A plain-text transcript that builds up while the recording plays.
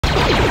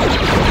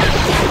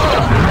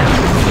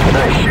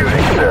Nice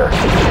shooting, sir.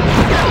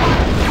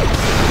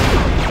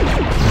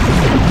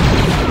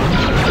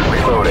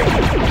 Reloading.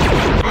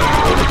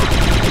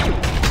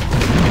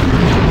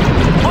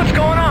 What's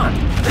going on?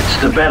 It's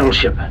the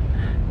battleship.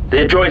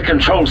 Their droid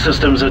control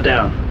systems are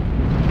down.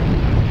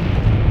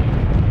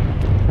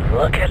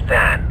 Look at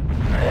that.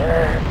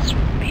 That's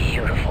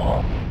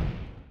beautiful.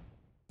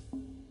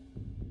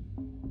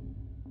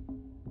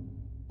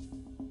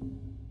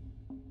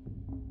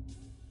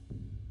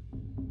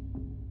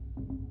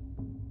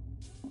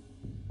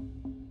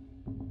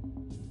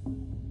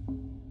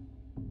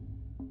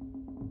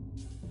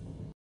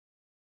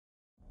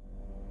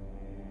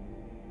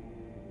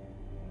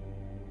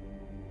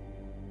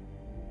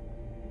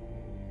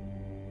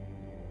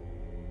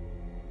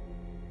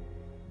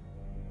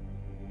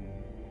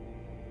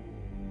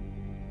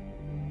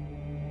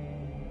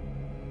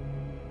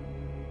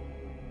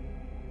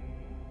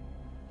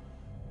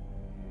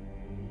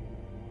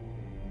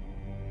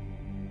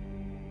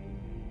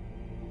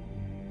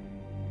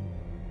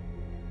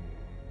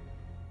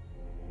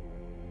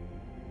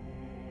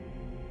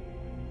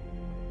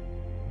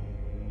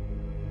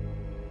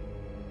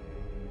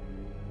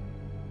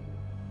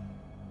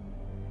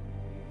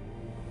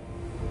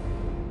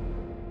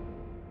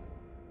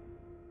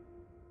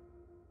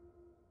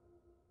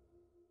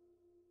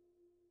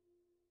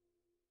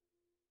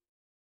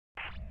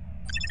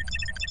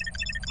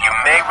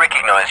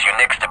 Recognize your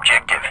next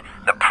objective,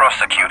 the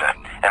Prosecutor,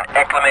 an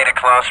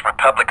Acclimator-class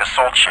Republic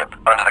assault ship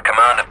under the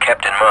command of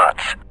Captain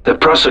Martz. The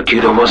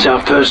Prosecutor was our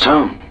first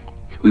home.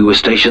 We were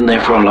stationed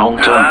there for a long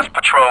The time. last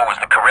patrol was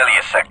the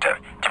Corellia sector,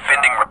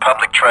 defending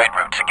Republic trade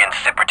routes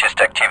against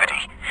separatist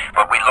activity.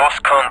 But we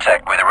lost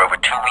contact with her over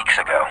 2 weeks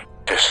ago.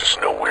 This is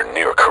nowhere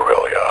near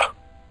Corellia.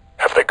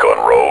 Have they gone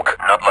rogue?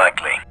 Not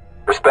likely.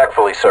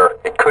 Respectfully, sir,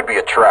 it could be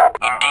a trap.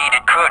 Indeed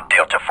it could,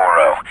 Delta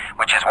 4-0,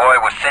 which is why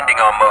we're sending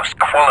our most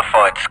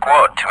qualified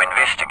squad to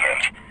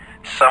investigate.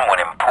 Someone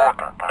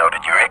important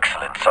noted your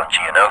excellence on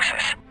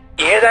Geonosis.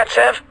 You hear that,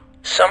 Sev?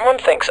 Someone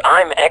thinks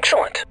I'm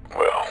excellent.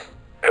 Well,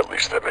 at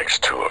least that makes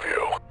two of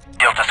you.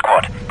 Delta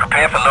Squad,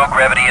 prepare for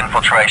low-gravity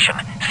infiltration.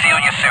 Seal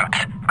your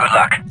suits. Good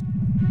luck.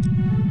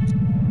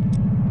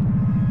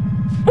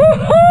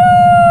 Woohoo!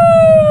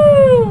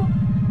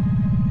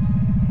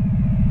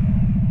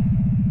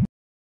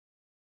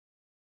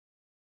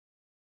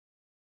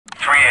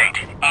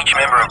 3-8. Each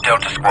member of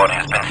Delta Squad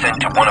has been sent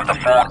to one of the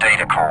 4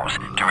 data cores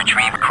to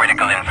retrieve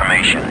critical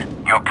information.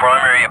 Your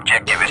primary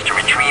objective is to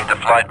retrieve the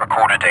flight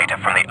recorder data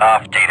from the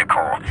aft data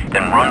core,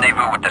 then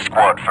rendezvous with the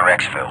squad for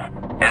exfil.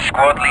 As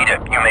squad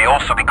leader, you may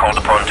also be called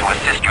upon to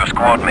assist your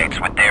squad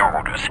mates with their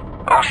orders.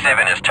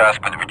 07 is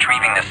tasked with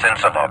retrieving the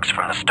sensor logs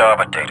from the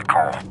starboard data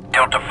core.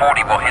 Delta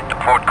 40 will hit the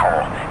port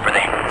core for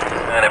the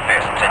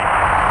manifests and...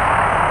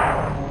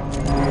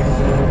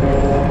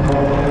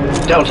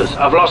 Deltas,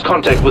 I've lost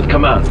contact with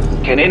Command.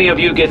 Can any of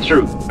you get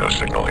through? No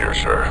signal here,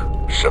 sir.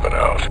 7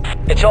 out.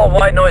 It's all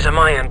white noise on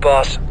my end,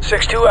 boss.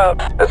 6-2 out.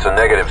 That's a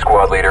negative,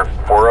 squad leader.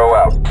 4-0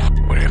 out.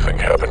 What do you think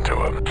happened to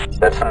him?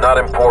 That's not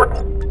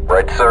important.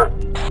 Right, sir?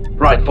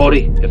 Right,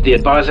 40. If the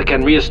advisor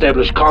can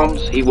re-establish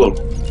comms, he will.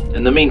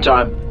 In the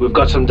meantime, we've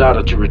got some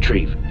data to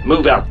retrieve.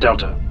 Move out,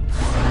 Delta.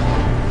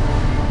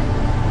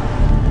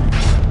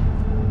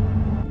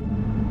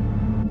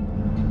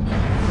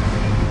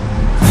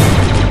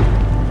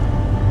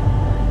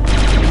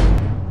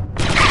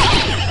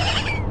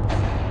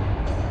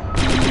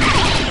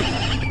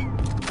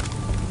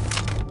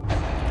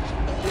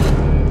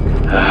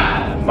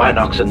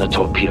 Minox in the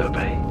torpedo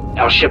bay.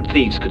 Our ship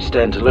thieves could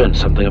stand to learn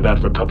something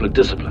about Republic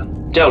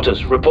discipline.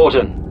 Deltas, report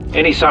in.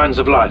 Any signs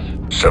of life?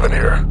 7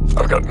 here.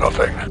 I've got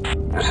nothing.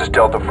 This is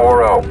Delta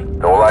 4-0.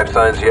 No life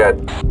signs yet.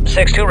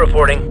 6-2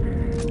 reporting.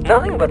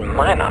 Nothing but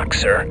Minox,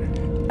 sir.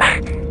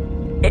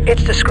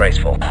 It's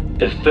disgraceful.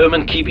 If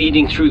vermin keep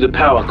eating through the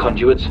power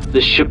conduits,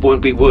 this ship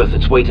won't be worth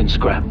its weight in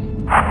scrap.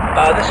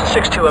 This is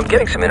 6-2. I'm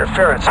getting some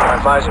interference on my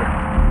visor.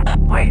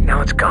 Wait,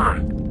 now it's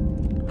gone.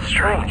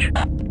 Strange.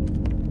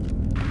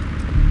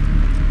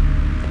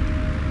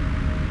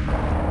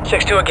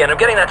 6-2 again. I'm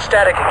getting that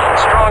static again.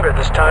 Stronger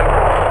this time.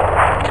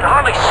 I can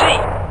hardly see.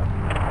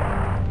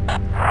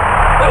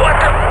 Wait, what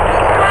the...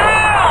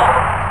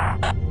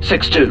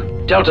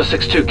 6-2. Delta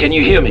 6-2, can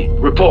you hear me?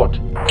 Report.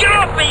 Get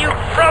off me, you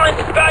throwing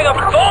bag of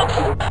bolts!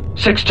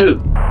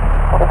 6-2.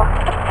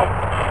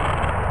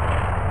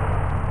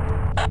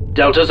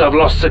 Deltas, I've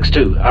lost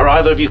 6-2. Are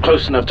either of you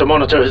close enough to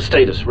monitor his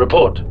status?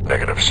 Report.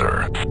 Negative,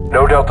 sir.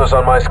 No Deltas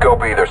on my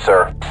scope either,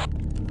 sir.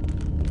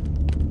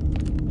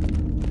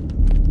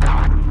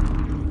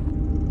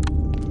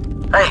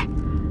 Hey,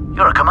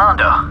 you're a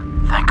Commando.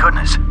 Thank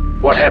goodness.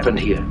 What happened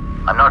here?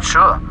 I'm not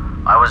sure.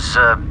 I was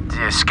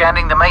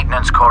scanning the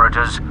maintenance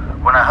corridors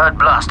when I heard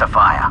blaster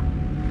fire.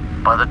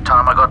 By the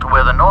time I got to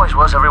where the noise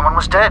was, everyone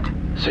was dead.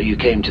 So you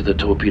came to the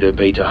torpedo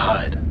bay to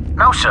hide?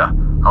 No, sir.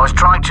 I was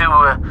trying to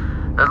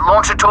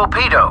launch a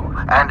torpedo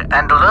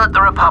and alert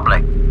the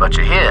Republic. But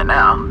you're here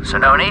now, so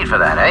no need for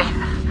that, eh?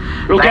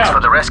 Look Thanks out.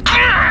 for the rescue.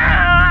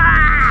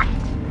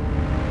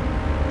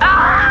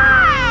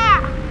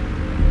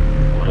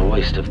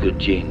 waste of good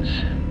genes.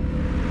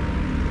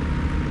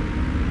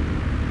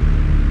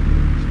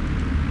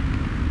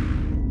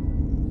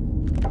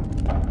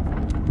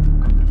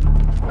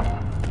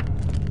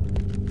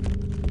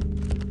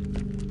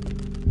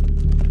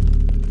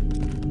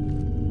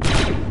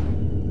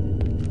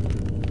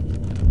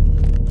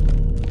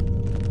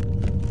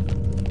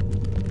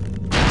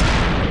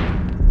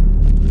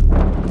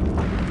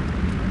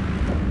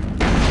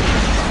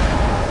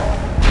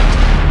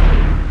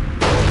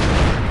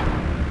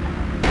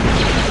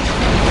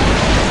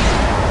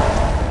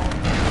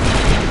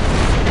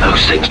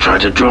 Those things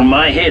tried to drill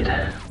my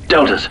head.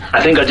 Deltas,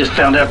 I think I just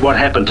found out what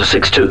happened to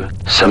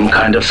 6-2. Some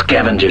kind of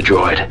scavenger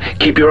droid.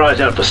 Keep your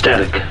eyes out for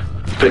static.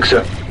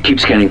 Fixer, keep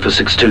scanning for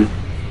 6-2.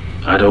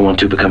 I don't want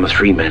to become a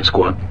three-man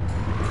squad.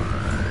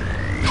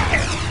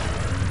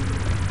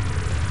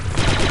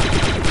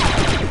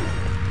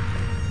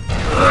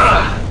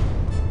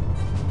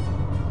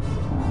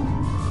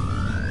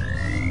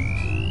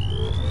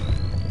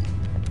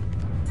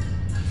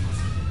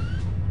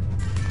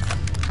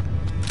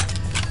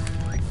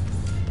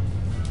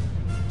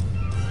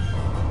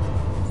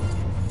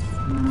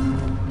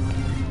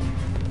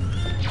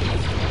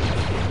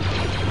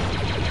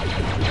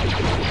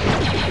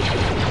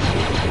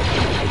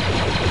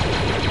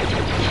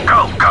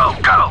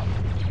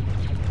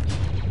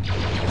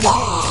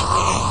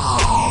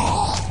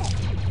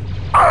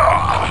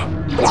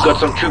 We've got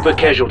some trooper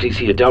casualties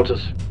here,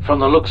 Deltas. From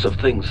the looks of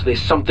things,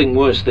 there's something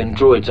worse than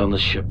droids on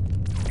this ship.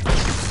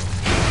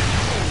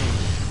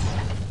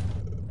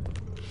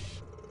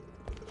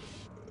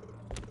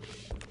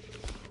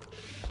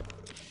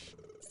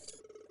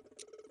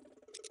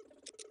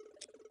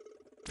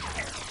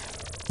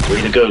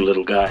 Way to go,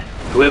 little guy.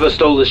 Whoever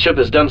stole this ship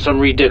has done some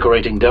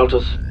redecorating,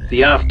 Deltas.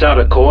 The aft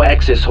data core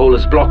access hall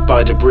is blocked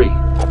by debris.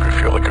 Hope you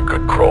feel like a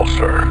good crawl,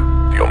 sir.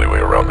 The only way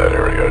around that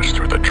area is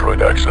through the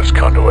droid access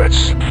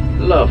conduits.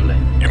 Lovely.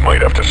 You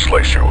might have to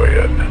slice your way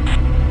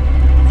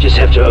in. Just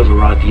have to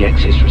override the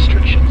access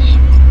restrictions.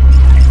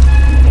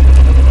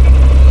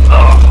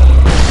 Oh.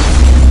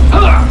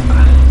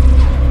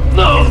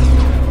 No.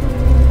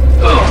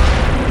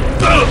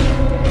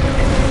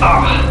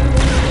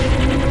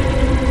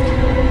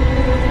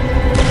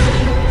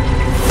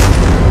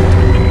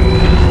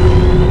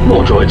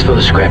 More droids for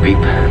the scrap heap.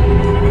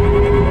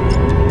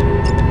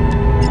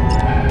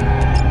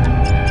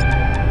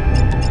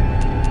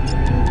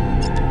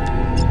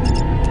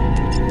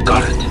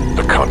 Got it.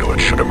 The conduit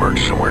should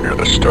emerge somewhere near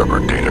the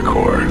starboard data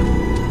core.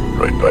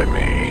 Right by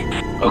me.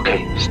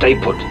 Okay, stay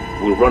put.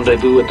 We'll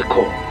rendezvous at the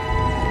core.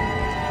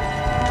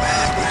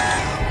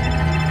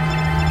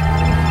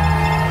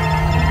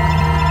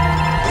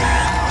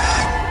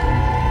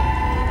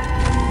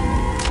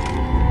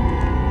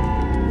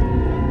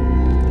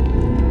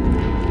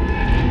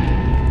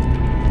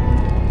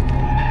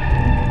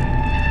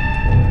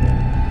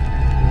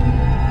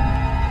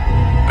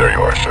 There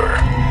you are, sir.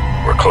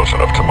 We're close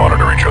enough to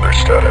monitor each other's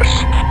status.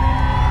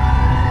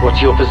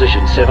 What's your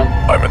position, 7?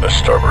 I'm in the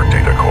starboard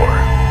data core.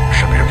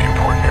 Should be a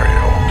viewport near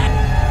you.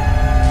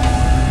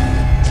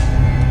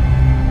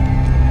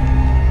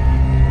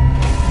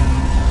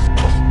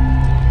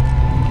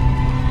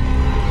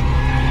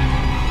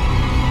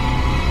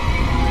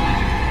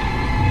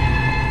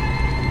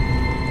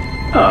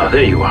 Ah,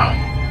 there you are.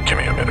 Give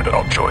me a minute and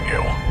I'll join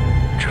you.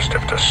 Just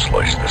have to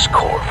slice this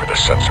core for the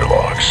sensor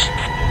logs.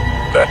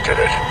 That did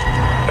it.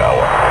 Now,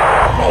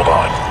 hold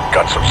on.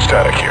 Got some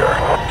static here.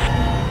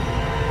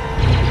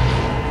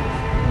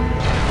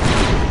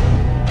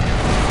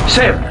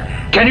 Sev,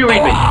 can you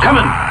read me? Come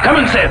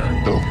in, Sev.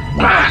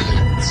 Blast!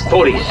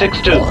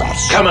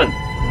 40-6-2, come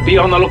in. Be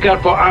on the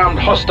lookout for armed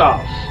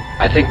hostiles.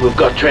 I think we've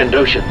got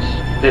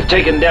Trandoshans. They've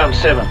taken down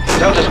 7.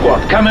 Delta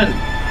Squad, come in.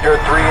 You're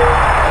 3-8,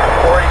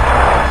 40.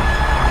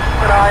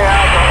 Keep an eye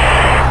out.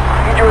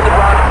 Need you at the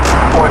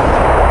ground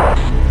point.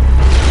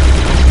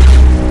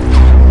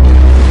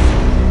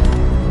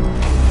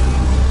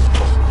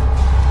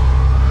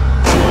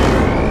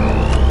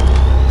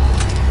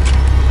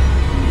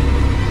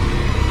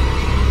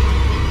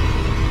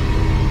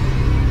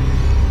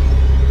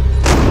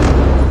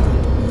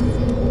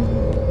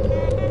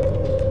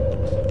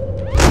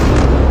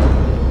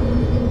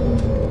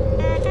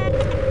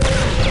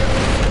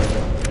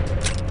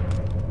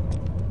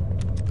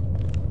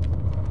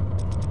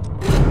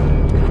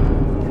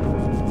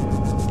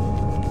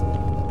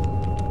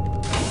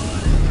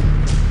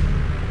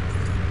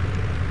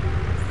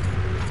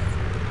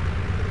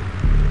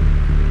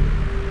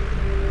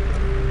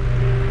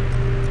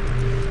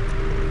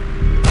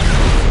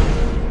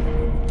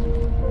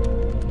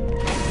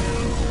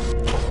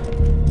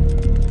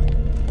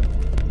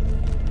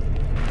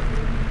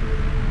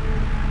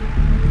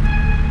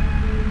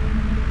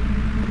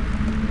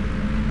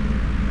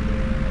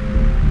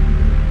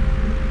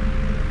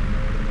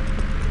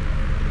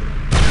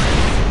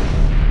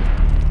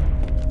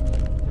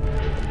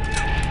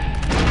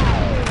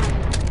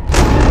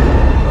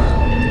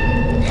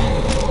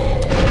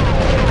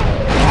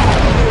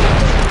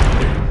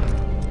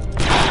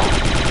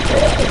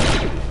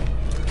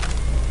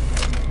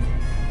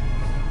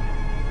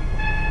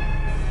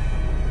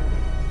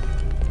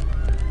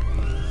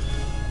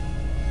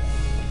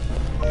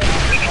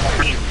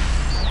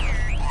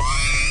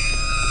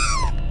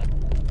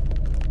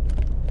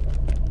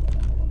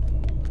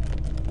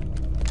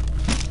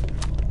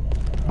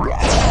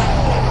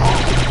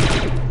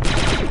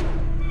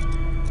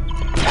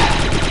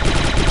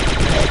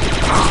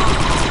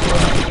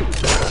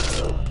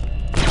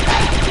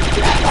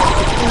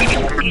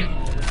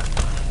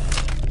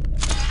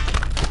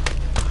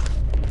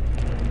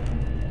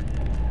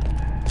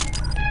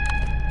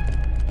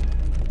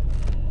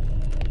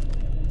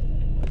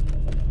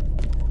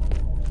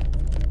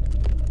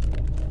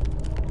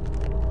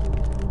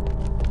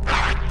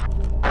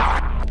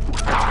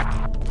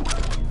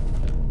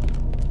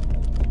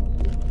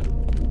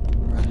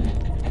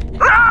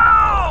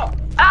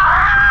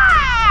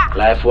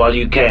 Laugh while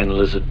you can,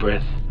 lizard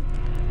breath.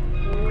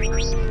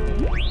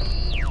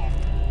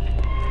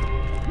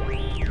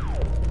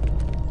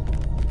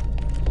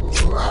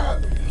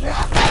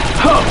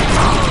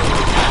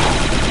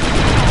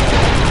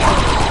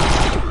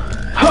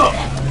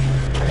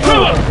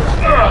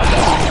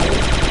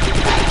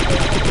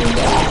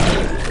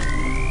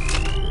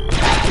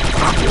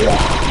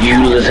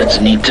 You lizards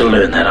need to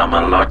learn that I'm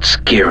a lot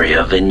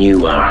scarier than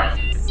you are.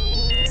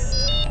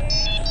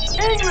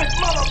 English,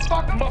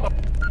 motherfucker!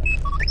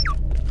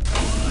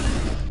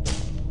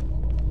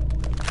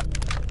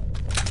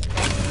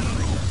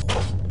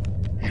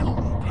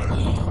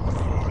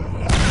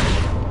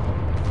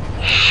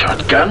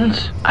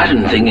 Shotguns? I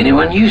didn't think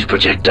anyone used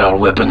projectile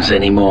weapons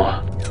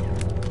anymore.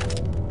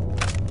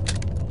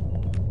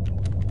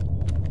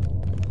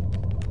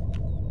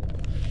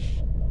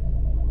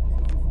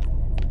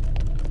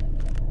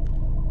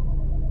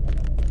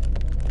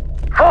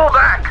 Fall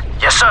back!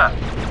 Yes, sir.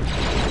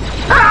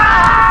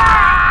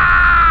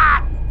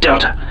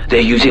 Delta, they're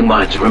using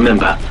mines,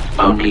 remember.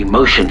 Only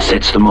motion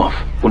sets them off.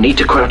 We'll need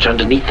to crouch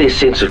underneath their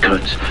sensor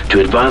cones to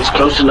advance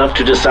close enough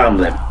to disarm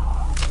them.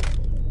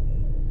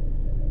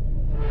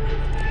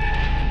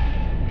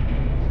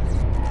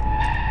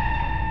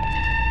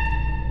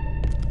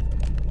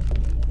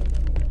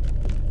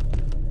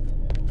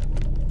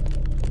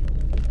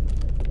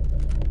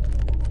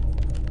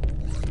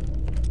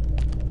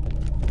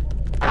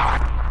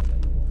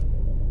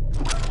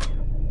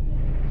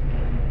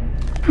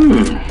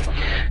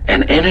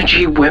 An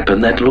energy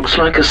weapon that looks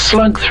like a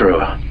slug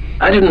thrower.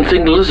 I didn't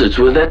think lizards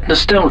were that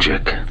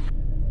nostalgic.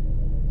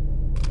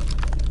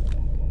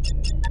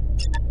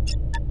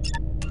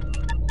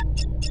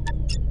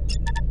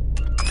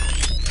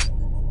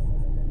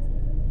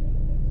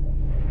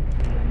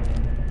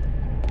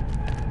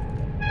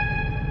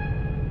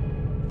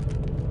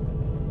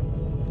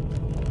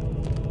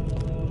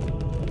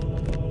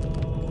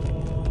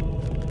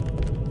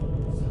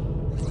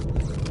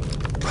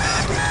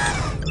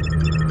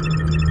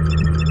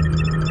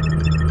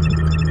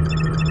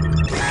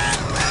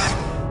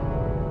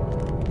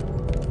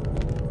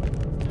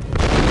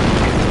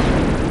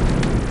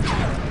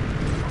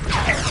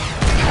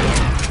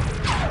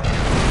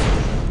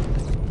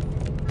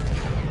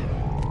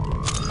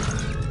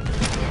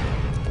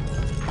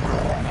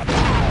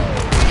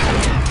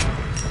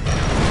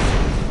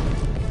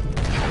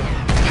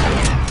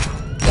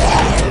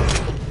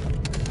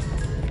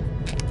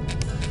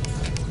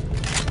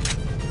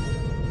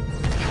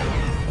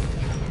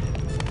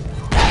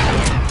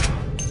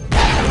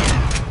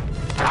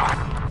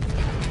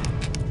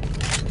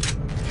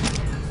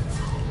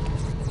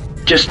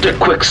 Just a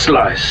quick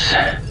slice.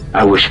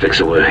 I wish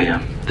Fixer were here.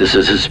 This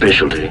is his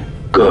specialty.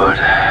 Good.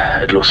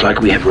 It looks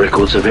like we have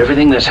records of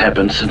everything that's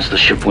happened since the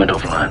ship went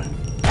offline.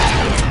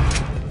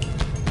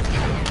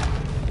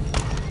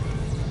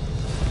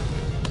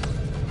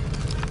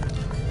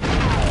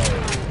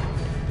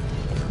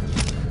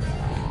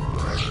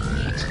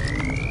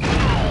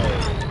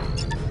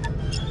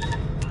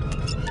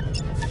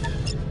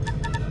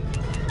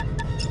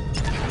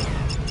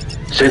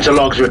 Sensor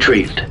logs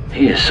retrieved.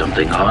 Here's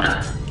something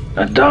odd.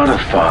 A data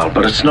file,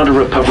 but it's not a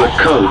Republic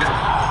code.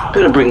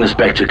 Better bring this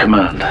back to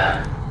command.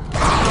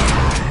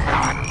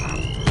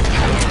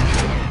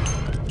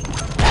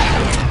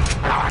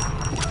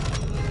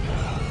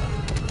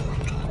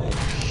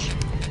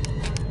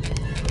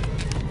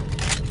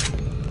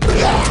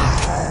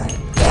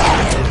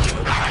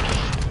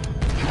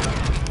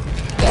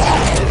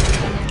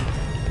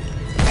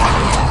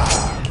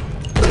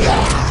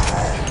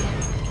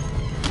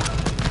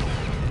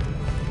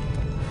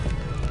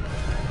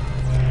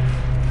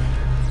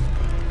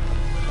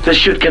 This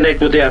should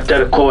connect with the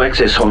data core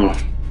access hall.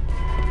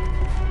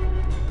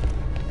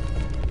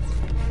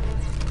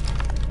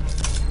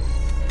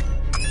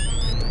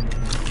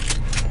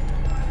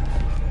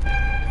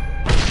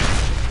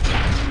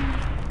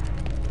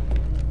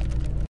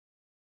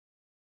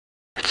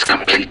 It's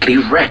completely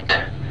wrecked.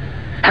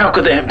 How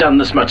could they have done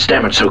this much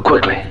damage so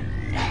quickly?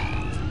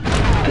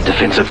 The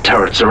defensive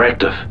turrets are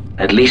active.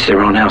 At least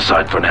they're on our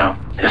side for now.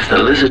 If the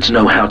lizards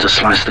know how to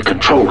slice the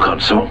control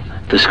console,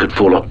 this could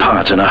fall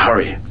apart in a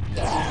hurry.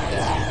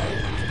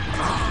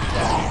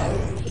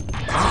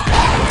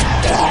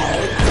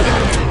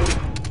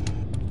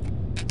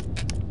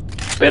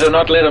 Better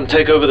not let them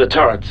take over the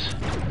turrets.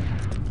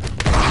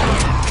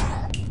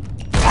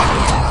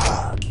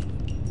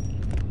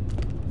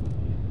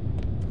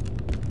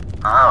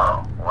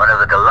 Oh, one of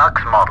the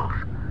deluxe models.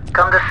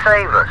 Come to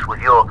save us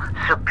with your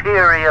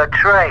superior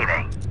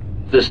training.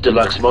 This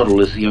deluxe model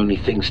is the only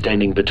thing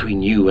standing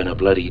between you and a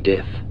bloody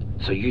death.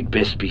 So you'd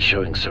best be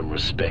showing some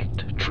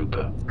respect,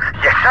 Trooper.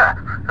 Yes, sir.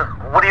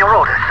 What are your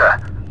orders, sir?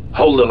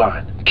 Hold the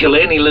line. Kill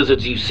any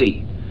lizards you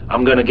see.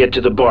 I'm gonna get to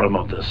the bottom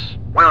of this.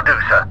 Will do,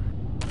 sir.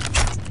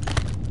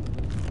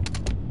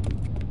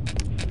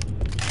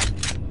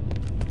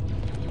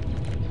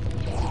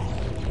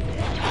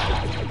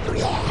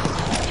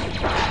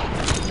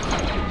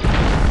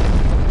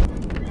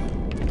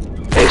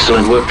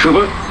 Excellent work,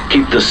 Trooper.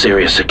 Keep this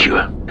area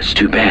secure. It's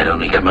too bad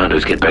only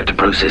Commandos get back to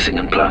processing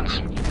and plants.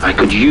 I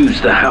could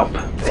use the help.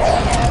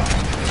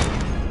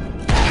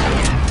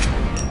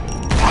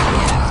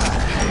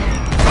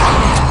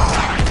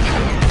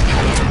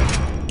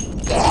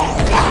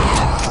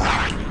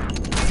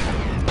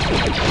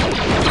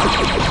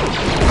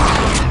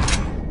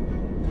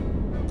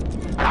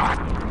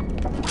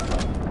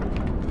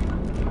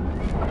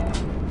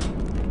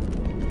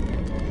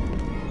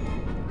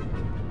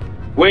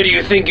 Where do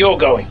you think you're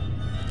going?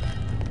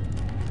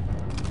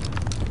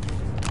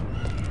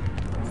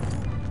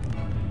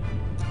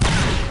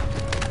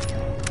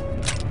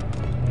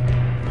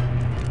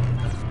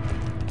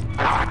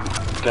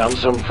 Found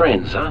some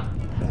friends, huh?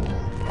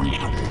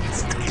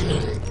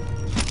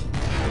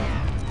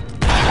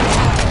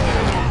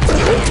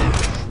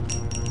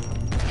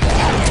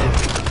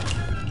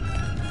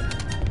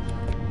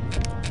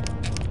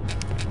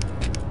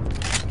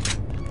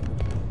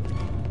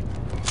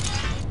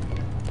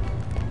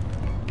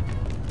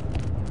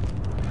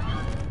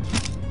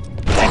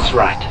 That's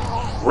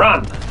right.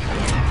 Run!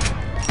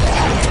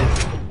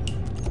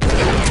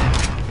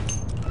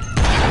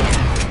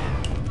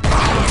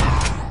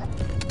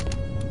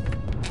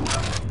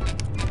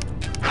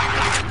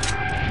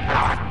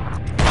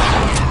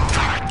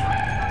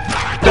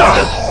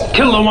 Delta,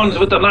 kill the ones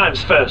with the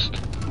knives first.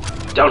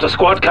 Delta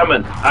Squad, come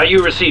in. Are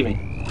you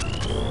receiving?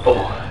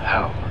 Oh,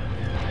 how?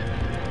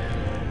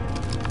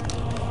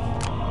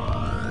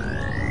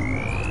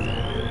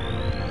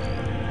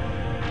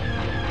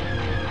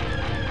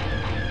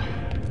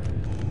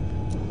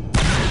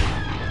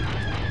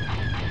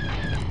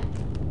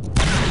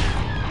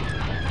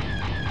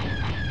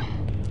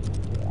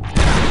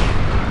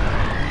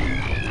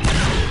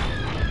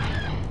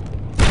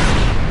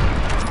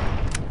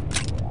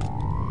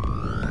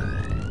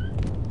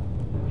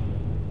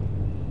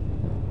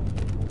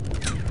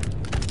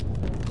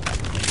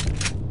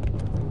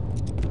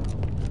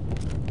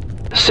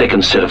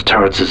 Second set of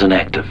turrets is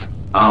inactive.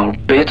 I'll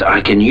bet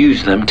I can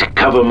use them to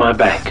cover my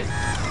back.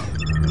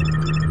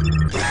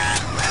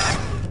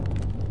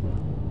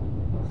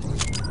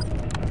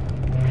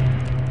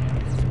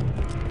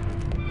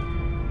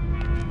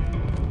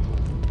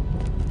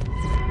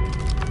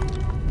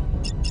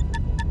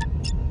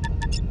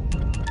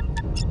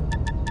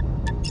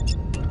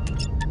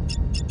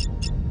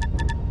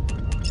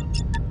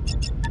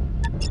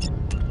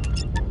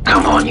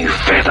 Come on, you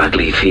fat,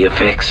 ugly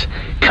VFX.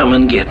 Come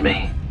and get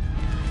me.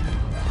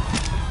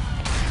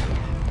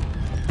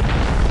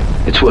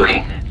 It's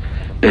working.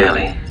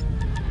 Barely.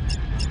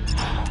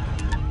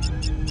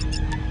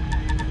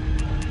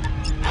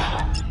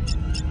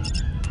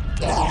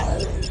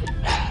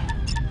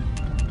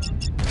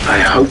 I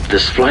hope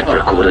this flight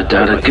recorder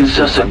data gives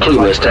us a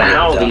clue as to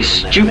how these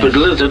stupid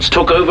lizards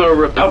took over a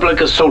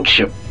Republic assault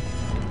ship.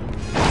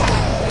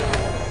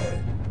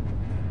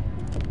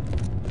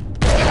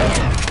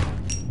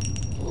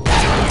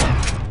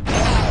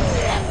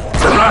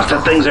 The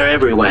blasted things are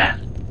everywhere.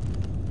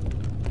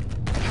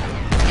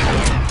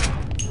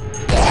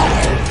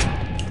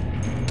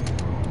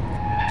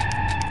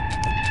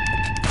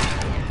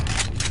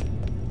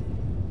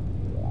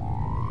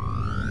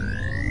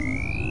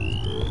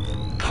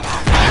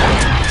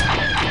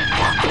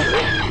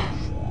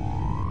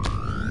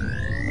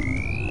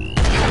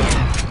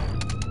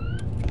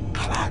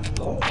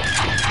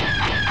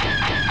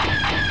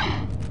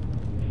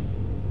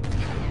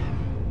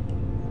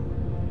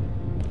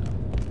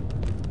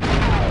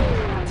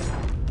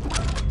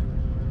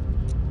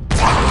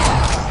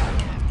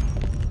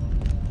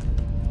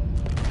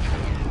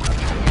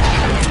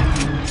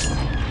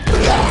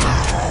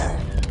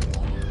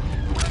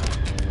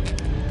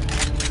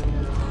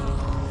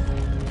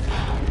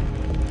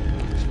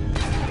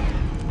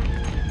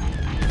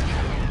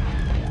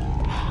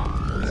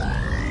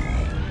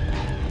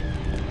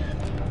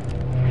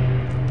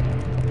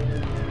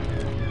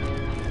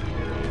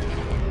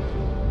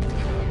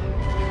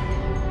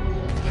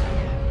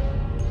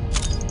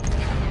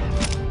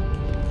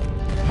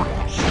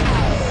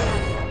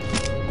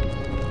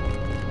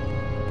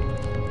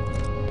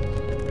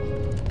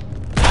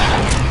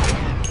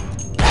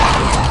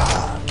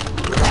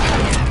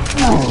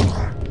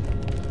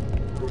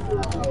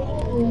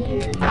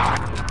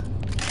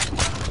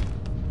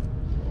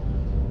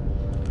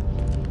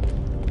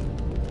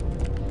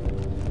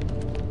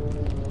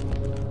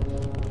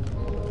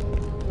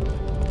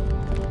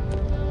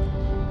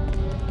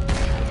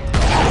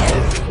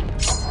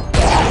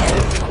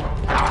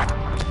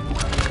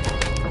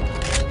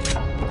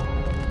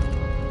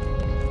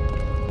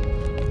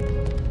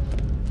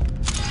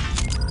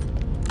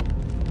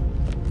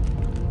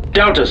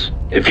 Deltas,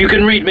 if you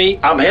can read me,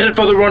 I'm headed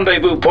for the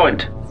rendezvous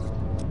point.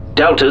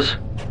 Deltas.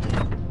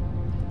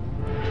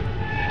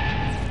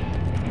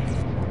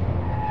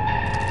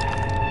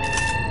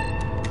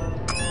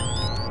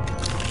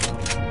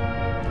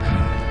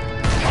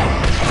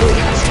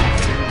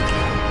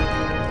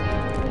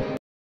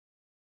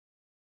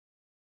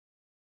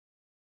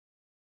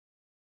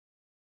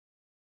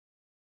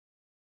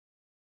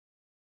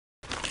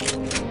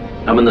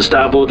 I'm in the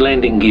starboard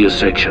landing gear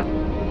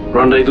section.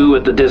 Rendezvous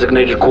at the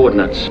designated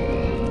coordinates.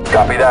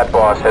 Copy that,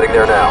 boss. Heading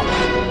there now.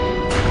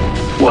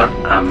 What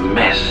a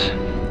mess.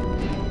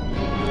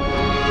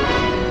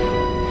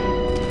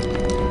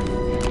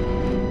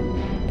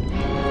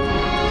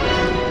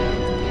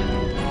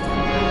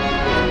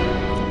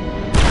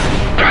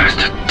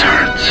 Blasted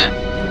turrets.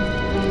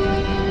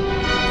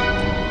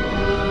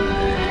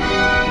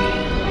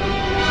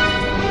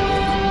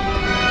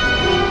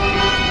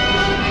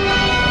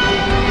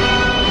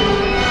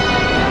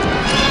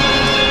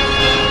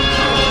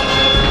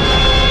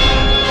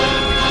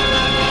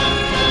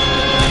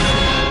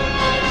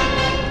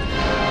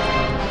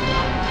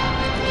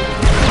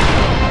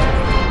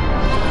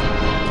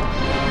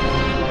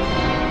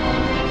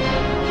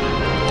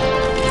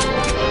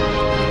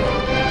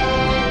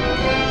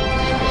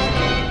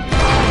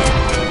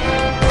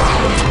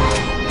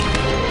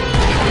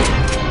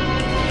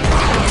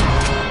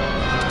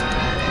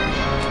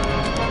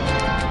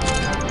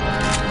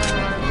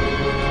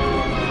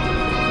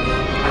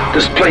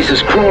 This place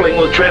is crawling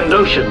with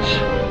Trandoshans.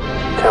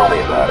 Tell me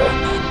about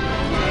it.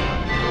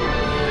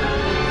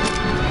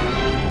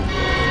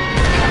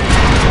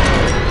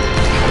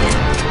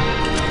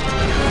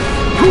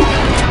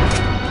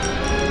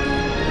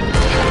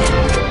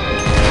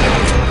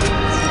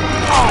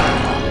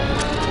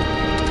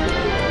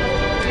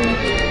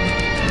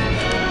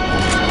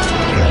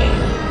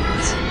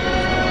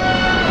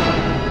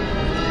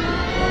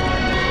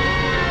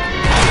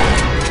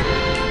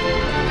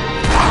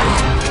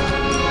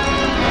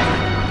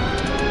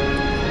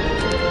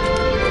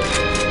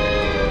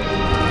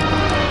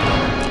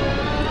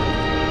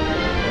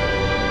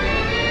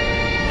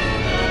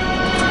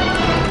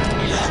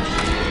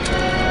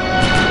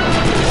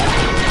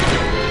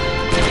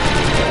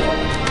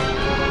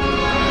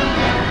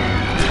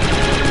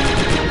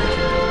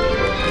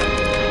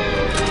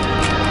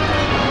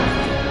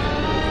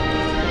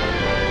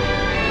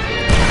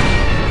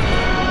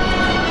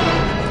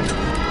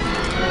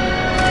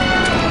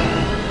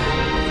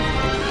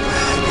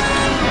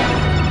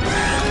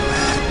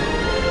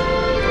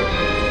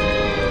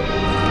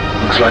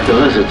 Looks like the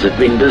lizards have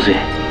been busy.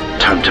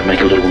 Time to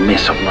make a little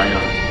mess of my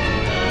own.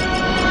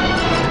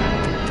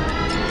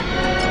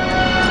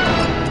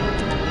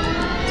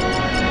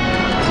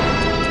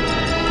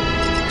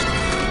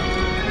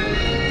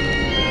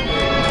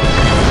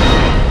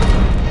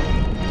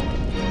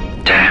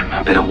 Damn,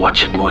 I better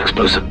watch it. More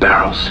explosive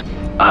barrels.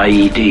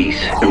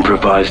 IEDs,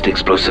 improvised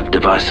explosive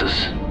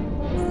devices.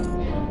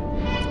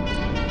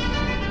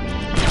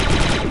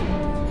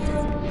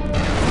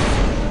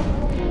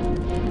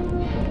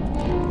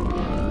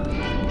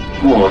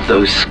 More of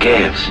those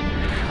scavs.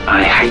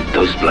 I hate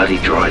those bloody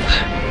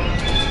droids.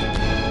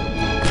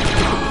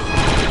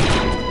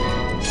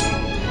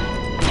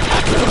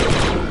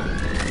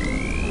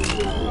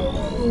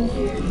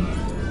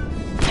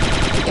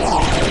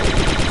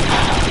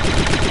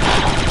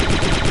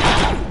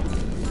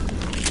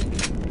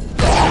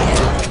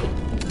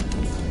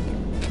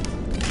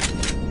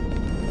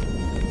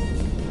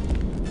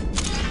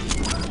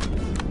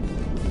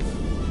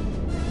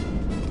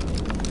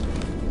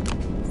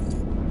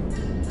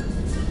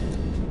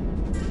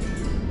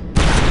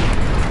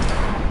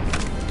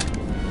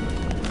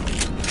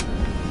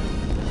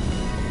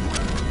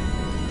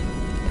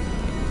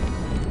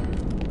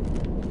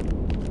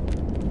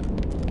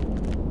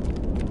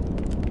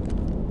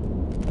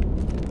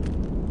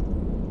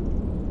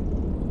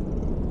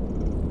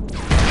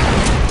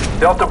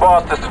 Delta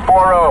Boss, this is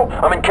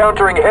 4-0. I'm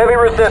encountering heavy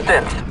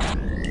resistance.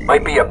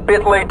 Might be a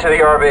bit late to the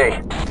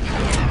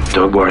RV.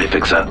 Don't worry,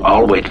 Fixer.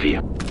 I'll wait for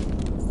you.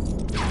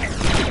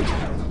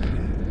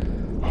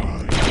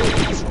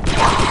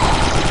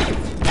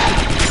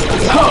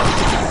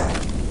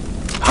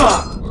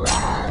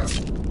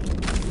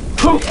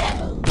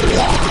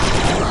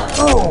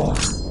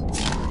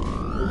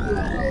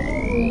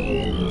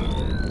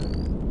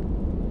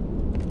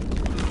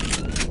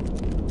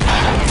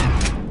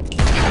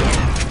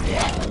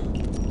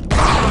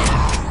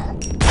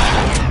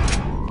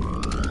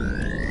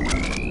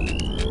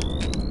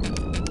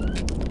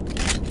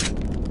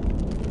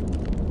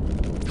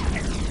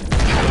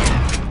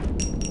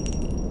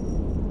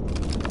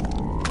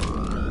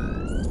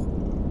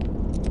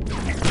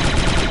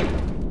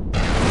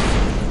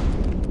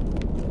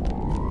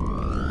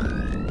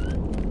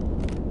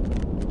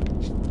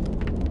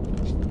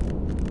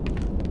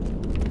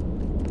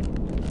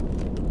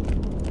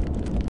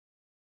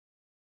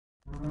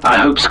 I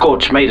hope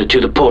Scorch made it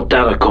to the Port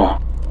Data Core.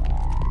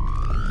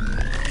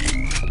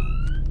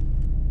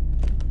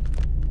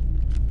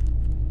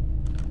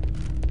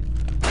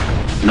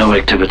 No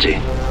activity.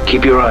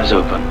 Keep your eyes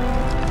open.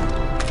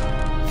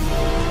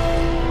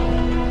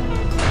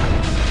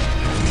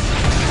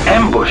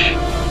 Ambush!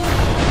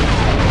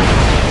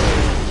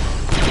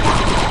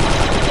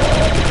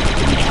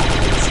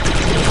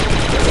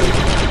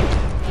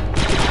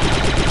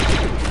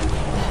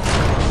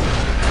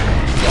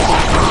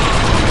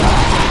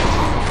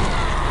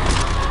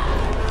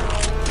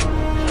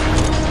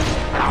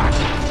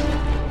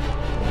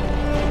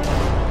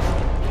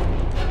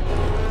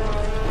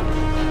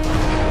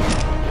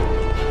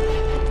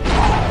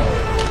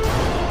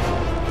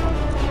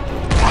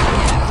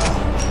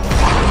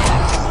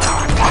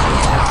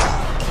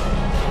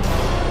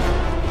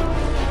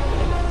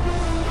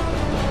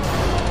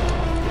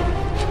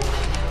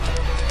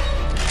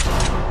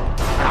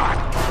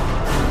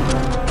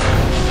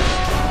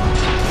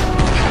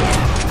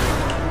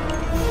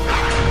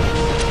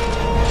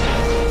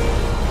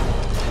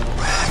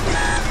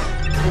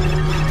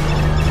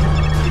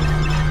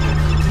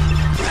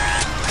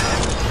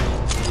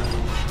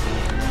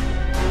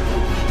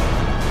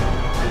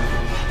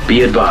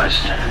 Be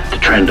advised, the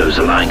Trandos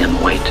are lying in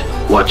wait.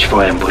 Watch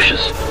for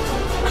ambushes.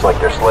 Looks like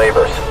they're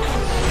slavers.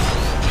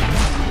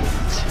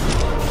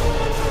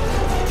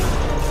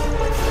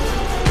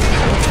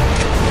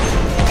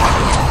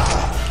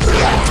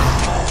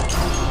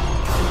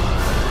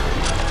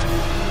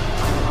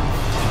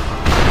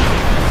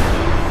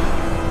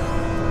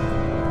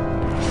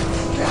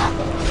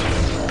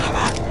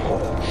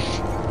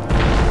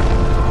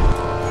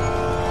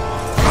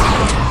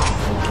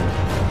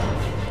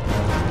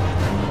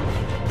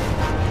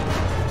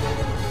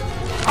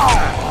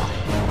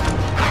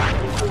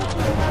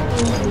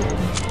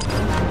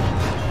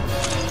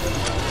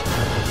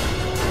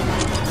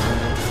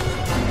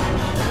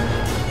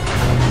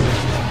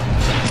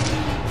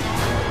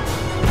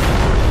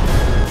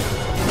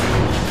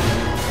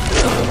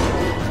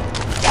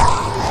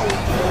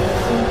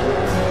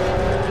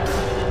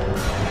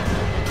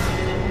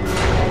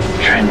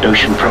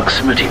 Ocean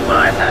proximity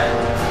mine.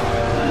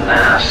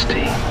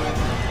 Nasty.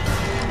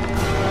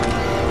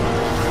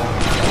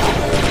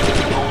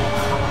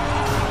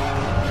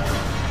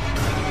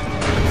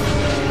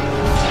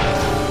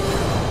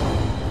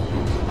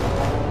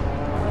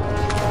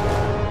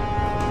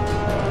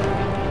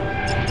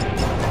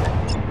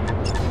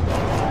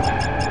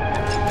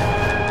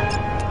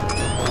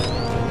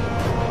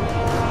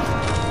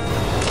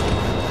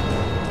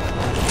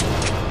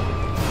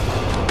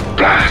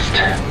 Blast.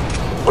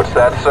 What's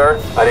that,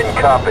 sir? I didn't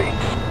copy.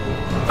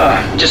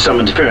 Just some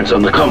interference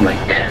on the comlink.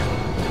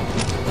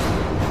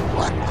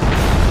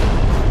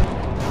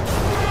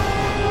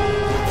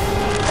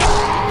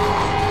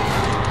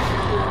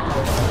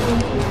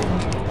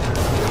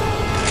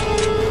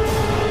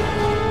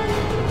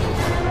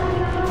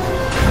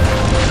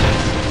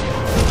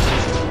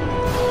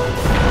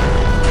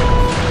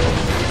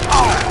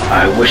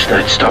 I wish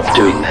they'd stop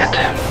doing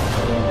that.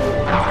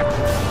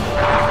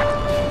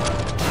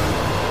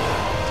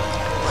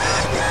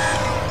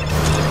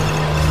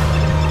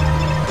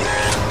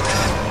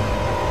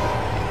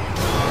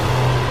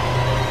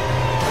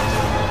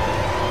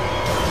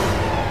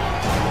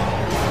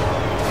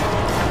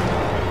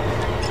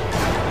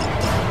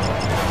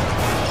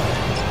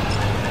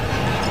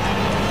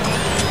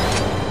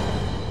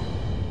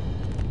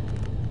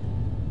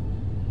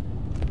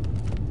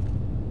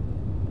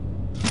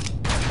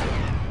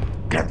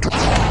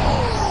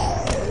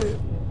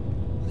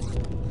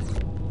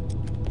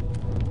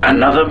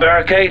 Another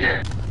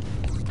barricade?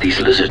 These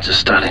lizards are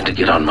starting to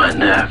get on my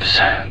nerves.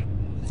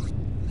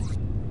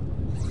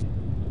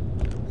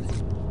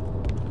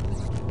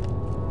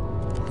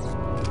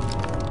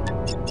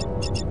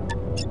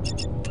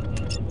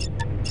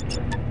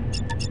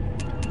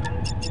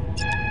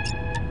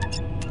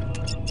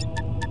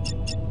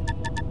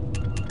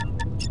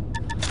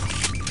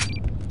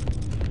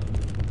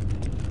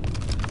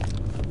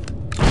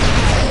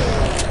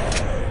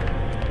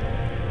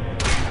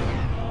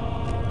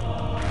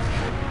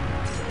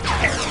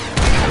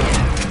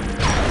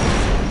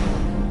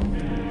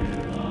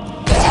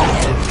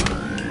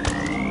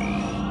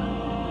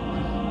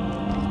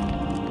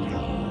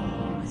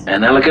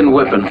 An elegant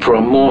weapon for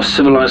a more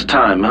civilized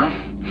time, huh?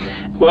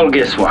 Well,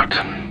 guess what?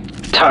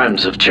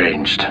 Times have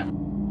changed.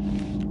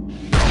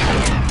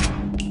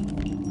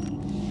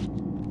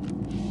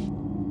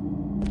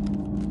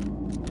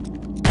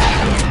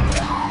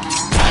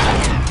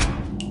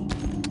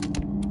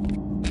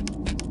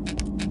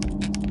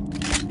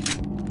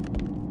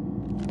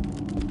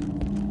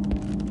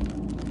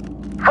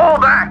 Fall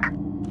back!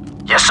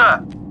 Yes,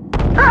 sir.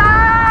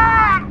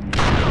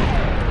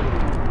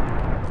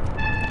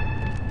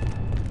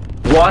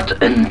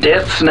 What in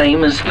death's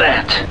name is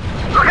that?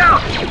 Look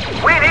out!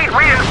 We need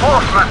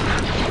reinforcements!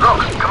 Look,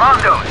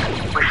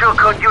 Commandos, we sure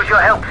could use your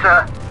help,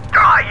 sir.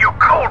 Die, you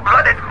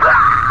cold-blooded...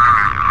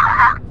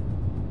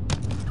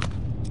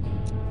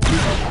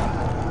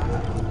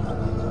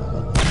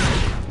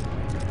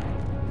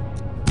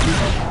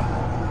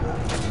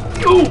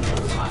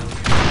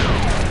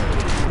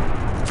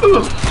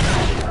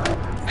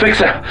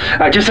 Fixer,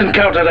 I just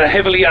encountered a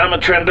heavily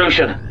armored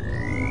Trandoshan.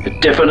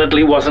 It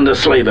definitely wasn't a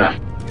slaver.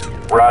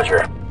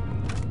 Roger.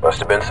 Must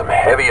have been some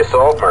heavy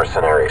assault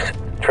mercenaries.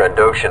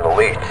 Trandoshan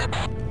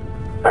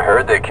elites. I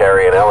heard they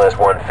carry an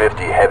LS-150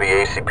 heavy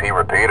ACP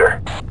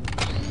repeater.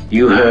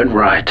 You heard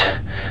right.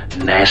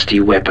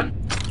 Nasty weapon.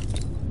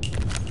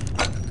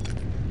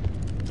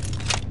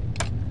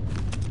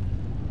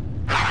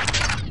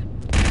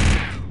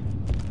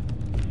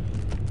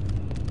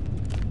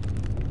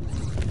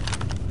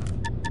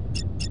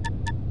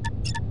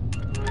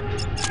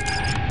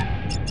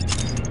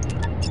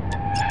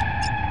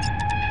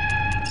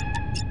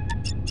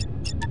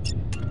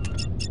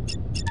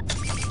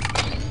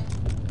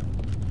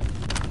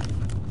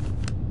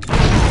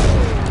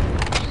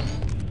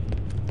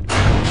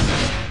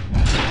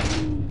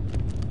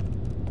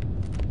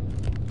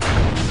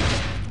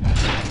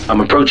 I'm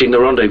approaching the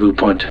rendezvous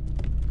point.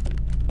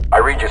 I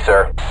read you,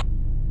 sir.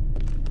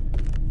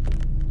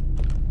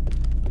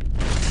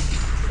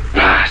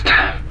 Blast.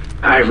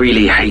 I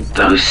really hate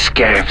those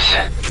scabs.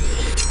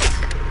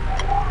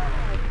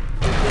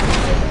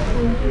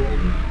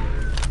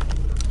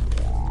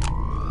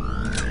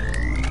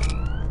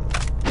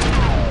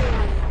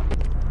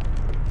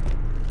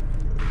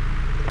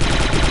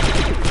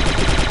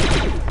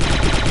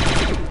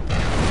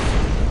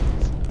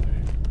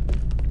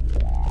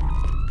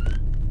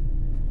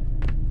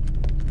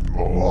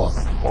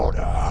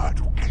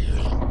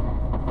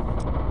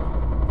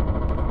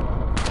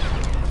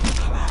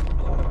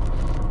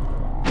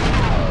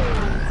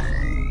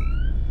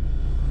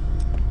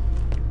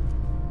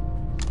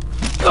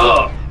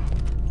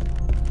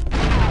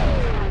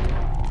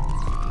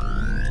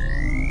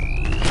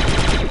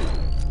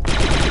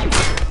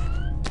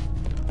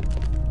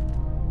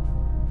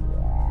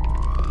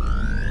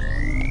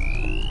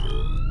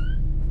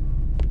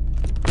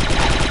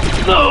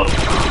 No!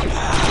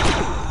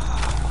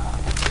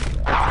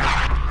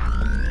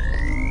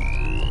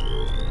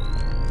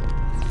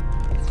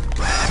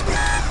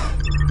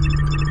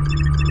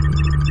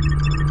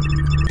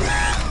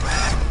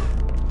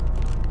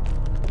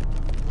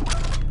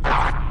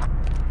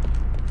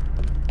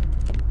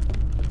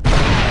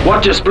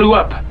 What just blew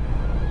up?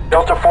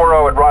 Delta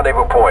 4-0 at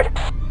rendezvous point.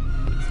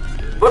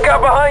 Look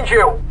out behind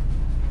you!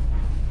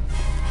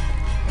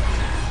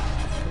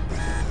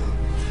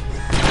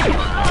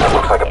 That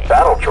looks like a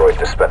battle droid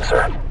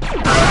dispenser.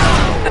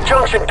 The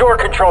junction door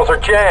controls are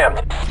jammed.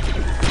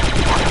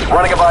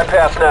 Running a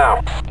bypass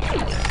now.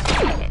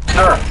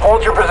 Sir,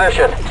 hold your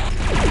position.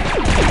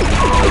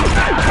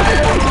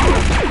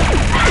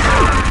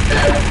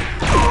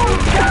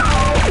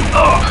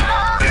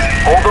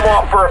 Hold them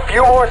off for a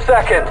few more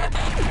seconds.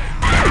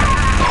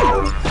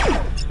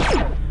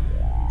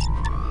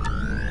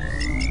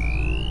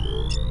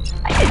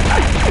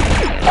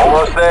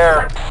 Almost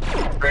there.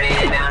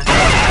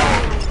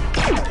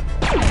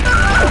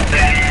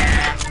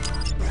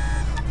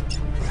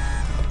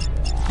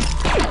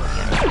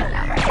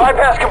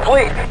 Bypass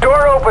complete.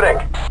 Door opening.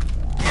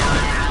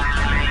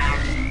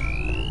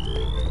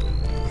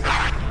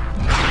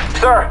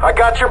 Sir, I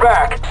got your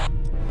back.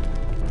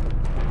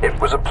 It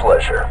was a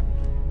pleasure.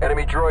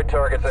 Enemy droid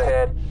targets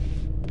ahead.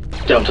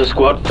 Delta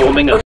Squad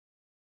forming up.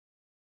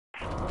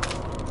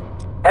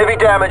 Heavy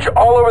damage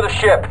all over the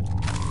ship.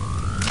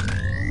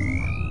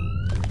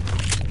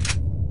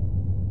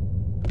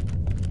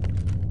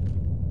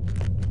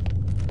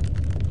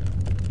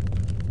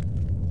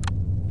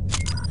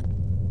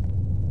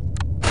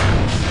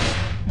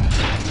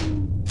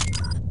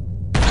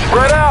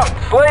 Spread out,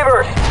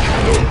 slavers!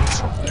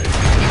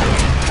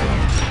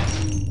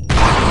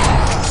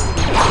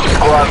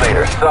 Squad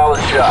leader,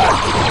 solid shot.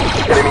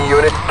 Enemy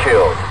unit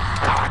killed.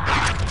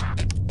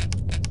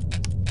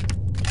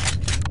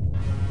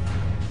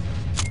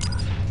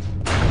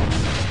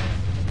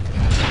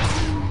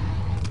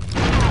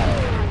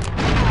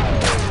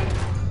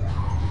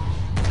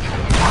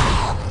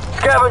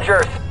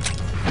 Scavengers!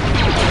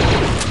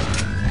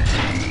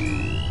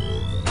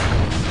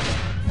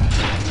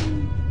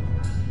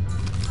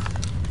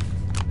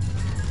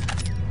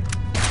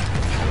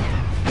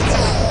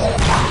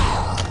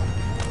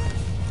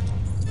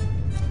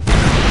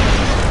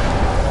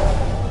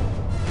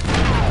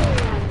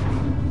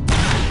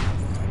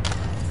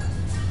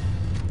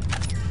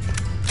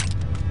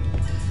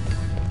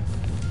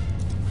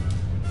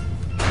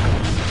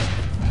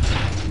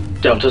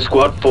 Delta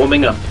Squad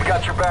forming up. We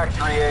got your back,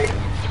 3-8.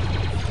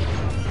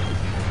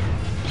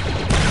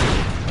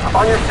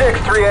 On your 6,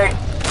 3-8.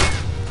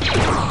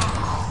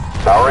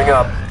 Powering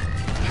up.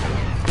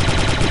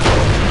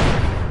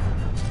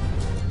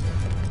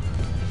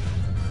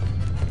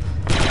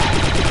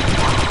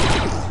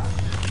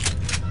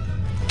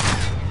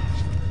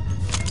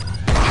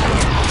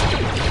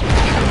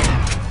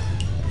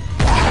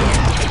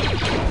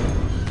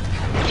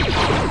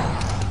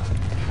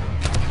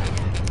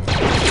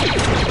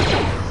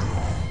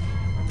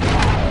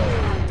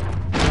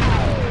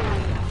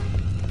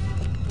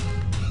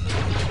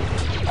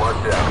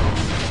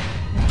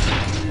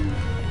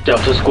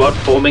 Delta Squad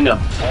forming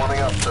up. Forming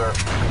up, sir.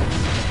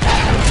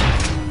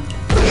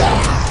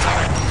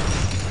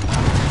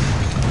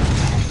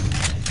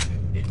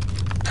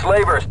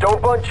 Slavers,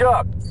 don't bunch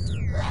up.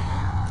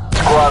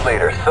 Squad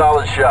leader,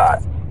 solid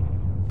shot.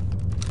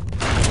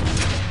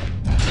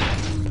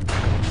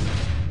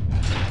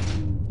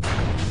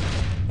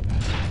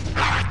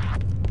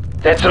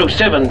 That's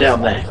 07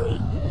 down there.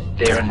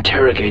 They're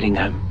interrogating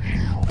him.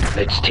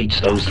 Let's teach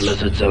those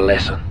lizards a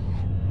lesson.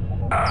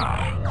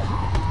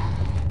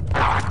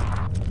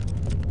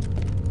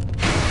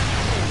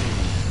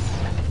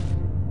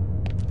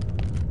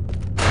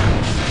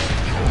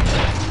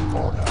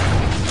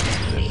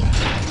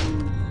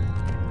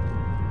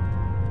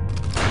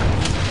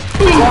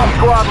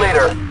 Squad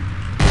leader.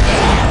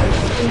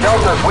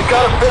 Deltas, we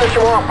gotta finish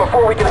him off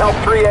before we can help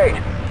 3-8.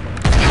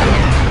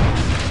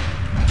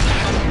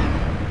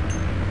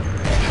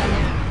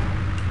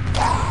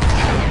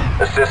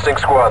 Assisting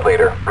squad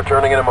leader.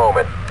 Returning in a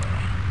moment.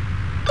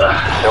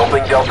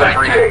 Helping Delta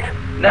 3-8.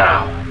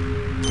 Now.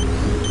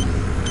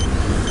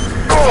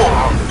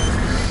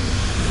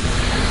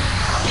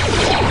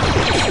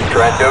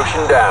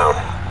 Trandoshan down.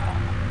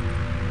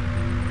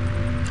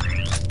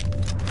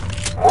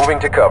 Moving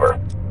to cover.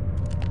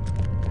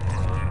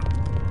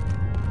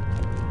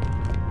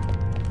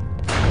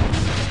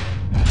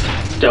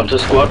 Delta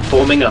Squad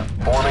forming up.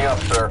 Forming up,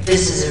 sir.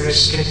 This is a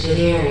restricted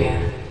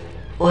area.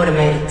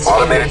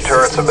 Automated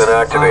turrets have been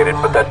activated,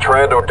 but that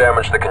Trando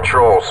damaged the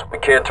controls. We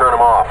can't turn them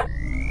off.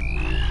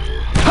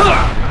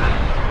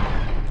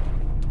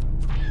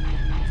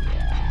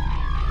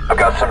 I've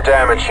got some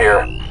damage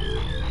here.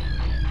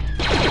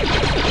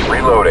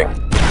 Reloading.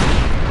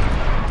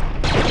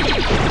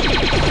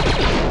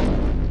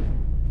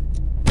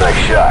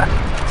 Nice shot.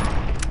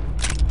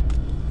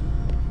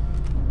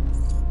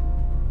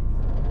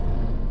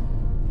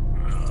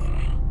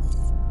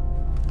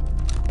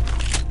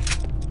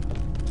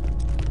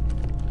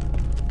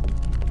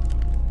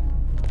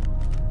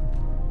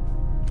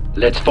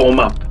 Let's form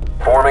up.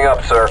 Forming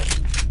up, sir.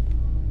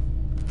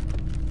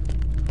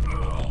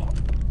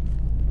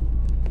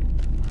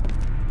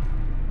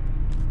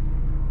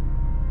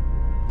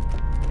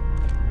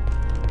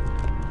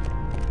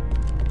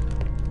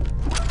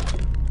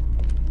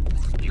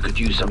 You could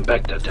use some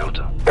back there,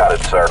 Delta. Got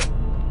it, sir.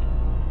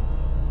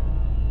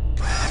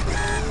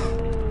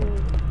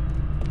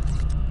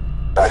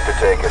 Back to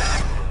taken.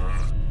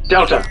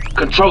 Delta,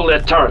 control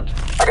that turret.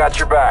 I got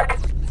your back.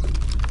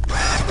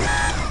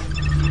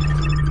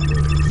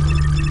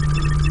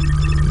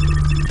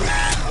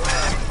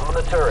 On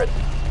the turret.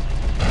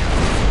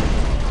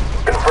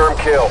 Confirm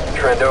kill.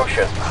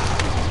 Trandoshan.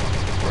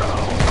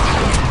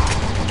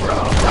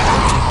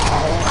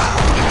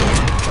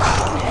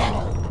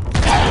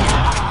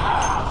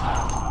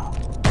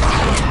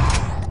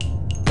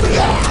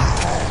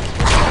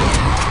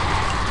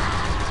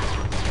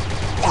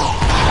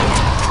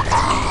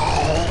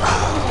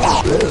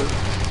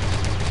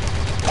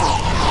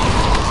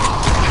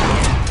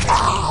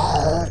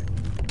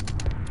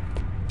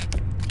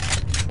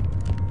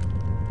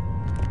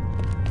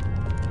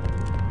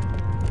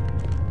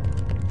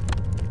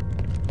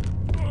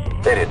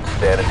 They didn't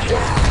stand a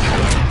chance.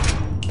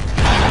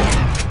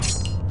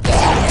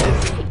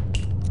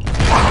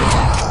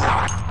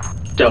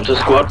 Delta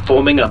squad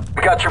forming up.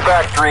 We got your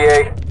back,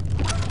 3A.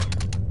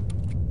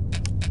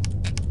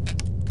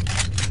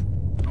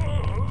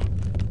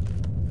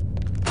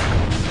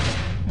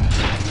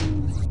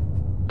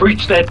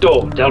 Breach that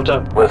door,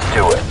 Delta. Let's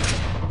do it.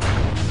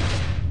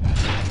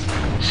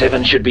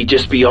 7 should be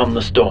just beyond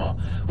this door.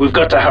 We've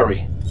got to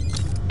hurry.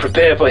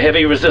 Prepare for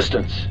heavy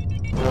resistance.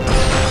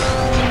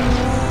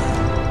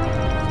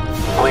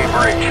 Fleet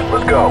breach.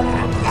 Let's go.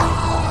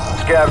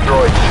 Scav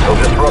droids. They'll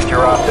disrupt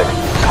your optics.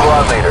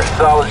 Squad leader.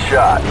 Solid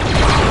shot.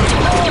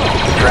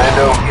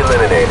 Trando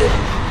eliminated.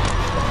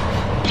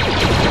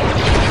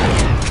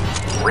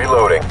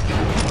 Reloading.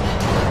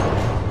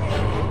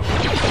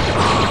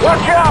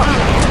 Watch out!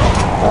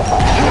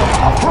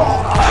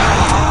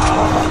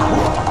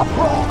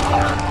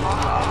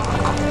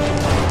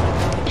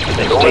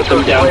 Let's take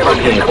them down from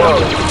here,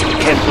 Delta.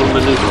 Cancel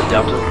maneuver,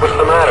 Delta. What's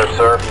the matter,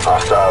 sir?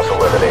 Hostiles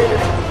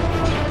eliminated.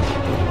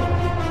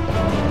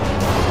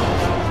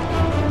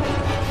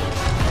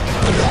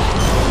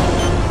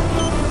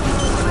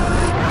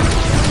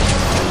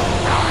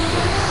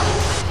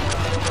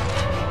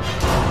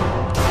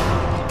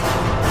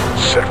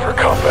 Set for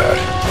combat.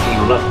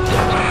 Heal up,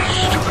 Delta.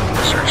 Stupid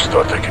lizards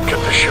thought they could get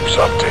the ship's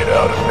update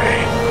out of me.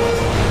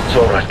 It's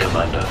all right,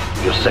 Commando.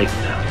 You're safe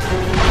now.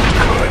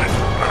 Good.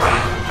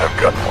 I've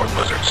got more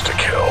lizards to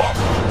kill.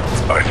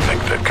 I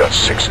think they've got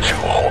 6-2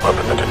 holed up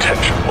in the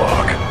detention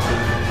block.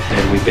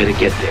 Then we better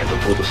get there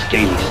before the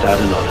Scaly start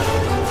in on it.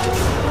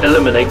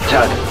 Eliminate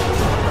target.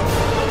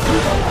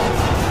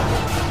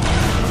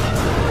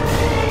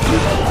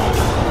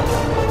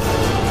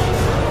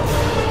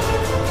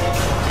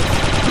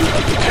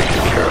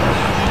 Taken care of.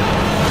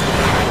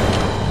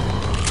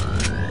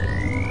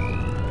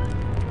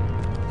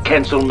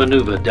 Cancel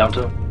maneuver,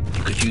 Delta.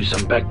 You could use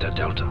some Bacta,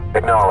 Delta.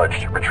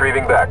 Acknowledged.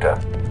 Retrieving Bacta.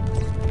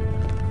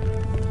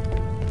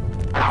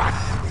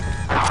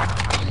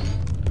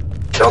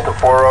 Delta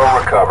 4-0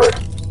 recovered.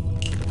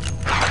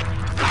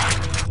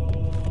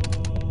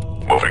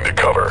 Moving to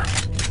cover.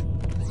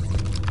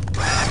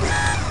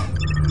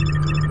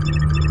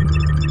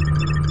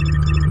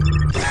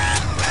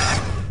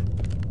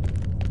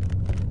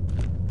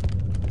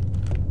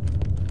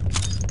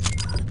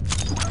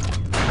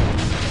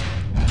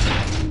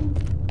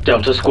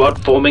 Delta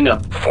squad forming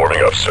up.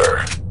 Forming up,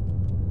 sir.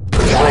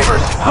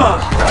 Slavers.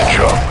 Good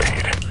job,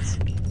 lead.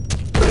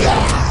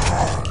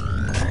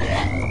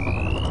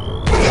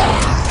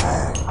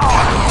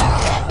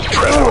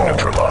 Trando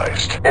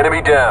neutralized.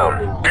 Enemy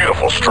down.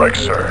 Beautiful strike,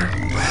 sir.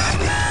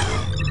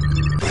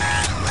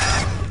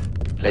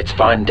 Let's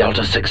find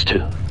Delta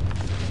 6-2.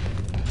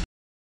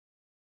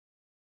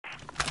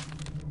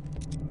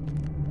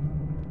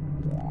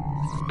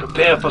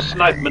 Prepare for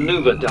snipe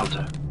maneuver,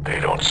 Delta. They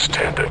don't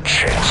stand a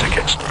chance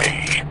against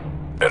me.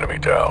 Enemy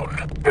down.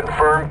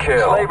 Confirm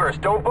kill. Slavers,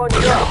 don't bunch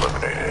Lizard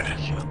up. eliminated.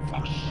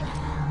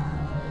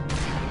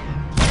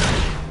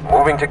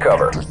 Moving to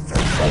cover.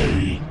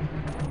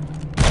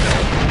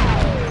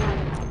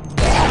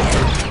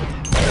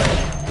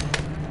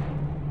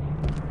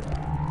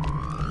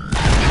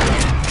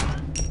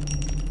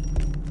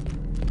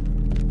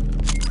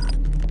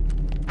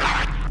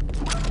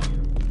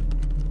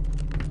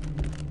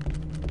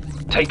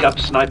 Take up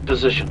snipe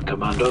position,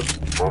 Commando.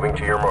 Moving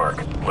to your mark.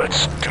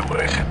 Let's do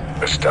it.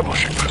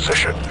 Establishing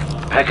position.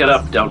 Pack it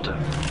up, Delta.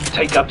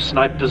 Take up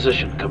snipe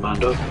position,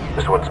 Commando.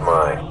 This one's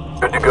mine.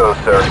 Good to go,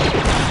 sir.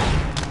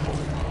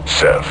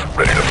 Sev,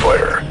 ready to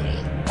fire.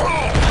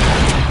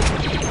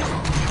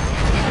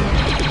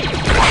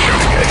 Good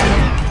shooting,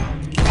 eh?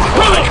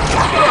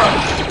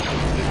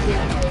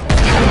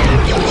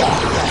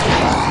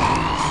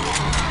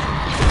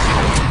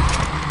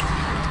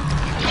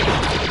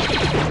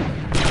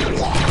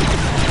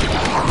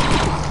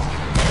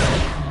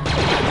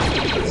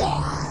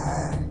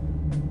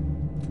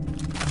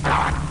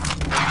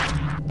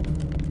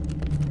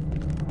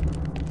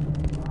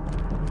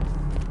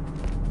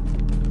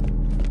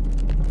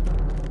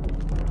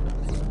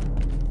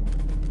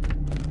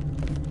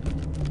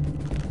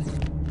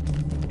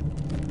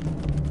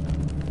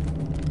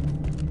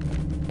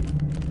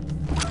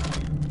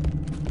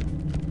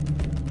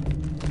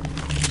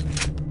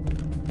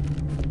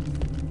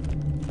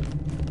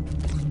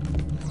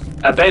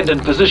 Abandon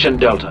position,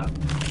 Delta.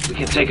 We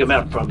can take him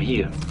out from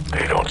here.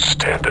 They don't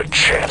stand a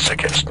chance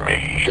against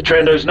me. The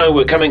Trendos know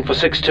we're coming for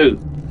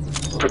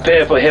 6-2.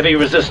 Prepare for heavy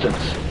resistance.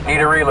 Need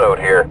a reload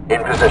here.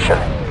 In position.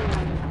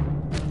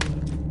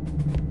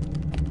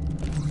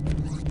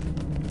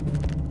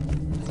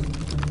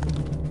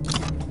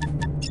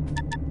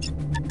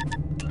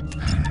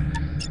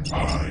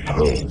 I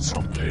heard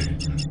something.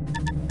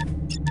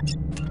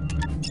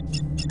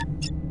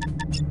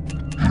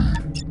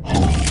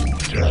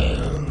 Who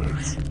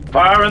dares?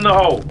 Fire in the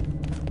hole.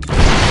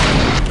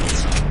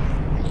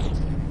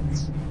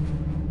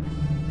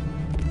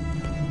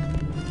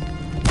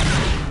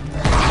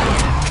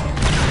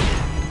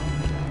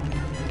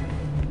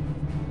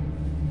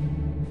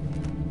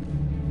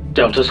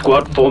 Delta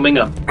Squad forming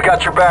up. We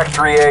got your back,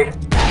 3A.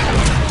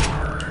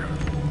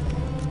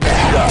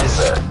 Got it,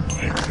 sir.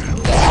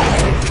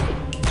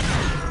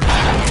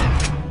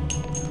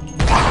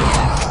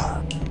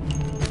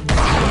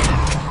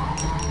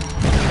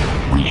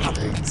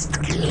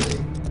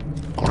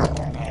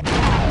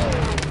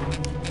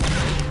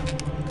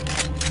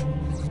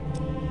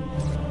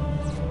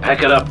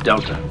 Pack it up,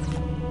 Delta.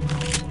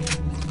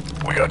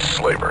 We got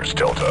slavers,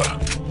 Delta.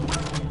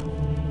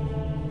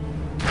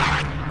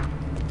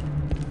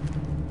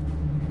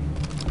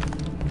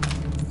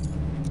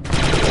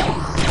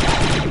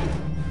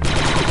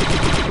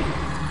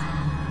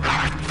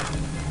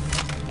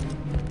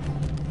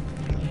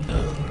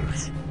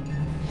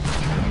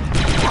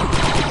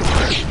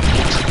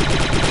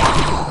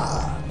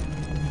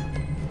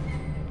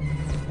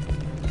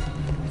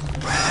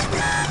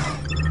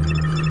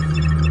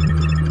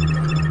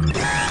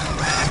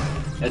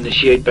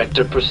 Initiate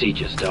vector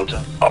procedures,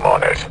 Delta. I'm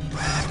on it.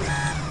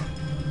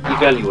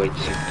 Evaluate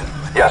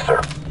sector. Yes, sir.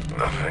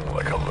 Nothing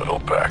like a little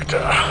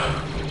Bacta.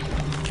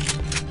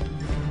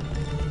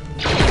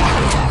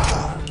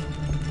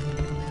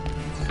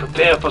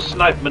 Prepare for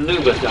snipe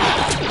maneuver,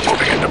 Delta.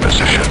 Moving into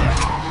position.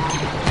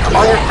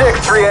 On your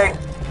 6, 3A.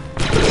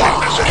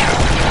 In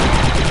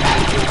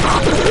position.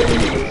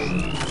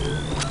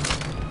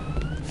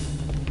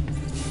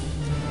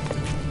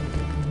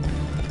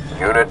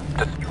 Unit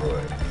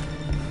destroyed.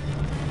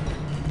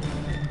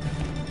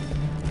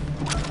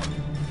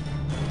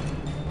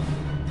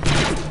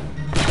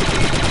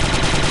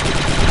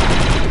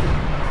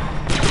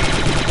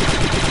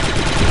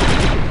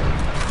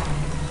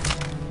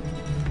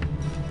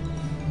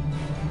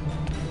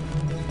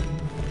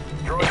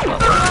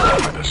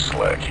 With a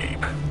slag heap.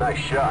 Nice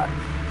shot.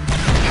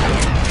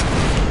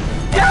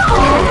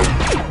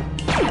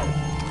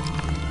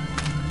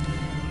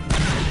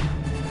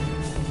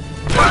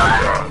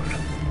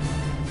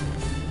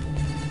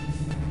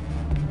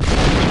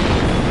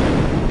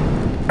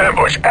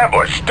 Ambush!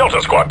 Ambush!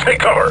 Delta Squad, take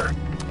cover!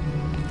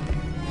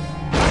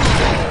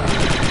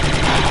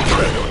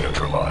 Trando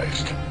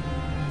neutralized.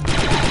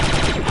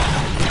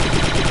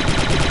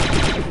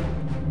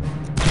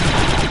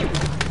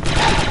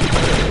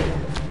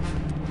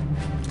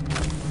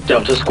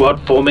 Delta Squad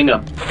forming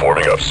up.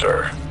 Forming up,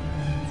 sir.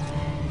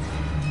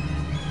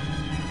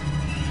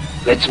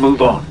 Let's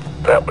move on.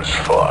 That was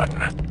fun.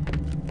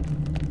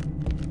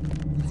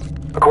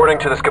 According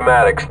to the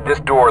schematics, this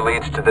door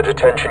leads to the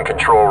detention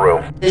control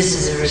room. This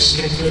is a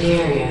restricted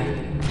area.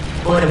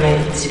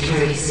 Automated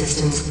security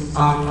systems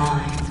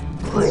online.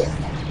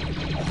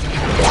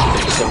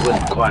 So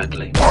in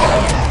quietly.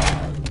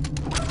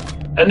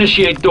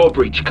 Initiate door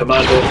breach,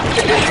 Commando.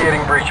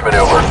 Initiating breach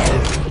maneuver.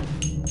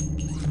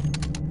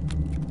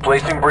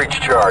 Placing breach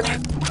charge.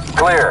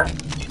 Clear.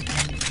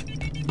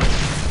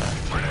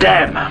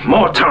 Damn,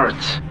 more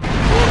turrets. They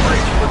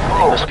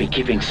Oh, must be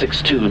keeping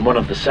 6-2 in one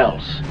of the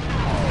cells.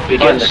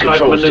 Begin the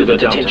controls to the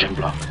detention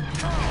block.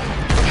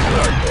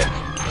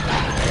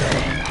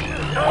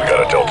 We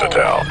got a Delta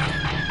down.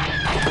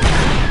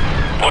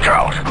 Look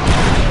out!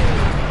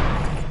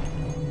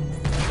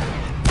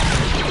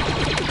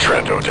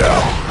 Trando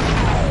down.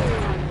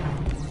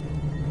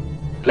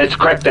 Let's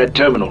crack that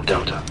terminal,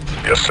 Delta.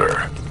 Yes,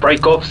 sir.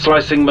 Break off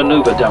slicing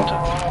maneuver, Delta.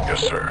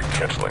 Yes, sir.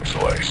 Canceling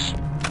slice.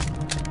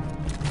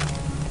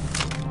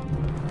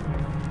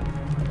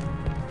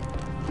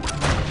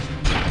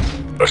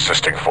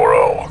 Assisting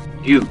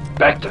 4-0. You,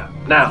 Bacta,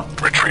 now.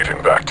 Retrieving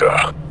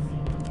Bacta.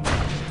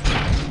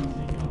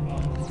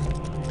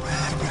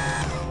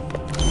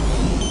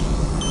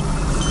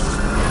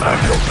 I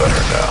feel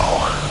better now.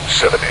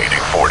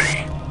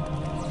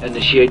 780-40.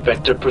 Initiate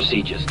vector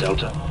procedures,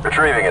 Delta.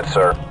 retrieving it,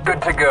 sir.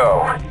 Good to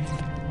go.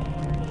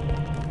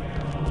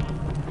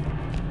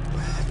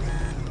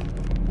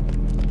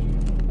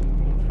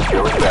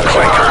 Feeling better.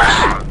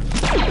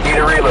 Clankers. Need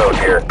a reload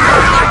here.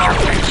 Take your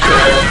lead,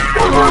 sir.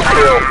 Confirm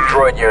kill.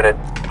 Droid unit.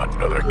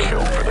 Another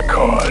kill for the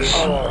cause.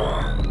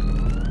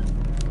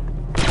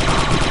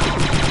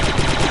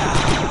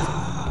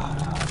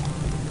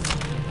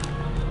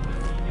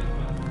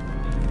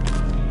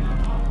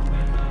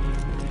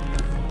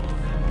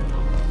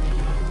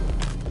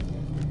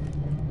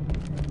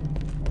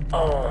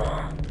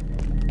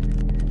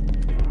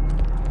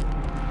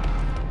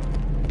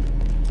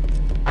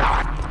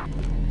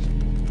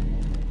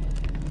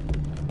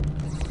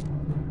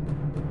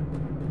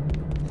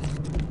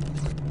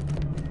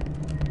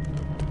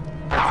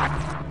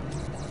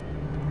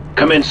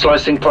 Commence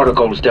slicing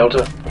protocols,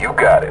 Delta. You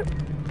got it.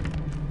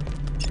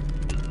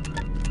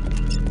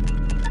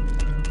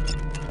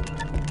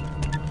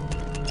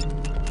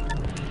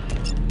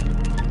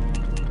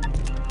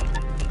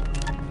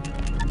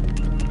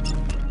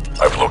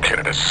 I've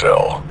located his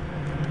cell.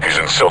 He's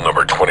in cell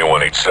number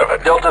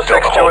 2187. Delta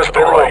 6-2 hall has to the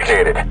been right.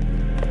 located.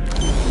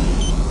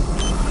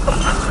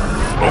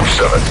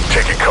 07,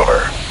 taking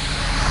cover.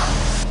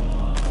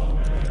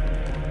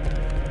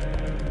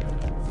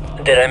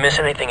 Did I miss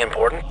anything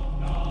important?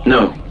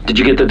 No. Did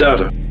you get the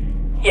data?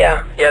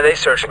 Yeah, they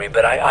searched me,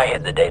 but I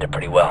hid the data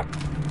pretty well.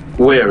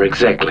 Where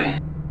exactly?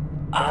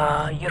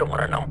 You don't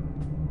want to know.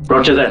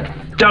 Roger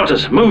that.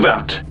 Deltas, move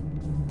out.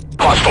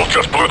 Hostile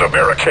just blew the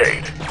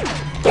barricade.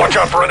 Watch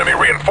out for enemy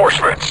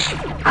reinforcements.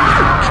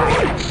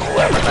 Droids.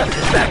 Whoever left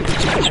his back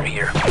dispenser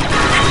here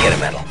should get a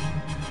medal.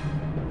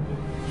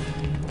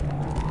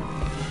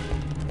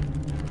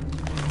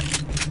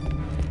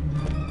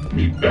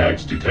 Meat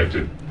bags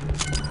detected.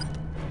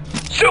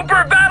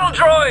 Super battle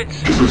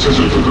droids!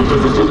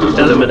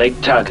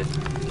 Eliminate target.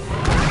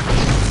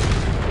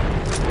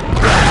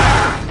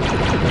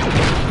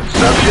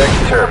 Subject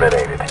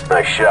terminated.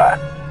 Nice shot.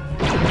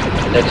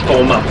 Let's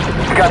form up.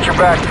 Got your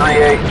back,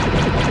 3-8.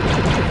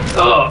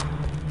 Oh!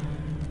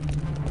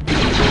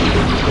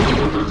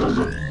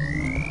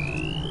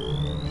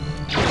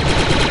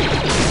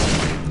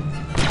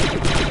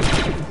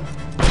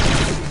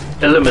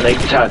 Eliminate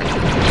target.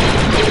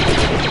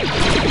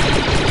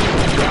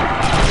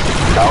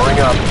 Powering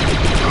up.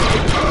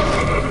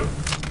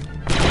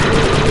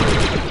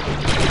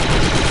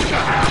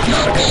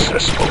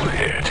 Successful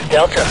hit.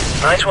 Delta,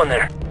 nice one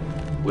there.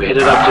 We're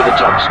headed up to the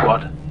top,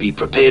 squad. Be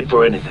prepared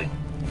for anything.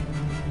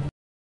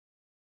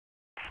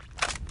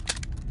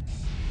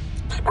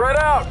 Spread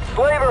out,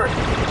 slavers!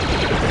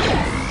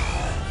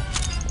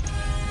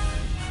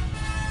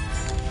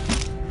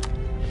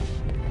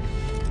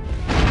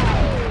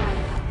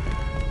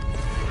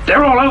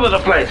 They're all over the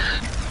place.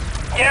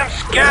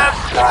 Yes, gas!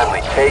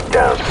 Timely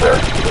takedown, sir.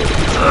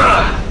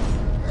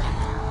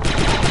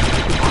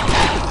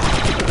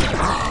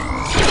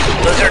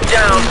 Lizard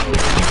down.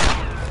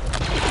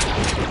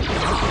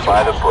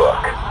 By the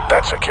book.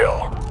 That's a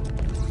kill.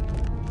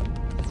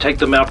 Take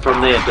them out from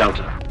there,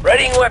 Delta.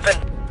 Readying weapon.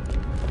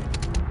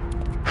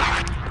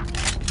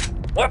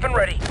 Weapon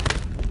ready.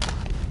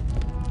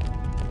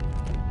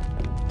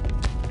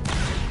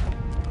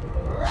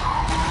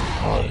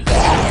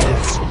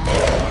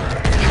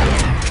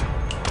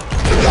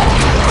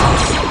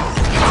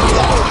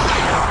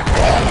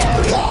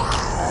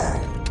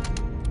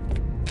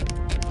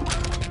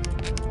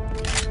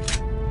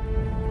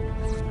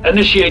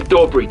 Initiate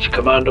door breach,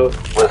 Commando.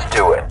 Let's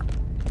do it.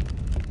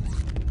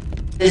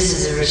 This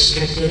is a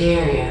restricted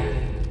area.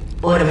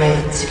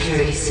 Automated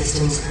security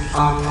systems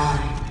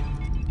online.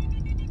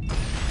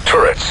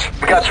 Turrets.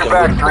 We got your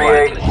back,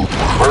 3-8.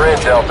 We're in,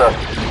 Delta.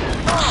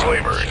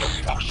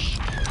 Slavers.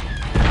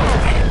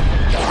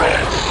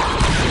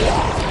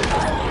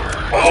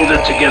 Hold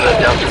it together,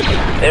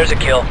 Delta. There's a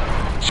kill.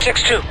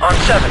 6-2 on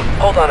 7.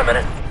 Hold on a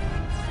minute.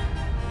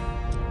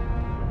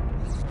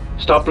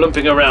 Stop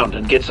limping around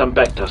and get some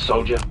back to us,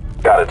 soldier.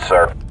 Got it,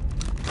 sir.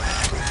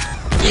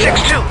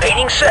 6-2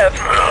 aiding Sev.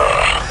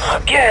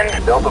 Again.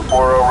 Delta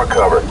 4-0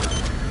 recovered.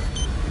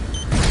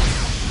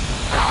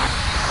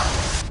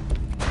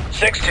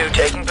 6-2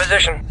 taking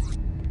position.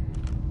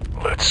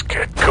 Let's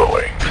get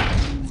going.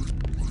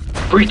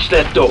 Breach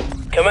that door.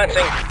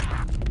 Commencing.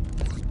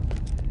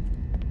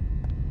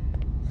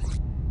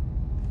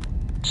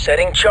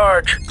 Setting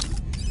charge.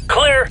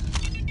 Clear.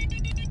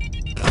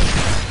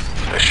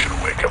 This should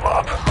wake him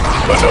up.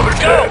 Another Go!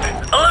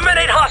 dead.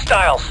 Eliminate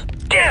hostiles!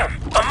 Damn!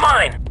 A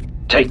mine!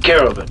 Take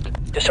care of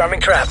it. Disarming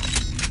trap.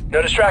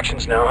 No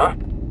distractions now, huh?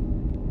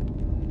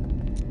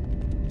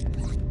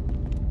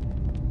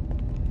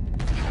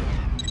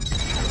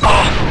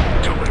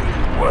 Doing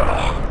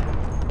well.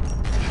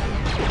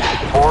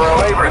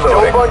 4-0 Abrams,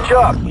 don't bunch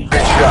up. Good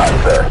shot,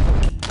 sir.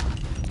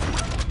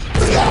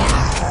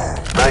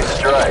 Nice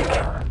strike.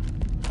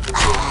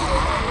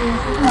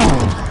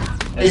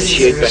 This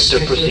Initiate is a back to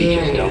restricted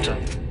procedures, area. Delta.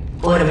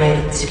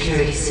 Automated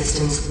security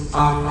systems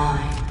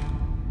online.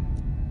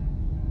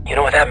 You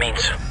know what that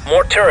means.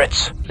 More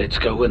turrets. Let's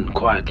go in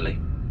quietly.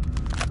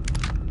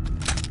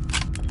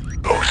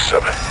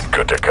 07,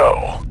 good to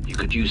go. You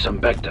could use some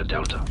Bacta,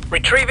 Delta.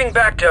 Retrieving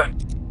back to...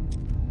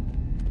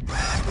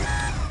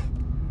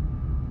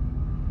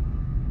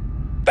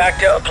 Back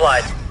to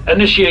applied.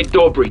 Initiate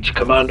door breach,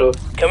 Commando.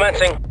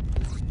 Commencing.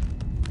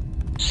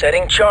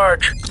 Setting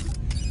charge.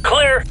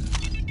 Clear.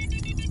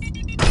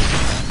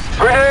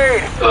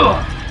 Grenade!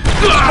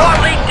 Squad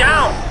lead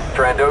down.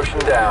 Trandoshan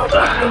down.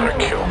 Another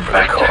kill for the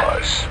Back there.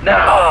 cause.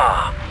 Now!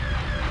 Ah.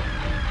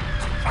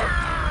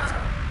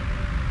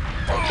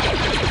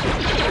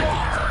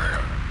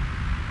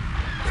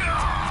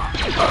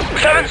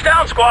 Seven's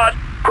down, squad.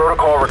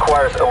 Protocol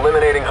requires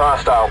eliminating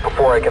hostiles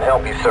before I can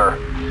help you, sir.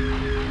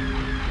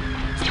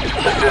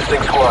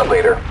 Assisting squad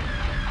leader.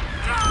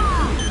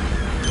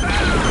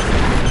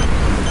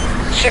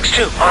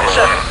 6-2 on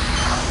 7.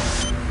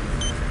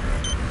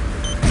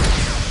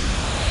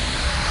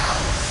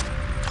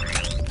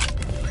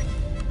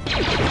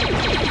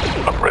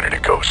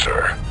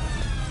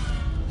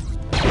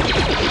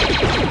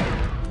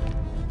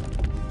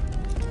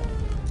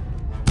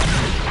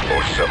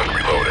 7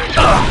 reloading.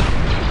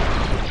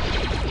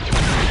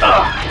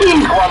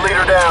 Squad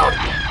leader down.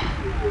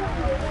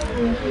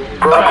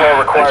 Protocol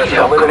requires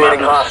eliminating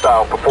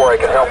hostiles before I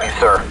can help you,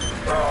 sir.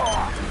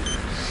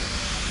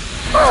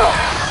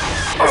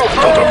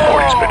 Delta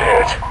 40's been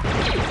hit.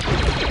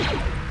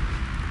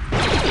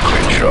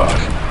 Clean shot.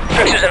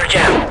 Fixers in a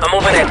jam. I'm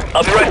moving in.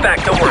 I'll be right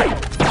back, don't worry.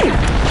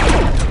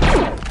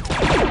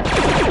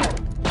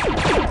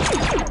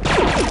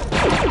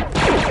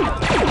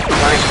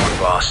 Nice one,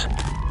 boss.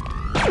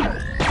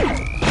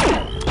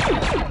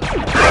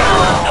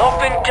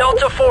 Helping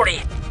Delta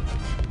 40.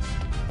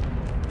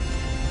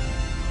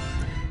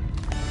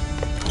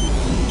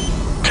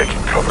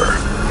 Taking cover.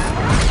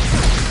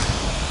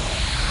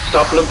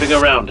 Stop limping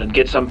around and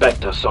get some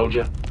Vector,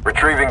 soldier.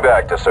 Retrieving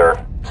Bacta, sir.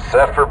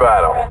 Set for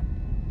battle.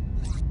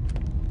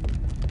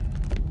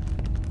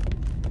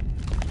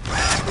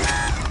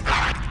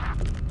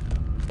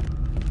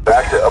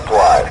 Bacta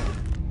applied.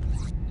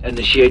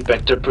 Initiate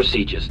Vector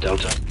procedures,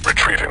 Delta.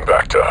 Retrieving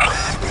back to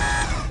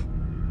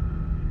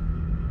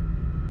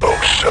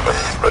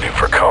 07, ready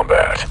for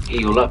combat.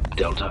 Heal up,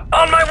 Delta.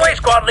 On my way,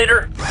 squad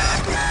leader.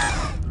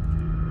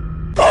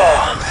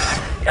 Oh,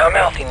 yeah, I'm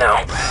healthy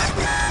now.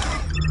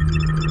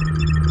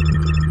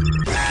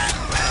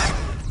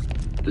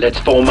 Let's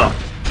form up.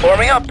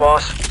 Forming up,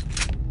 boss.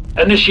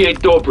 Initiate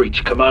door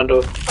breach,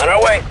 Commando. On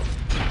our way.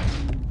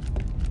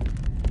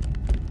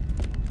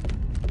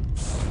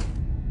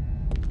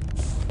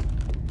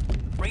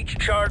 Breach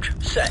charge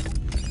set.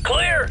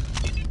 Clear.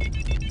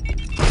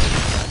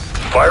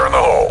 Fire in the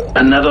hole.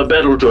 Another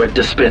battle droid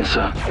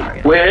dispenser.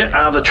 Where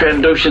are the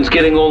Trandoshans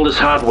getting all this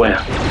hardware?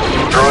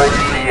 Droid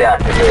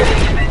deactivated.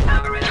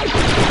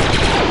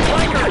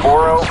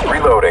 4-0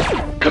 reloading.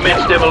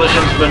 Commence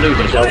demolitions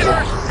maneuver,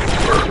 Delta.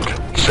 Confirmed.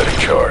 Setting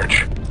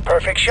charge.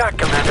 Perfect shot,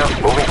 Commando.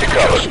 Moving to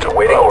cover. Just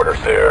awaiting orders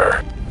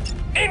there.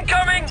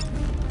 Incoming!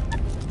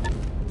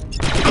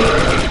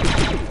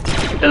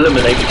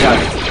 Eliminate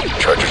target.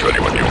 Charge is ready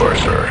when you are,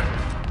 sir.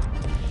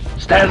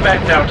 Stand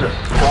back, Delta.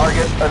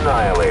 Target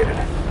annihilated.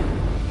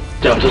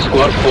 Delta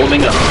squad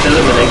forming up.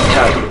 Eliminate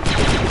target.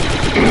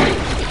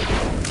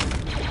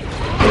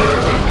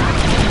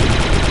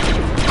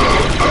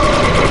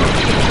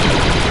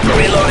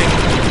 Reloading.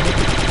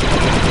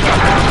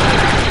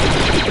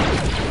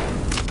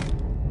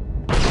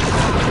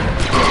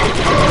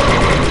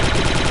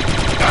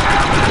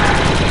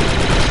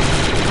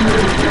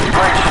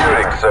 Great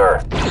shooting, sir.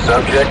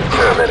 Subject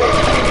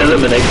terminated.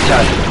 Eliminate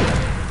target.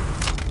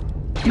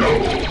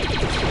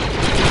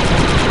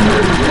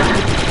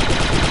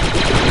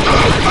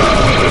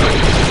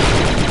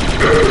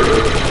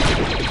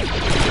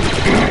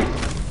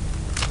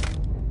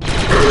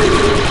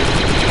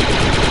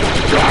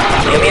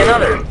 Give me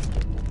another.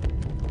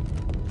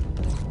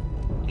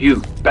 You,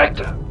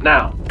 Vector,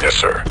 now. Yes,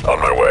 sir. On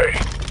my way.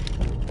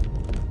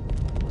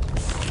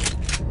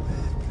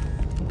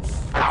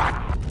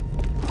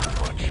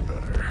 Much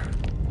better.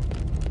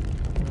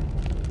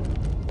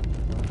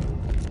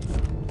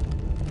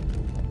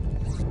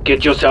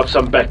 Get yourself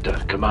some Vector,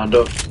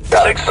 Commando.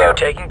 Got it, 6-2 sir.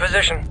 taking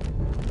position.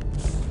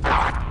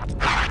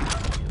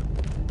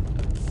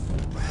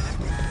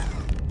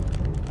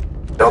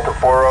 Delta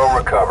 4-0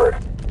 recovered.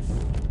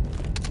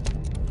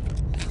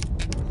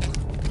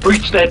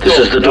 Breach that door. This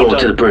is the door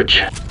Delta. to the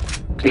bridge.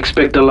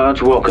 Expect a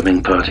large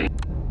welcoming party.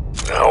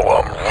 Now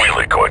I'm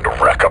really going to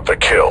rack up the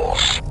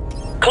kills.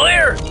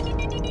 Clear!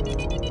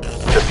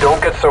 Just don't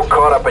get so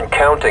caught up in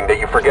counting that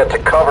you forget to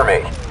cover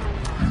me.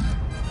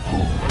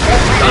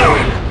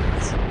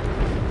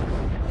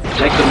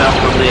 Take them out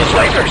from there.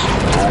 Snipers!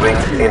 Moving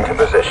into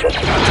position.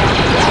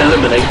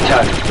 Eliminate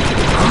target.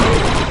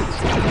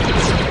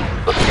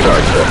 Let's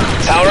start, sir.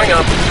 Powering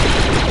up.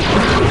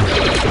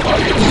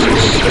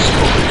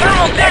 Successful.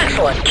 Thermal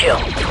excellent kill.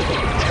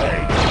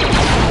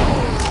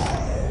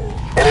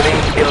 Enemy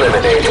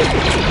eliminated.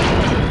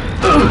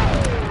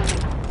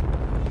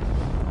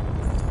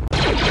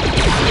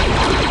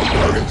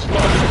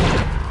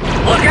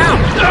 Look out!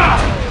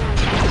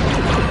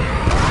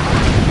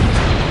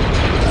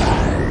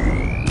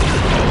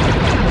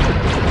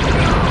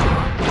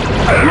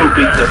 We'll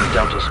beat them,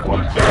 Delta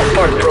squad.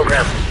 Part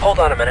program. Hold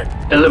on a minute.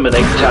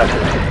 Eliminate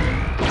target.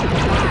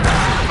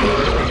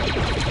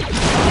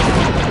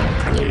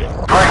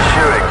 Great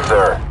shooting,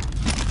 sir.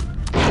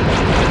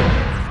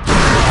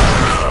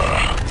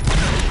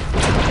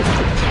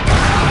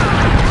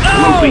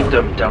 We'll beat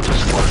them, Delta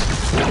squad.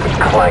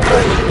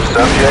 Clankers.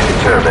 Subject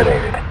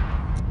terminated.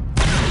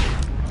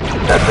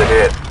 That's a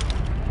hit.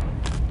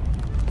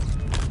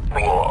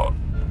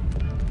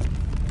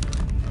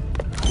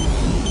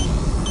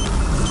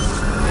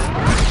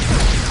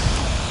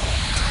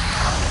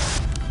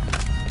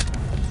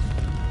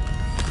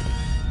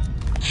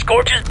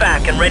 Scorch is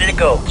back and ready to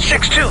go.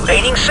 6-2,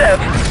 aiding Sev.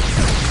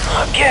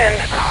 Again.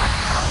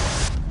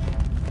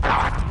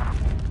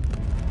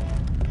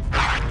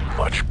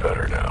 Much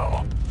better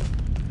now.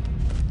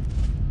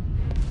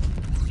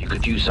 You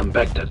could use some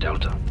Vector,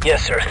 Delta.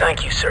 Yes, sir.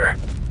 Thank you, sir.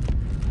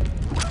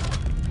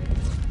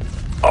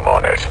 I'm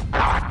on it.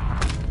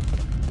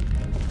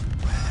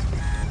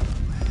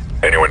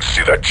 Anyone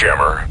see that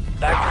jammer?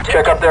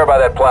 Check up there by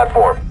that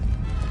platform.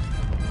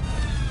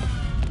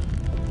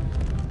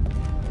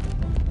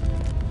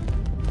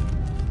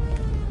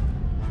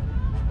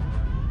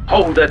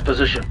 Hold that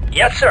position.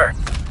 Yes, sir.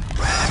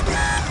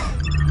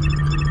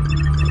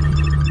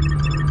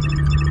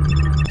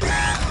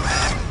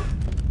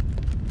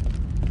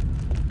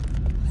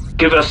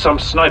 Give us some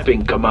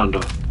sniping,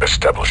 Commando.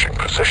 Establishing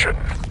position.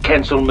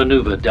 Cancel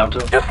maneuver, Delta.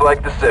 Just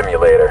like the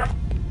simulator.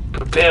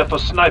 Prepare for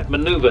snipe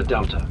maneuver,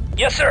 Delta.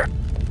 Yes, sir.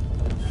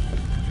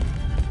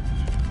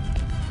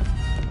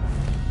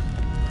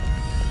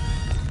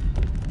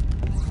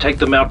 Take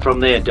them out from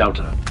there,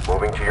 Delta.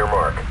 Moving to your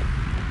mark.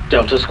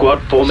 Delta squad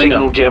forming.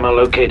 Signal jammer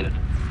located.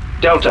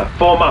 Delta,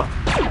 form up.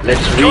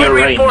 Let's Join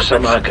rearrange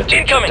some reinforcements. architecture,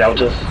 Incoming.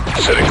 Deltas.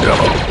 Setting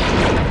demo.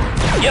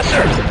 Yes,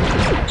 sir.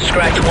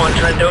 Scratch one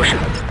Trandoshan.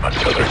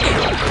 Another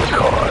kill for the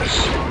cause.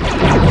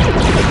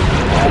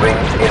 Moving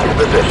into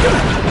position.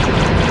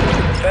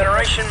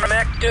 Federation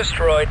mech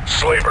destroyed.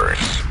 Slavers.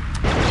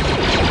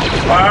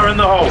 Fire in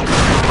the hole.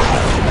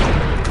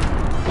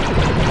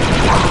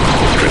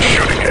 Good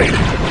shooting, 8.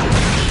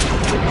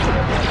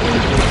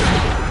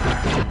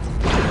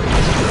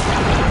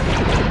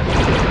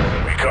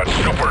 We got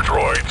super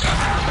droids.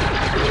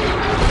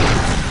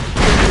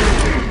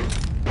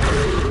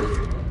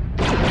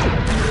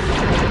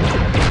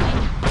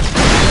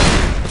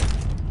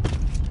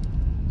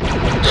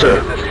 Sir,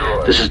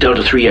 this is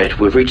Delta 3-8.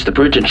 We've reached the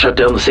bridge and shut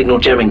down the signal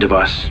jamming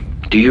device.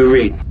 Do you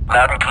read?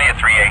 Loud and clear,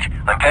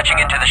 3-8. I'm patching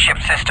into the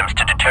ship's systems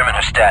to determine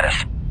her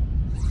status.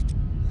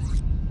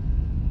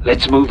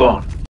 Let's move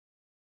on.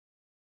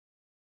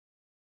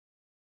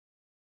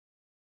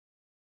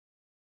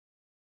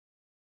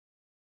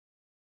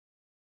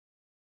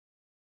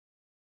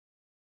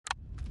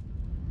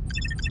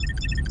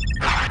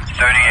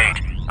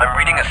 I'm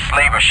reading a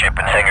slaver ship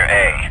in Hangar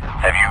A.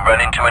 Have you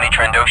run into any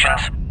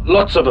Trandoshans?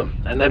 Lots of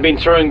them, and they've been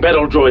throwing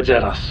battle droids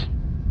at us.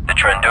 The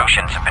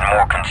Trandoshans have been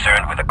more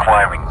concerned with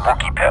acquiring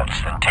Wookiee pelts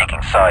than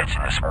taking sides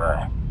in this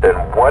war. Then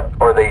what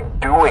are they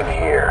doing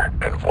here?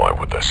 And why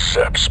would the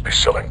Seps be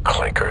selling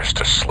clankers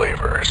to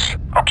slavers?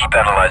 I'll keep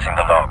analyzing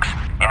the logs.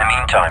 In the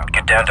meantime,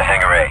 get down to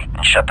Hangar A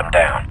and shut them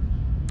down.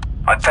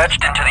 I've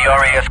patched into the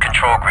RAS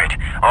control grid.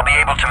 I'll be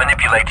able to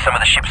manipulate some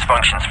of the ship's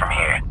functions from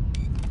here.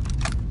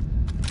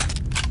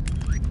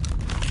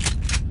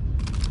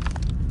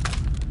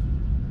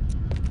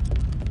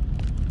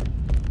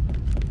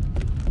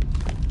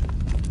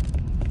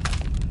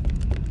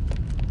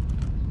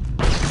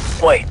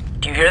 Wait,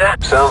 do you hear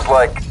that? Sounds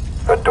like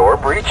a door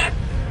breach?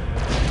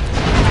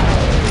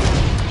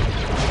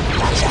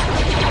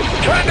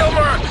 Trando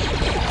marks!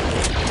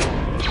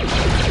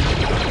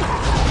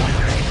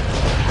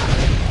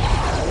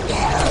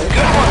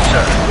 Good one,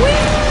 sir.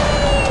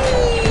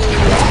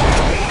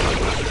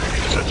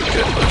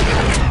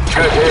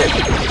 Good hit.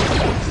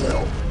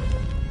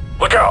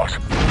 Look out!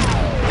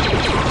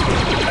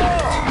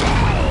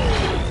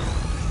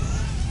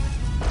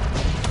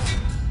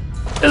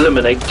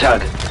 Eliminate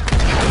targets.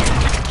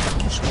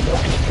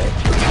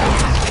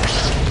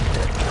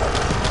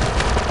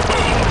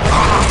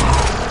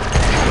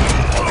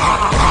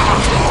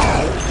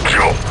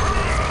 Kill.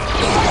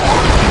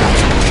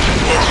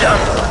 It's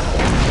done.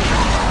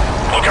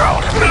 Look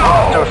out!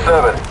 No!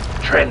 7.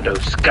 Trando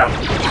scum.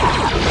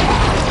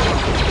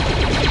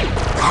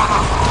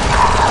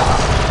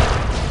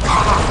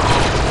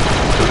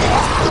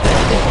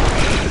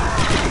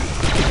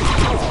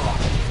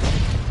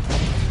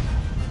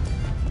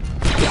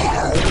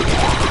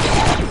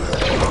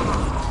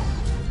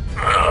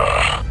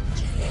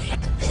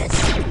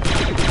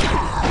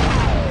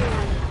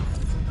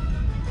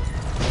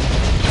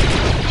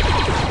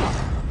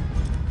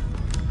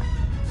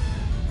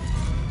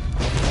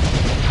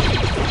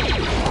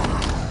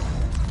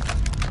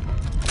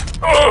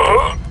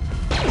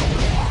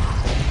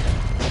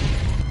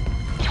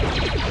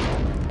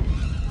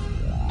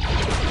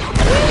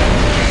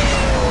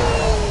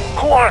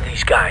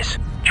 Guys.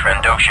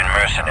 Trandoshan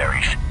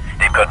mercenaries.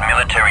 They've got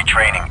military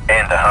training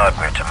and the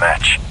hardware to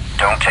match.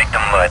 Don't take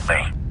them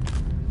lightly.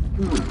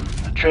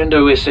 A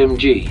Trando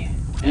SMG.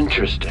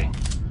 Interesting.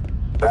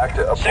 Back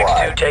to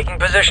apply. 6-2 taking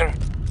position.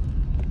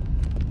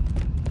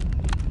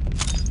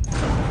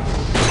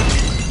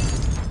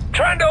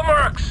 Trando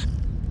marks!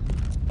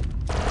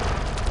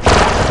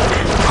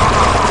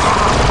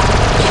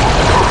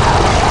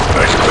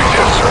 Nice clean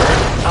hit, sir.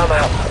 I'm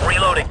out.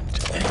 Reloading.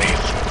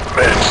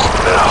 Meds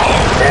now.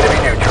 Enemy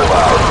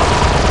neutralized.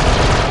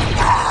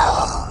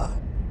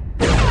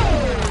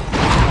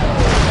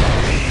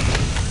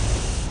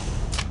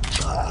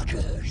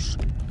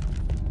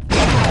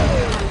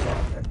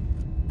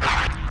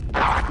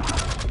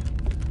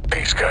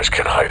 These guys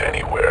can hide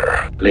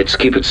anywhere. Let's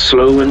keep it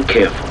slow and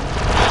careful.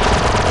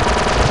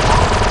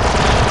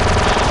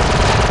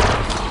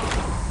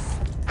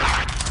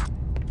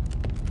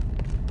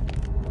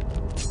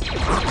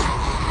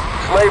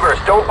 Slavers,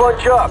 don't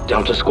bunch up.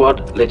 Delta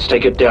squad, let's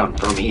take it down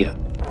from here.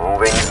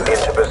 Moving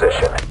into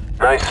position.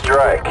 Nice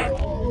strike.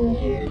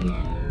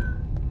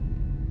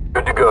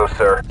 Good to go,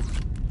 sir.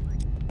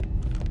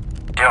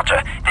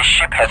 Delta, this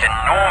ship has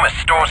enormous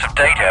stores of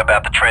data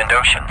about the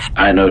Trandoshans.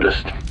 I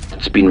noticed.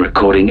 It's been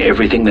recording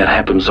everything that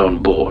happens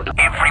on board.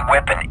 Every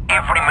weapon,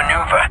 every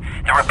maneuver.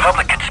 The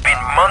Republic could spend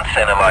months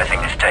analyzing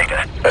this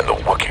data. And the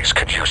Wookiees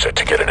could use it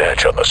to get an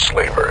edge on the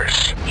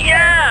slavers.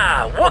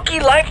 Yeah!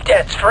 Wookiee life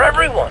debts for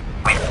everyone.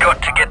 We've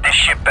got to get this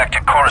ship back to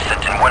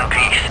Coruscant in one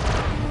piece.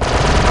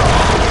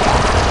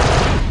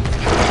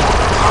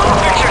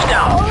 Fixers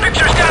down!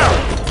 Fixers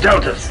down!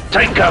 Deltas,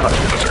 take cover!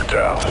 They're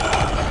down.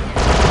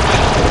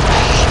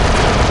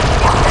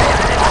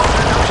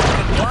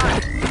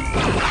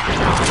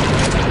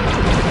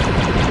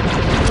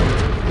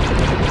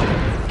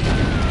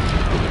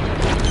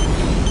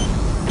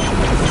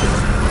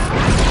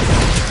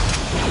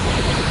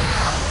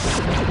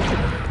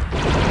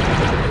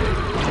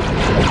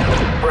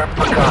 Prep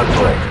for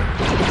conflict.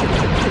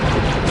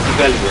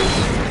 Evaluate.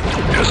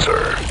 Yes,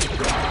 sir.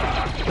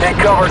 Take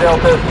cover,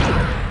 Delta.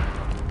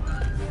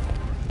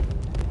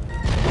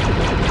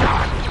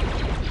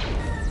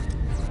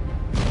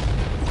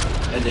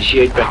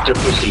 Initiate vector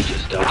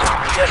procedures, Delta.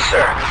 Yes,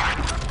 sir.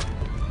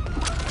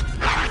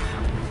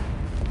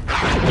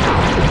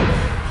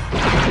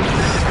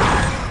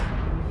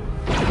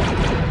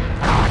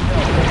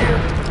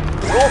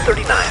 Rule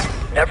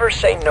 39. Never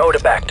say no to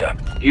Bacta.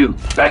 You,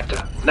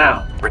 Vector,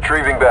 now.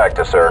 Retrieving back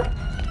to sir.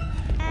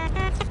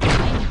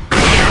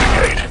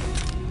 Communicate.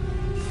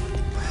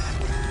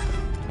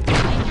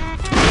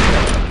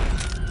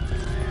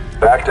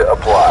 Back to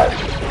applied.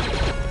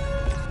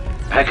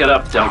 Pack it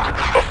up, Delta.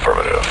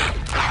 Affirmative.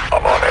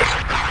 I'm on it.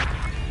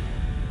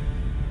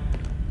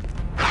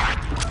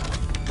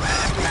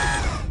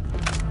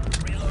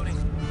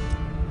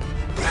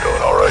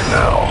 Doing all right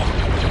now.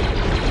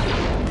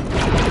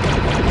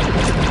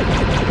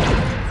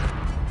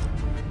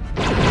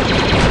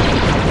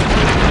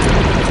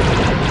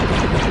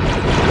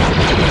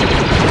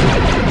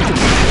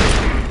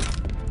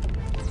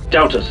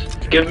 Deltas,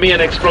 give me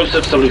an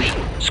explosive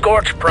solution.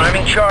 Scorch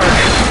priming charge.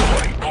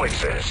 20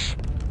 places.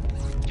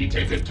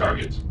 Detected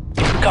target.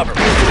 Cover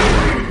me.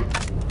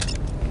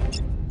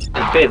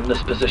 Defend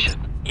this position.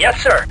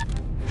 Yes, sir.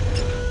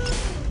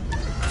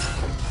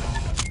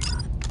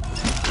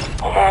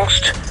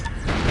 Almost.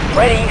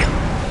 Ready.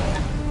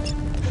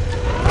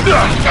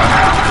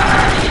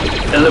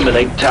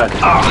 Eliminate target.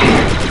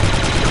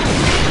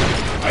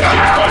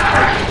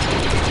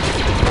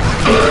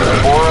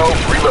 Oil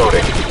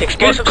reloading.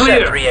 Explosive Get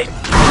clear. set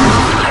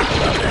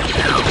 3-8.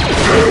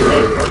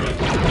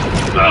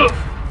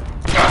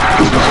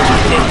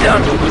 It's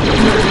done.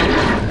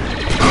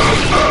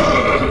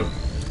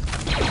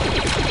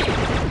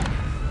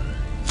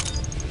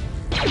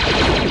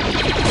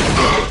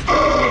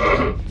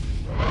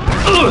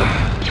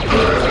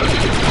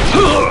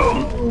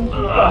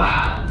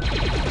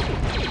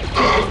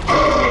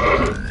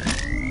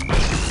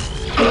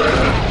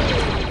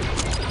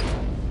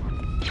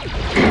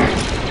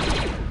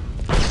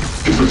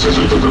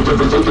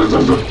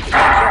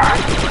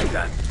 Like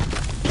that.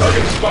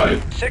 Target spotted.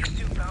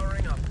 6-2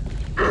 powering up.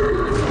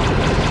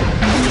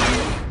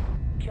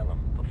 Kill them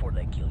before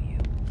they kill you.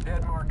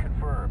 Dead mark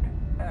confirmed.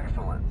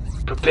 Excellent.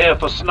 Prepare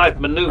for snipe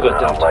maneuver, I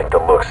don't Delta. like the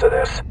looks of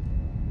this.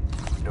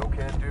 No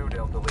can do,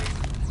 Delta Lead.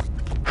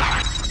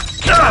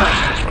 This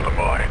is for the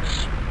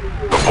mines.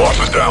 The boss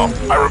is down.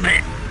 I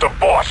repeat, the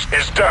boss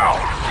is down.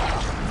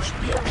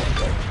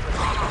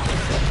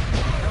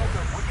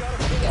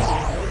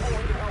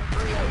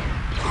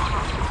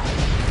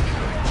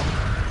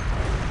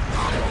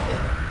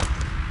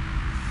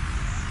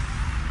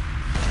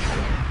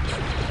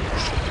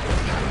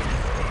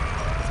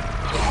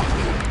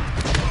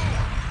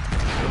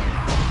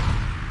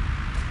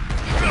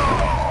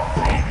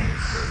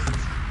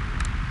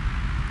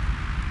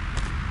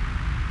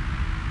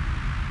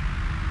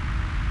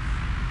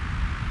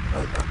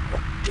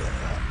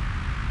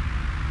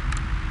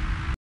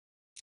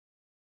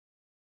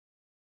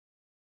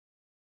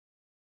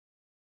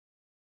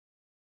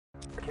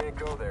 Can't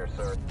go there,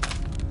 sir.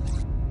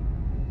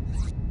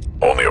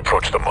 Only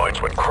approach the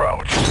mines when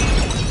crouched.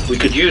 We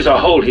could use our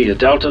hold here,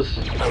 Deltas.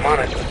 I'm on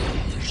it.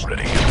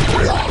 Ready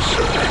and ready,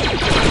 sir.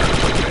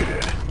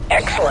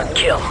 Excellent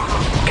kill.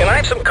 Can I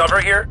have some cover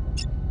here?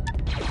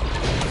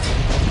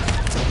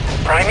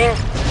 Priming?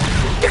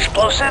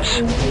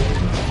 Explosives?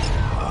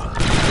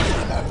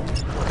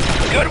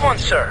 Good one,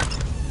 sir.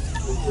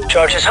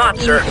 Charge is hot,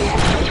 sir.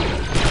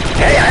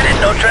 Hey, I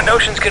didn't know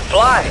Trandoshans could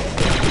fly.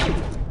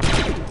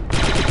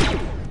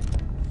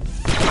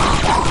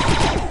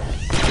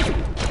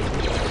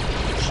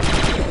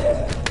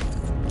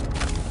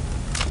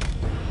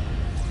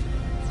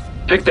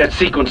 Pick that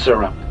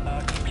sequencer up.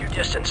 Keep your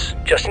distance,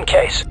 just in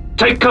case.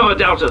 Take cover,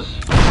 Deltas.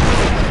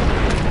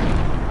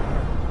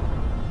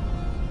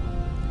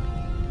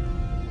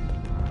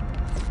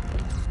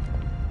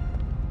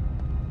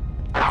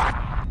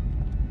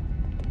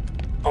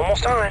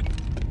 Almost on it.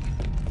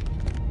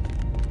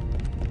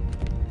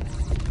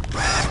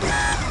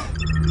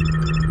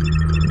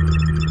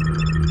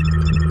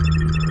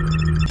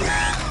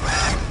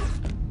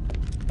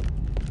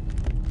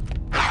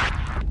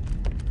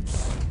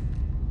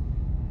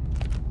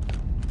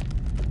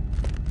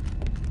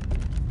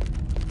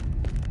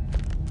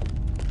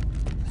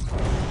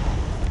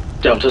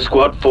 Delta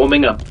Squad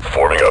forming up.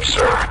 Forming up,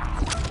 sir.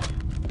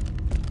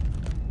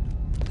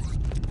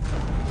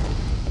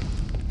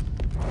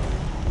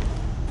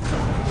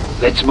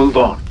 Let's move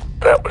on.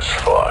 That was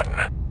fun.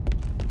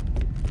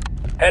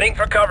 Heading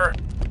for cover.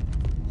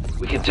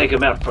 We can take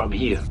him out from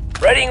here.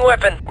 Readying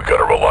weapon. We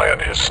gotta rely on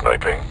his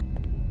sniping.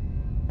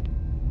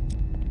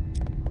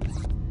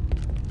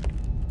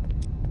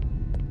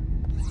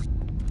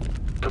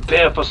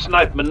 Prepare for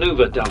snipe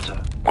maneuver,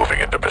 Delta. Moving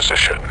into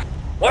position.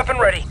 Weapon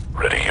ready.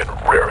 Ready and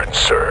rearing,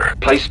 sir.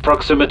 Place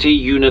proximity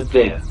unit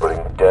there.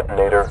 Putting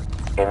detonator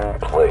in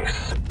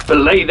place.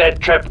 Belay that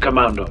trap,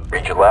 Commando.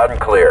 Read you loud and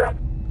clear.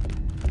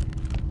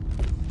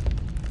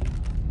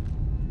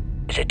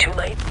 Is it too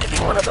late to be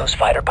one of those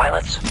fighter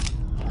pilots?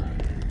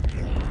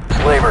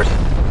 Slavers.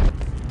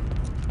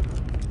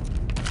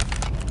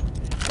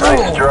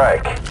 Nice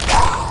strike.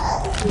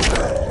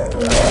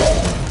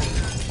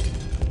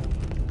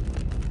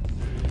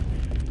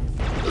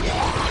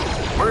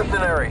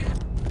 Mercenaries.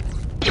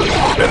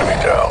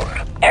 Enemy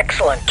down.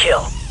 Excellent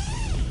kill.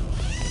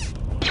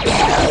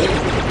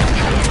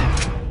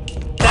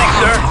 Thanks,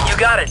 sir. You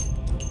got it.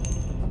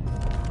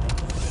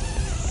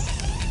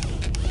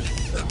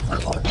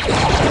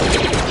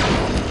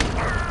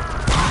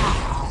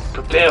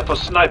 Prepare for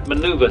snipe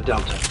maneuver,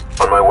 Delta.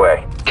 On my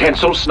way.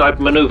 Cancel snipe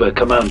maneuver,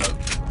 Commando.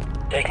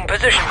 Taking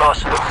position,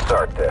 boss. Let's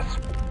start this.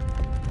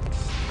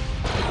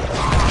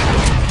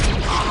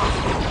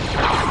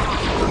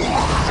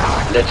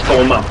 Let's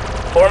form up.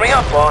 Forming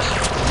up, boss.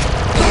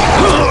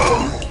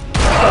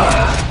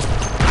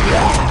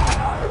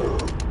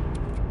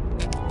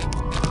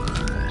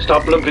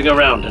 Stop limping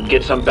around and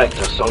get some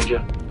Bacta,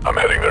 soldier. I'm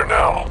heading there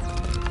now.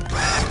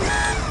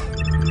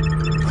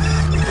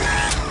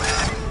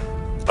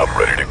 I'm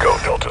ready to go,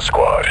 Delta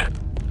Squad.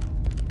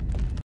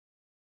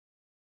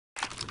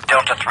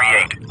 Delta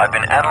 3-8, I've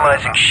been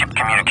analyzing ship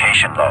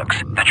communication logs.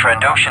 The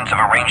Trandoshans have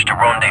arranged a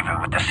rendezvous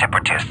with the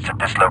Separatists at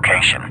this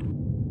location.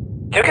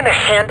 You're gonna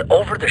hand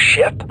over the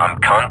ship? I'm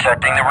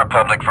contacting the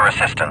Republic for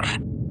assistance.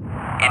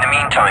 In the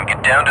meantime,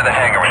 get down to the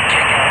hangar and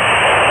take it.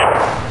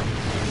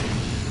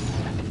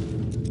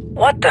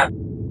 What the?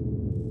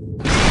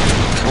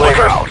 Look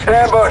out!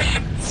 Ambush!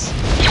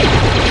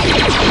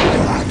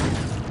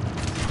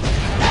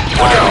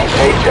 Wow,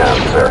 takedown,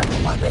 sir.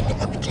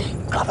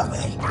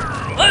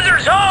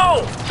 Lizards,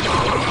 ho!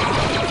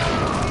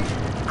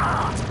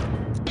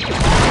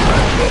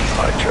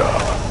 My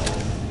job.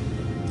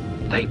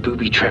 They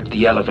booby-trapped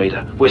the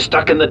elevator. We're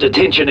stuck in the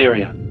detention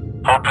area.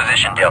 Hold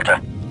position,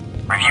 Delta.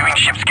 Reviewing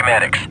ship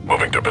schematics.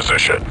 Moving to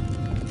position.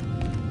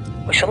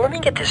 Wait, so let me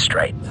get this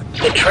straight.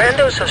 The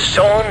Trandos have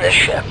stolen this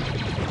ship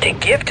to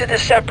give to the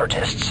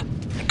Separatists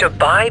to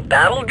buy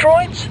battle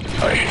droids?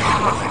 I hate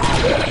when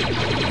they do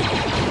that.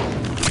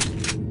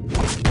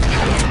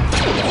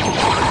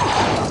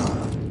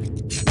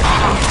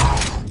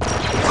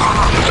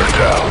 They're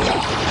down.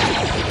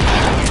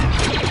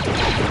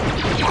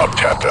 I'm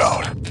tapped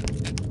out.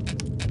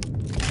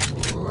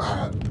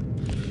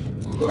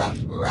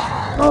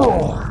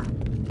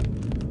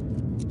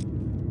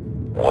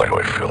 Why do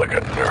I feel like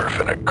a nerf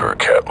in a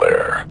Gurkhat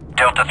lair?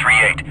 Delta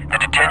 3-8, the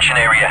detention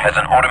area has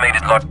an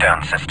automated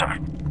lockdown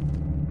system.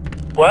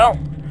 Well,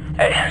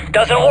 it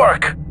doesn't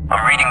work.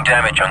 I'm reading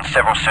damage on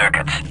several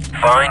circuits.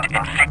 Find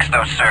and fix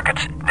those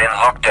circuits, then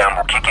lockdown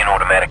will kick in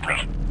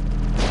automatically.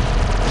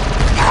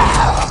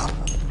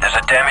 There's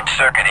a damaged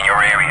circuit in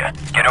your area.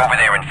 Get over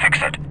there and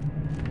fix it.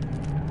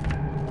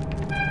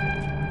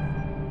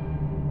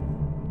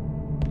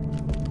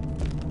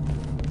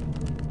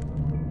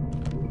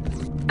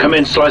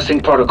 Commence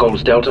slicing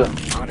protocols, Delta.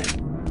 On it.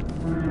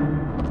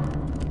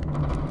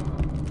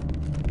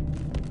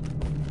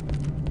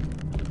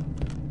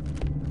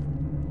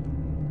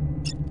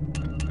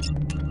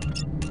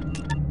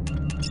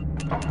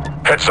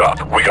 Heads up,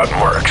 we got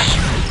mercs.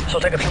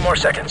 This'll take a few more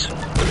seconds.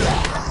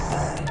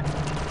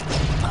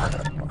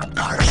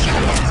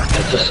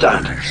 That's a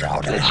start.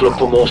 Let's look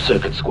for more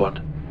circuit,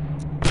 squad.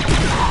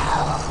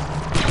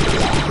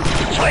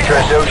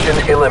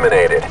 Trandoshan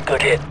eliminated.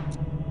 Good hit.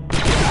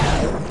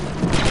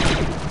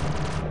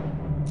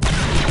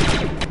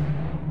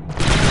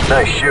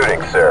 Nice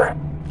shooting, sir.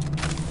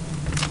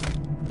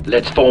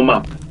 Let's form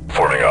up.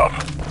 Forming up.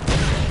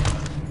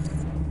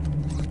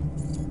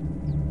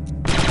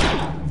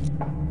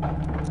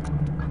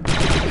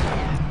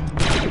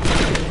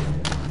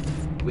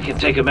 We can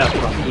take him out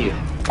from here.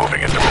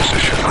 Moving into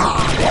position.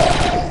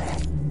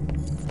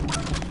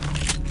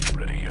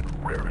 Ready and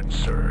raring,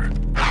 sir.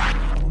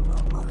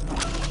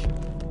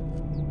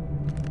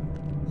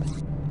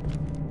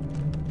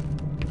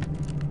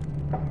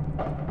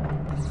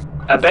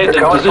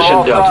 Abandon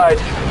position, Delta.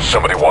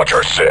 Somebody watch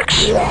our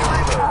 6.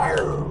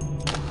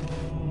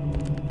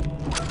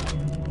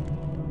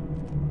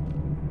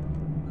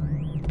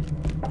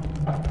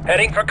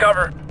 Heading for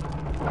cover.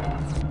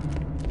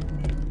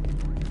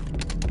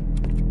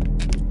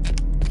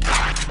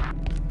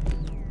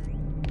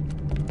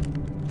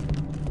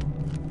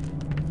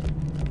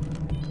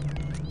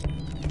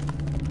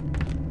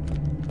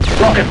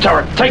 Rocket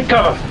turret, take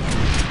cover!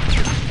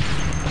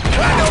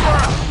 Track over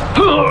us!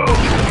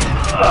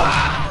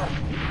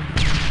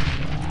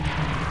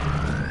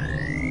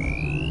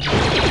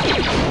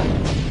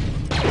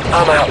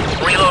 I'm out.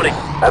 Reloading.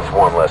 That's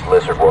one less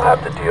lizard we'll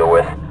have to deal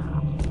with.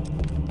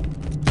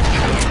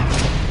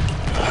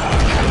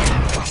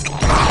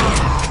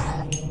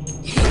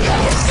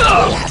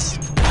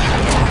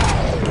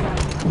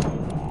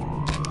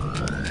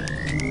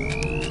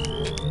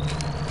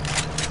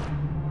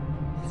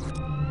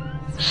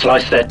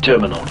 Slice that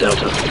terminal,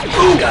 Delta.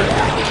 Got it.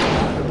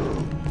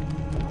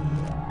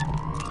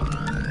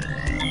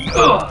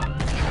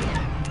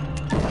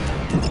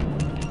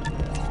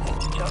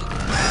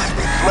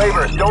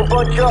 Slavers, don't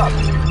bunch up!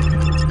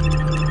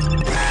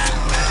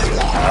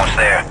 Almost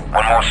there.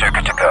 One more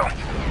circuit to go.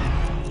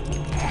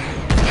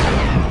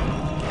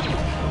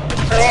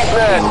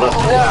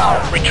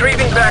 Now!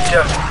 Retrieving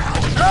Vector.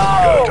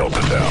 Got a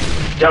Delta down.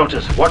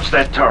 Deltas, watch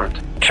that turret.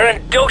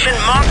 Trandoshan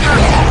monster.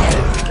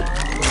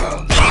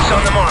 Chief's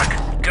on the mark.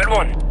 Good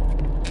one.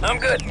 I'm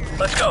good.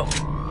 Let's go.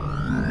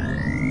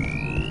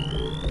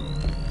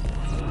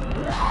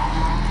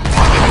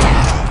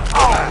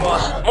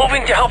 Boss,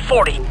 moving to help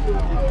 40.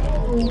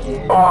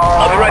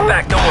 I'll be right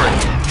back, don't worry.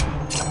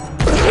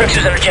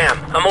 Mixer's in a jam.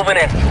 I'm moving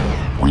in.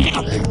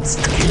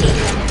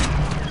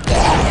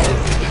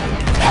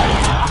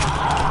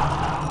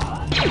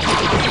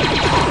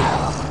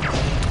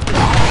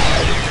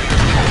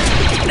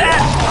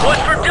 That was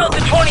for Delta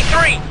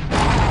 23!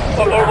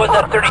 Or was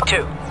that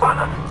 32?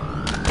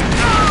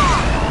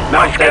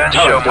 Mount that Scans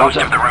show turret, most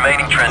Delta. of the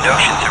remaining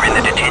Trandoshans are in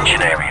the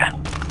detention area.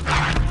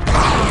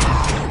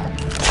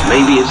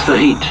 Maybe it's the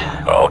heat.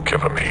 I'll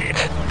give him heat.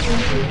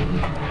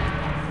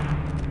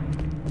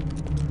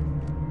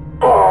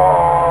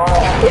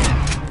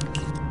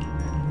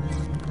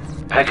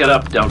 Pack it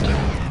up, Delta.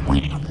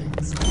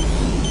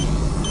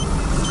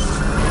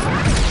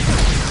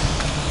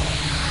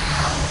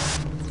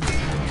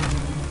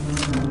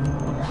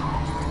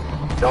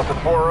 Delta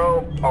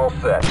 4-0, all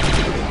set.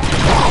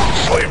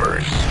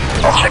 Slavers.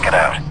 I'll check it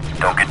out.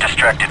 Don't get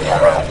distracted,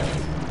 Morrow.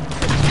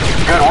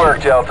 Good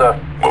work, Delta.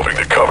 Moving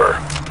to cover.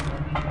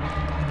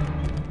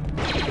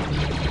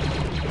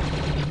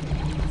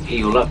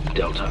 Heal up,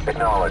 Delta.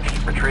 Acknowledged.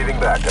 Retrieving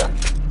Bacta.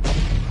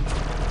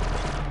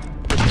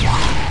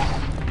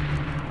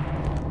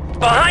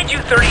 Behind you,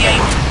 38!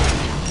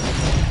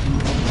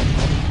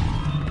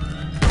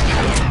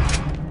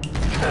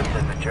 That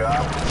did the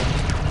job.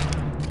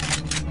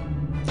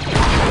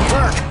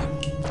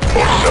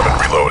 47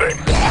 reloading.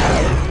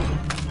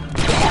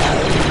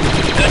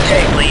 Good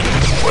take, lead.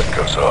 What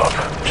goes up?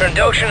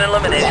 Trandoshan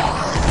eliminated.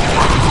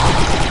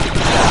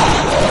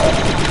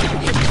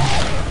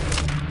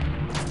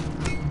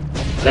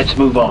 Let's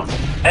move on.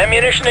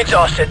 Ammunition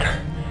exhausted.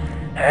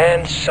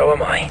 And so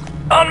am I.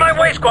 On my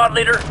way, squad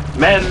leader!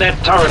 Man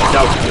that turret,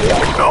 Delta.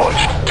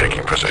 Acknowledged.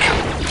 Taking position.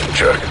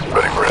 Check.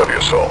 Ready for heavy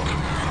assault.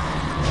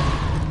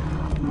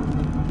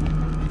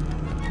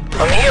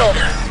 I'm healed.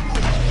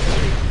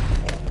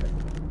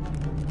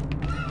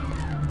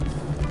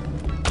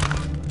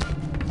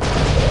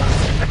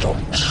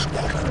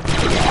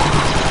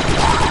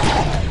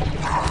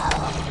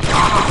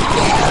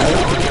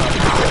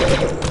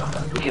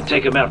 We can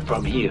take him out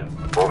from here.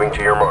 Moving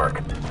to your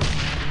mark.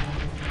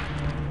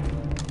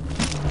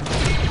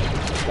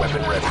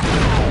 Weapon ready.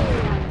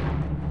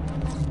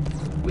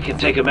 We can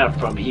take him out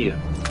from here.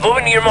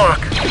 Moving to your mark.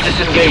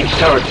 Disengage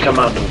turret,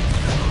 Commando.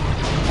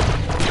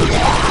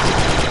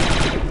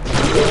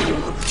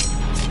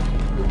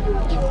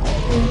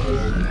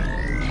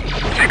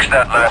 Fix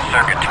that last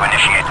circuit to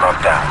initiate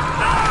lockdown.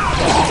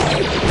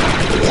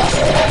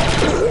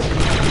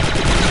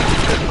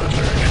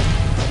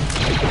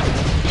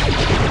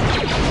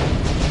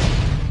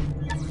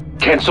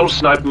 Cancel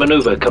snipe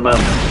maneuver,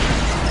 Commander.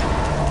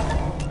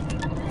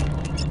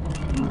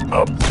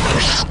 Up.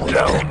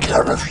 Down.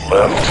 Left.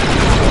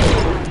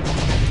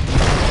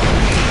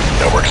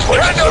 Network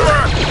slices, sir.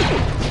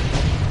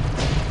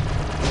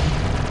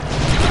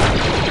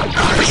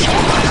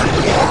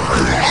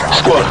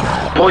 Squad,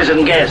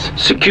 poison gas.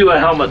 Secure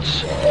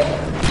helmets.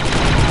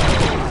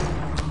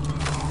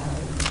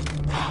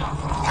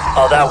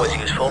 Oh, that was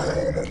useful.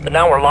 But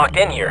now we're locked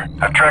in here.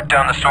 I've tracked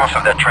down the source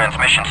of that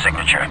transmission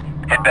signature.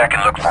 Head back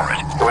and look for it.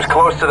 It was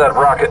close to that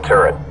rocket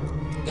turret.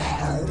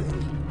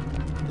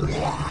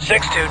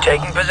 6-2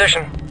 taking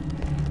position.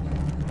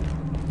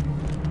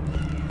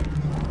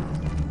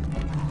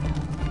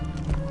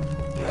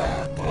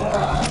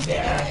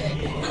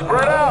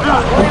 Spread out!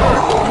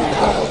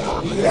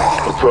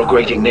 Look for a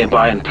grating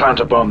nearby and plant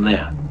a bomb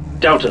there.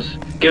 Deltas,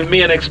 give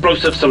me an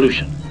explosive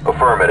solution.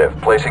 Affirmative.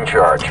 Placing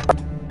charge.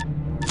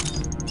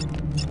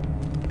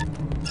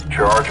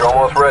 Charge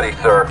almost ready,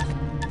 sir.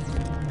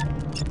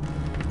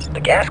 The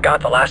gas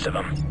got the last of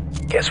them.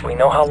 Guess we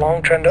know how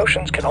long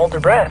Trandoshans can hold their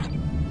breath.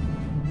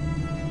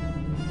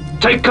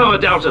 Take cover,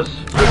 Deltas.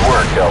 Good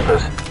work,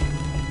 Deltas.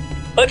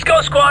 Let's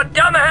go, squad!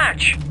 Down the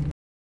hatch!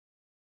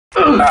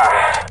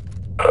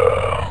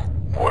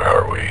 Where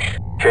are we?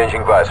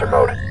 Changing visor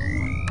mode.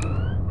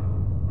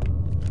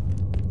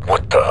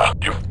 What the?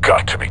 You've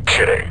got to be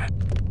kidding.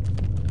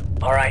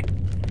 Alright.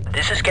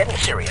 This is getting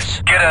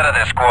serious. Get out of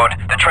there, squad.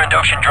 The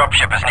Trandoshan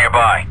dropship is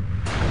nearby.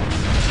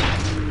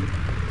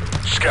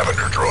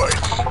 Scavenger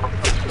droids.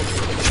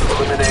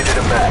 Eliminated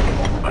a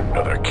mech.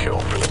 Another kill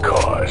for the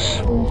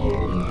cause.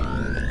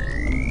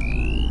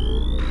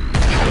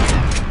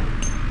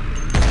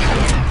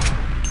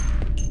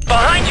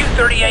 Behind you,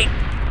 38.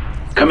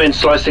 Come in,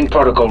 slicing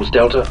protocols,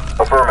 Delta.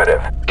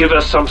 Affirmative. Give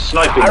us some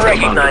sniping, I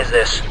Commando. recognize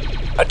this.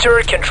 A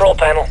turret control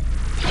panel.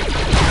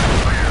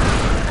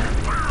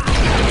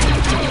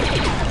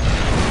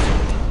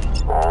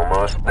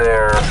 Almost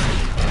there.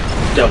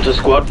 Delta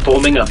squad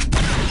forming up.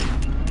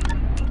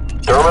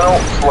 Terminal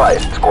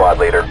sliced, squad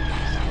leader.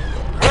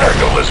 Tag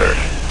the lizard.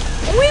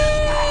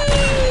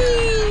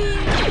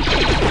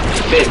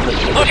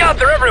 Business. Look out,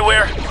 they're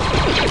everywhere.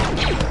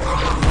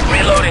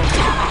 Reloading.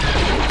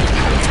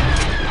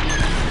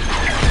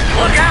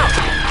 Look out!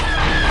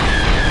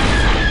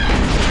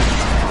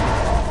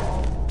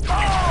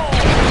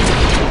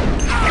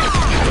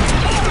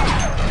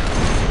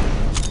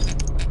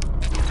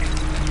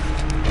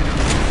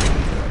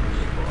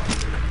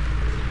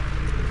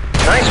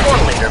 Nice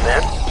one, leader,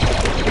 man.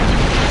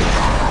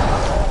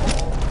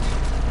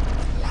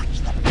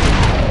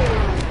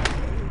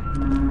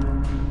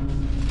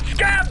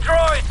 Scab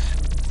droids!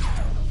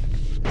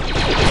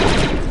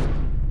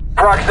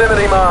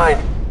 Proximity mine.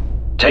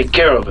 Take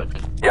care of it.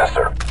 Yes,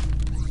 sir.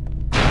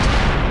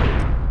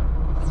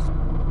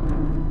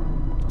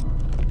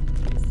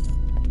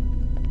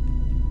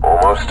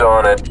 Almost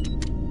on it.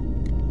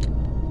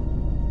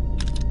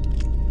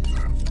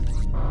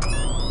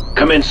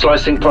 Come in,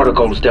 slicing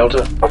protocols,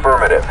 Delta.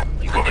 Affirmative.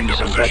 You could use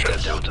some vector,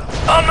 Delta.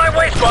 On my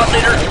way, squad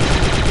leader!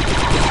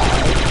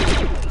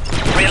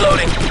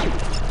 Reloading.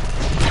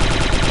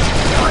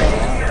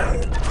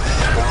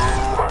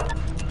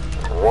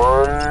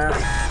 1.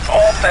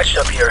 All fetched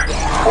up here.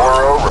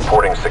 4-0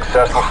 reporting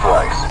successful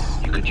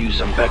slice. You could use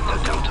some vector,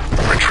 Delta.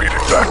 Retrieving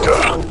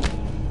Vector.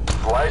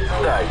 Slice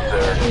and dice,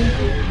 sir.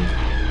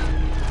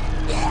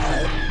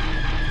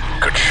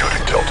 Good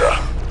shooting, Delta.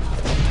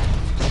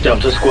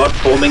 Delta squad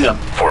forming up.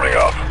 Forming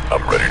up.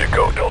 I'm ready to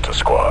go, Delta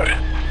Squad.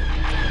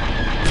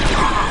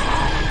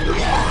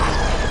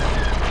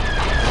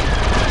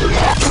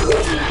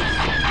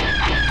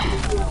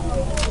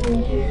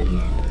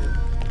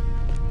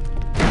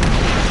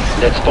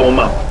 Let's form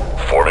up.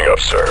 Forming up,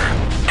 sir.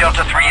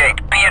 Delta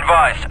 3-8, be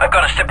advised. I've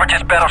got a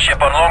Separatist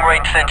battleship on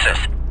long-range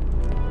sensors.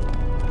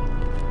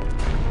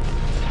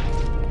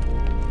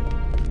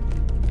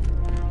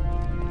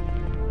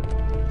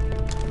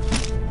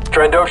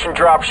 Trandoshan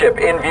dropship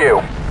in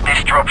view. This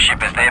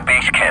dropship is their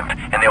base camp,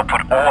 and they'll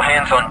put all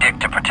hands on deck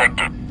to protect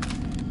it.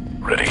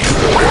 Ready.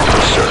 Where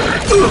to, sir?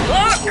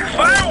 Look!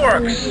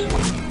 Fireworks!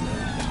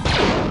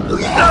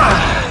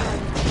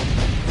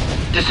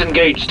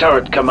 Disengage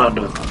turret,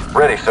 Commando.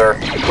 Ready, sir.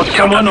 Put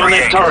someone on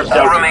that turret, All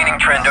Delta. remaining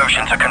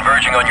Trandoshans are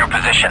converging on your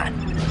position.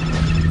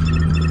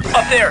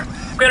 Up there!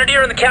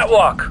 Grenadier in the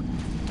catwalk!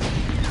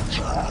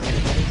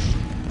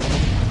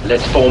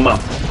 Let's form up.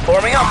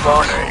 Forming up,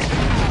 boss.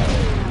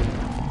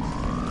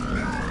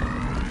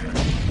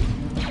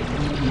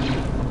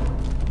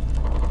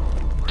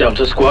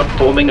 Delta squad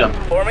forming up.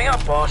 Forming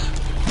up, boss.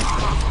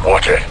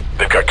 Watch it.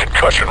 They've got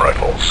concussion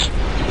rifles.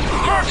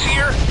 Clark's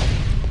here!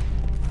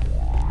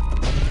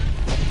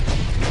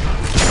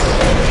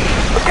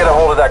 Let's get a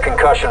hold of that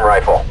concussion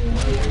rifle.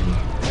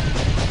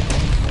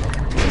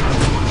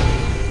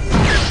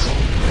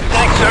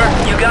 Thanks,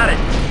 sir. You got it.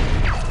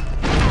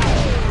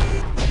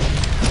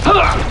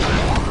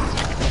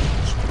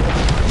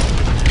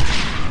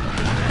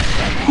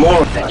 More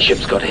of that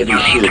ship's got heavy You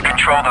need shield. to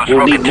control those We'll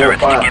rocket need more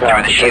turrets to get through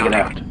firepower the to take it shielding.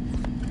 out.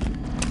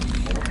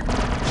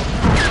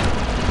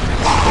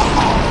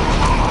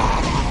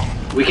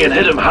 We can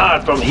hit him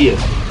hard from here.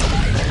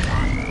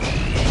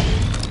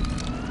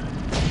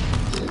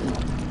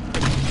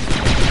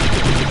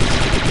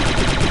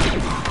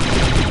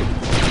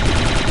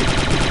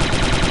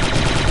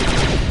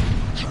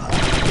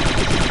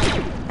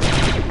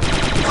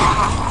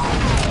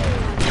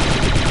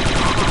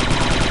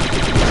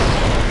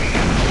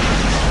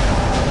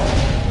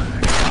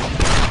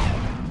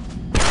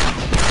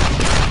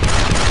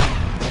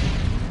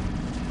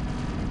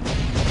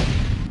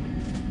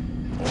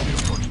 Only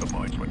approach the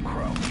mines when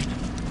crouched.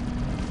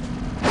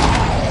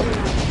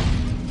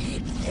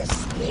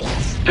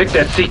 Pick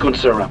that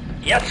sequencer up.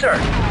 Yes, sir.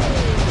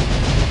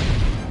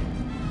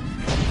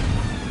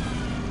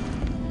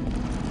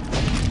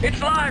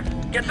 It's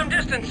live. Get some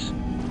distance.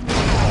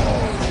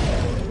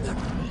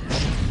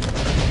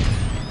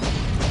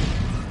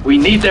 We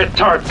need that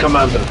turret,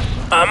 Commandos.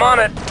 I'm on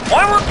it.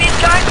 Why won't these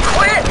guys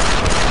quit?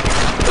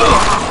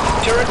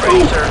 Turret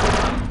ready, sir.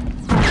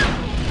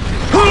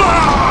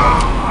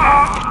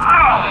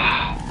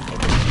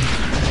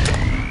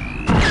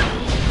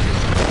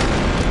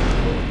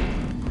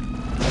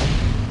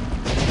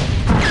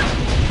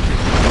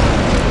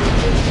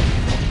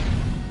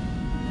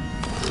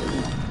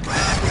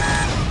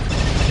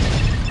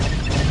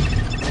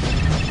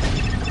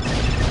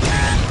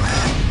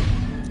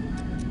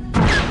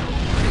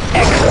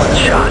 Excellent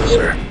shot,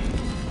 sir.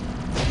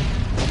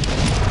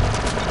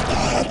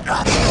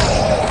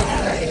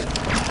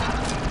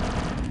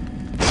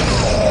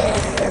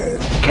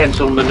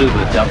 Cancel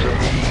maneuver, Delta.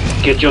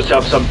 Get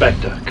yourself some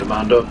Vector,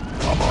 Commando.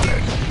 I'm on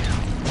it.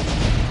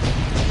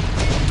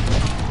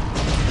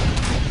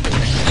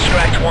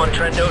 Extract 1,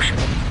 Trandoshan.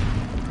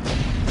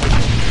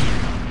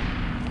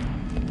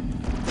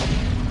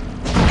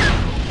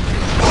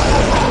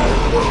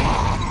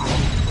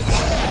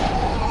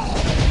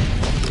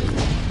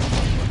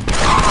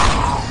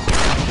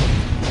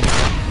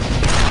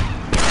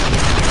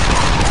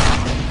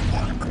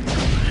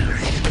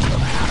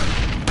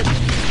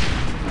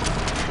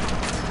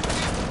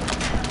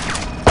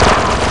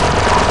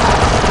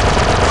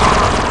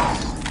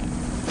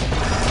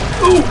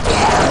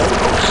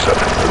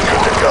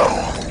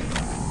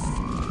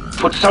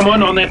 Put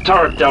someone on that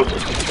turret, Delta.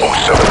 07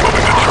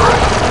 moving the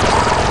turret.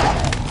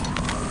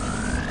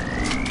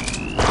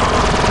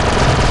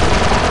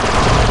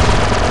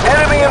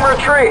 Enemy in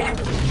retreat!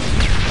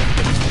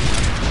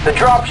 The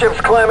dropship's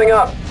clamming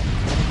up.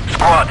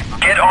 Squad,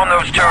 get on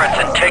those turrets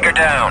and take her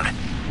down.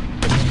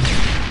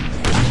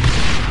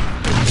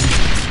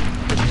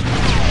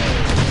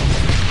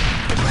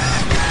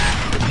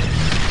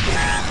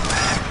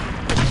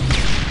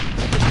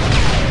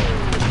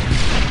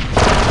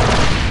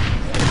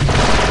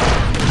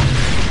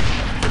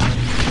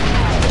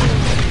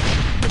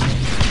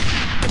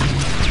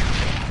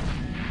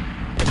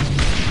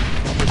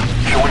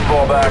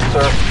 Fall back,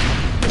 sir.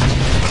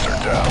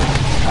 They're down.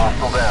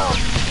 Hostile down.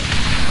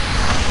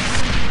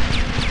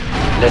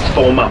 Let's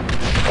form up.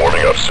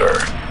 Forming up, sir.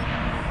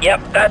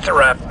 Yep, that's a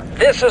wrap.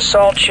 This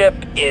assault ship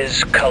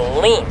is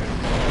clean.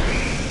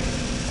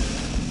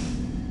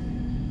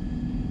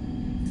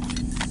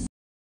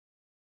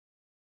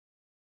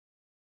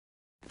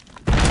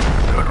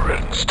 Good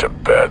riddance to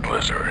bad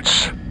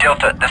lizards.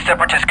 Delta, the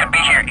Separatists could be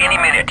here any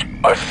minute.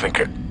 I think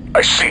it.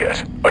 I see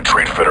it. A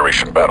Trade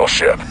Federation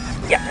battleship.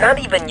 Yeah, not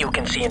even you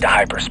can see into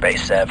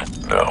hyperspace, Sev.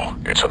 No,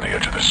 it's on the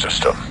edge of the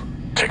system.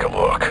 Take a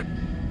look.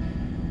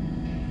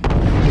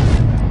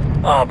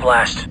 Oh,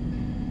 blast.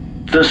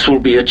 This will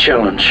be a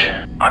challenge.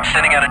 I'm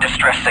sending out a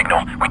distress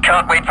signal. We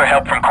can't wait for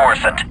help from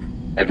Coruscant.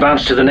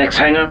 Advance to the next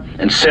hangar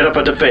and set up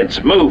a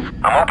defense. Move!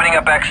 I'm opening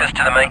up access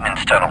to the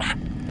maintenance tunnels.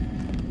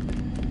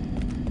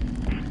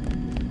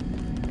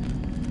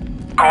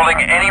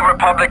 Calling any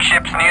Republic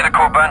ships near the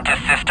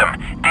Corbantis system.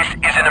 This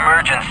is an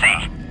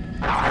emergency.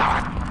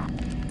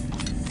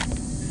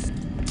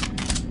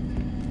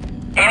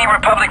 Any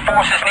Republic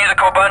forces near the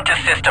Corbantis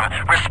system,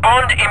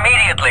 respond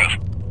immediately.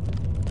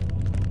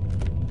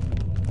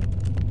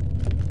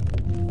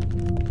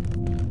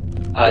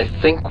 I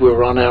think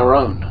we're on our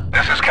own.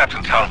 This is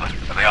Captain Talbot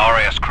of the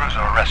RAS cruiser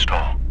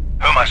Restore.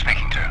 Who am I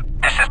speaking to?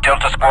 This is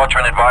Delta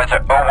Squadron Advisor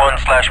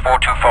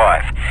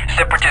 01/425.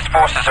 Separatist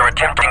forces are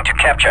attempting to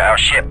capture our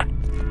ship.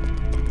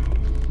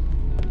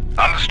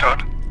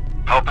 Understood.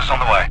 Help is on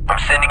the way. I'm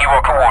sending you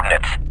our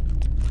coordinates.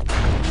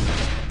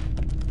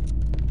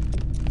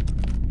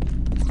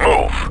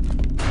 Move.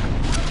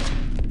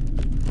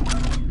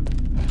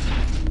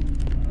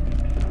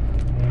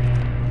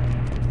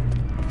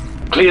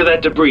 Clear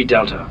that debris,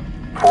 Delta.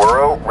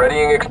 4-0,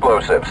 readying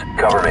explosives.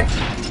 Cover me.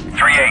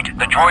 3-8,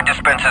 the droid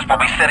dispensers will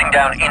be setting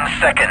down in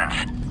seconds.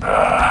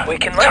 We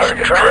can lay some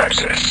Target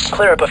traps. practice.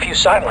 Clear up a few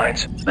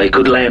sightlines. They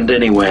could land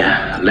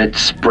anywhere. Let's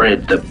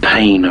spread the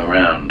pain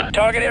around.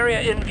 Target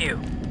area in view.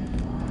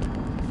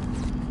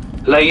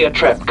 Lay a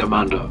trap,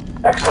 Commando.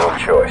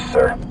 Excellent choice,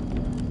 sir.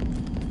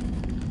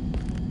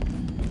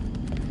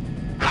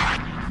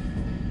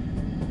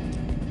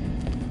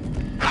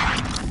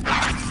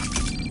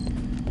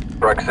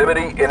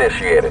 Proximity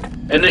initiated.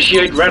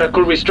 Initiate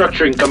radical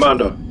restructuring,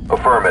 Commando.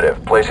 Affirmative.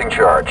 Placing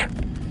charge.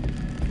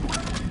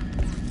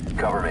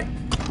 Cover me.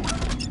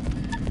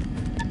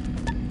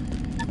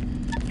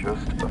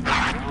 Just a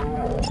few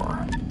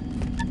more.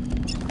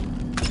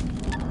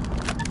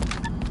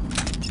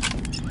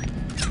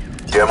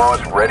 Demo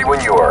is ready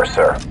when you are,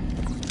 sir.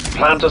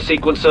 Plant a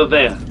sequencer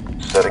there.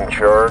 Setting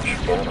charge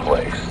in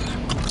place.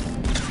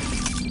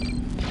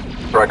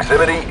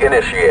 Proximity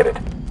initiated.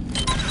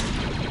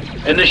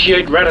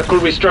 Initiate radical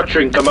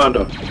restructuring,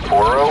 Commando.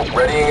 4-0,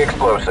 readying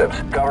explosives.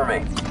 Cover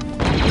me.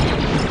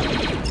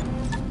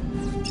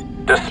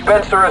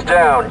 Dispenser is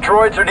down.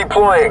 Droids are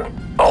deploying.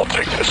 I'll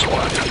take this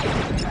one.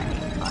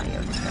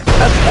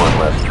 That's one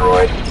less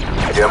droid.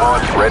 Demo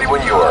is ready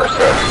when you are,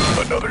 sir.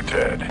 Another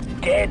dead.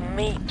 Dead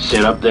meat.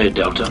 Set up there,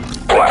 Delta.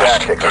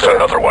 Blast! Tactic, There's sir.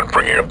 another one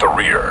bringing up the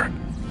rear.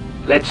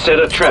 Let's set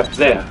a trap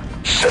there.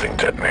 Setting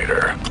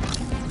detonator.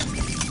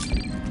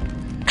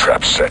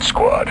 Trap set,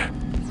 squad.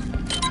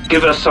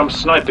 Give us some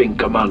sniping,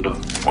 Commando.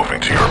 Moving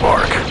to your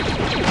mark.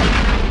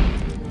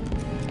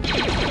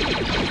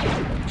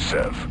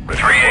 Sev,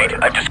 ready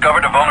 3-8, I've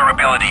discovered a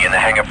vulnerability in the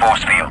hangar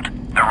force field.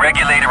 The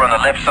regulator on the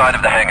left side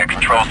of the hangar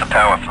controls the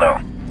power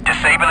flow.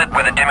 Disable it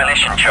with a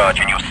demolition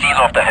charge and you'll seal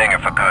off the hangar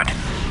for good.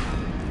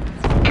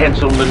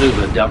 Cancel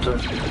maneuver, Delta.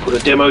 Put a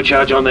demo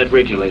charge on that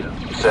regulator.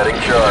 Setting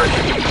charge.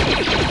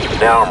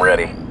 Now I'm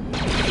ready.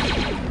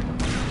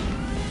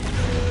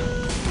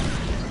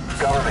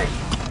 Cover me.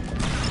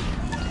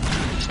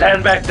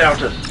 Stand back,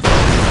 Deltas.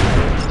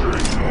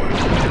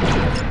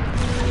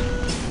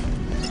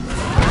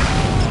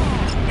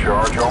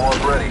 Charge almost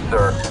ready,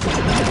 sir.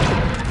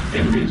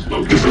 Enemies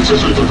located.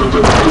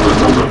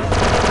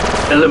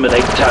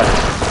 Eliminate target.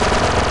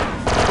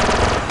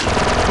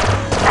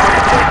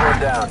 One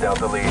down,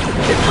 Delta Lead.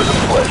 It was a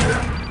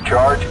pleasure.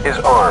 Charge is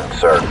armed,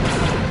 sir.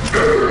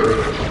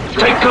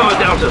 Take cover,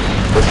 Delta.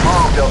 Let's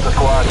move, Delta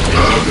Squad.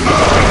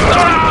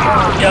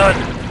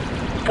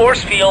 Done.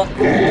 Force field.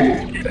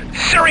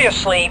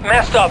 Seriously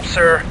messed up,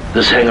 sir.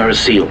 This hangar is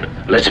sealed.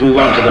 Let's move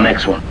on to the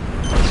next one.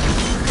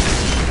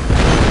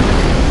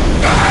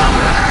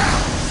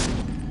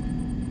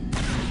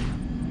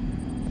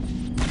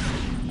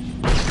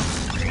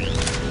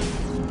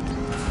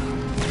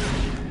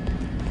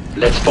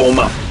 Let's form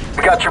up.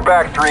 We got your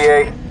back,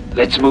 3A.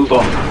 Let's move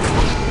on.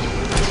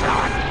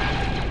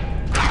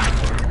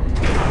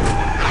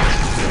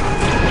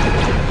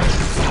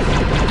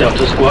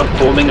 Delta Squad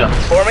forming up.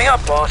 Forming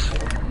up, boss.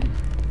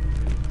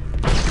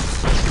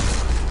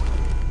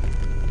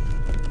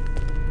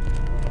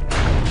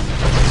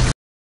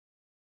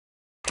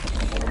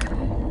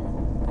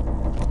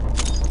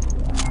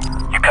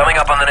 You're coming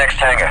up on the next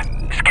hangar.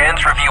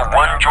 Scans reveal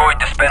one droid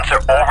dispenser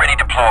already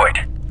deployed.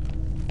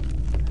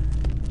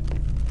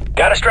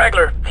 Got a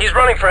straggler. He's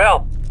running for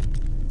help.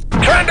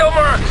 Trando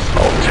marks!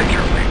 I'll take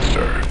your lead,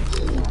 sir.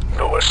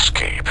 No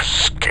escape,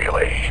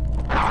 Scaly.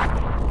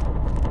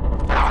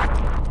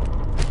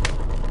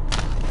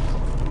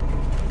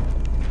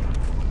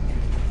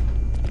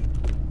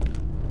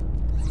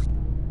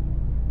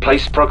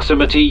 Place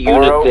proximity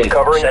unit Oro there.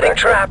 covering Setting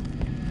vector. trap.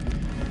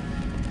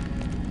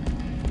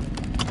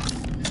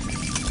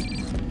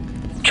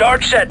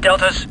 Charge set,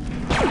 Deltas.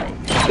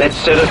 Let's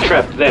set a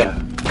trap there.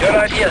 Good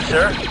idea,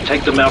 sir.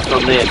 Take them out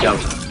from there,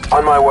 Delta.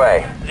 On my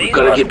way. These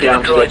Gotta must get be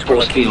down the to that droids we're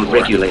force looking field for.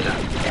 regulator.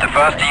 The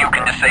faster you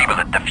can disable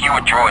it, the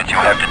fewer droids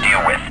you'll have to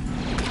deal with.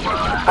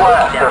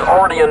 Blast, there's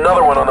already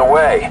another one on the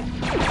way.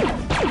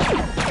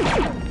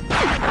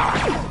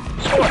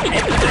 Scorch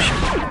in position.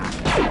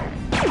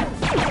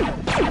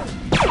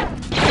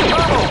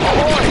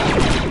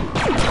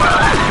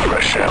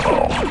 Fresh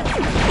ammo.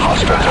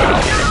 Hostile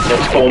down.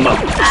 Let's form up.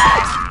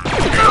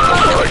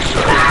 Strike,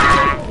 sir.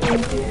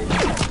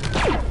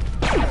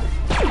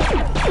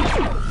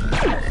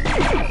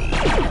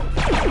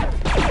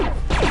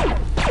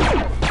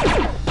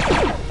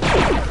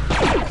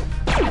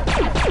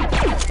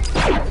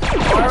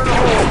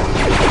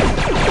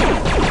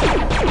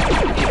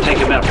 Take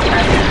him out.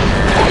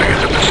 Moving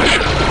into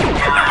position.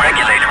 The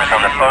regulator is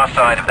on the far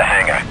side of the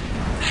hangar.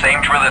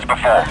 Same drill as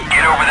before.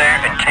 Get over there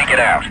and take it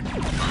out.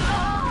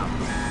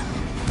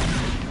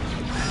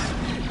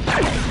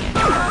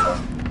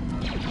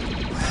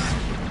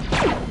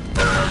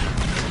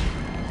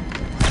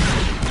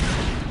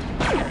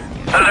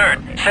 Alert!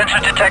 Sensor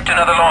detect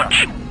another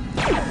launch.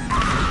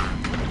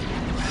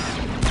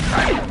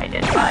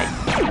 Identified.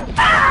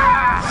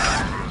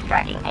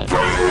 Tracking a Exit.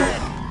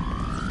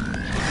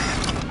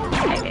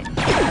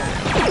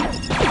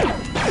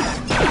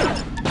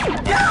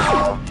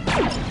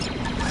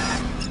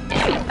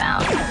 Enemies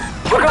found.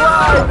 Look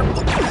alive!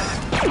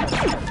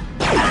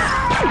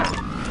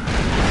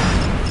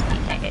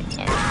 Detected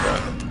in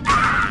good.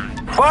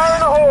 Fire in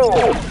the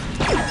hole!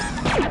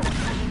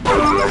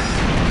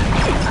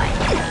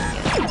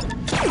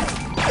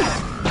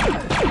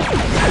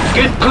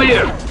 Get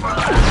clear!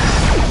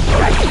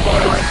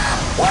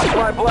 Watch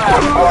my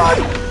blast, squad.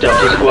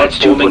 Delta Squad,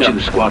 2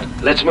 squad.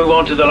 Let's move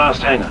on to the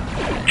last hangar.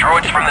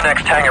 Droids from the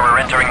next hangar are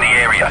entering the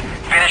area.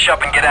 Finish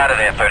up and get out of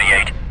there,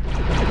 38.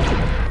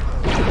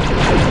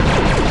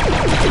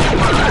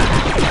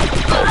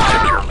 I'll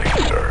take your lead,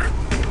 sir.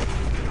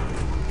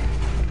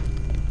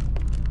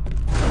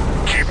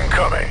 Keep them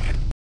coming.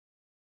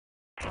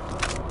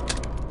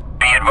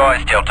 Be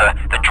advised, Delta.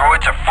 The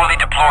droids are fully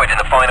deployed in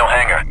the final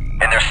hangar,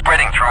 and they're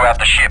spreading throughout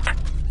the ship.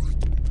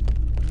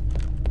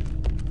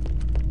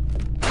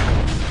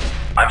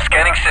 I'm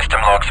scanning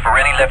system logs for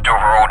any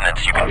leftover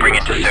ordnance you can bring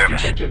into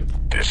service.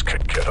 This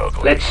could get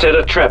ugly. Let's set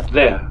a trap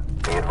there.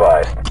 Be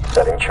advised.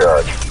 Setting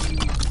charge.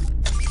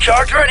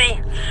 Charge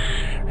ready.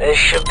 This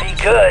should be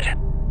good.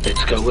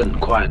 Let's go in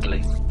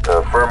quietly.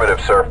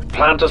 Affirmative, sir.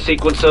 Plant a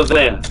sequencer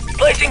there.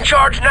 Placing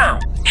charge now.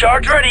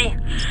 Charge ready.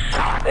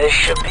 This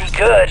should be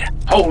good.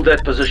 Hold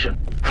that position.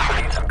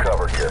 Need some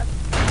cover here.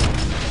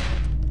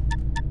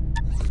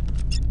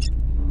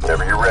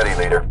 Whenever you're ready,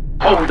 leader.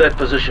 Hold that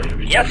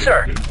position. Yes,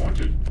 sir.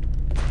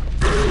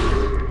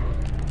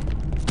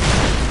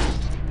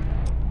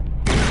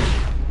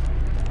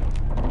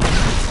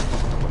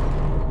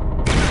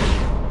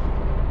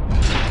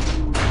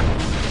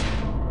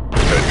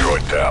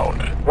 Android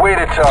down.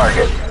 Weighted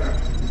target.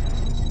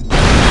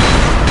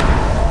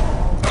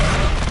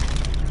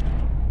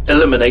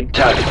 Eliminate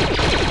target.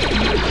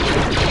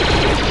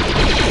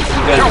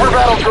 Super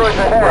battle droids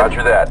ahead.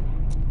 Roger that.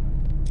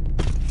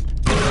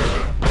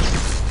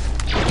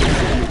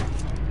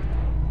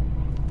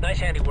 Nice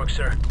handiwork,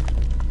 sir.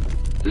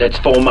 Let's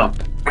form up.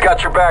 We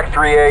got your back,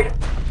 3A.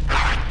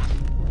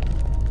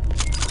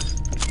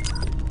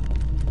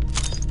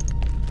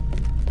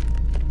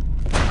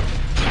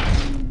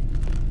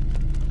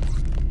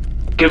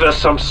 Give us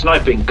some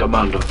sniping,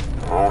 Commando.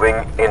 Move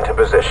Moving into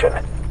position.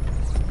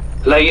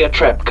 Lay a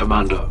trap,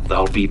 Commando.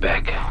 They'll be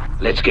back.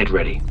 Let's get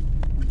ready.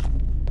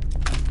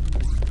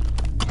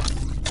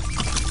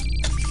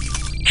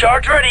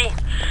 Charge ready.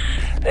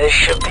 This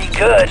should be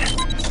good.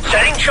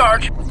 Setting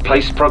charge.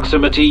 Place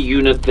proximity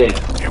unit there.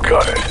 You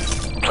got it.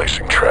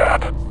 Placing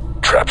trap.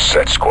 Trap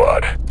set,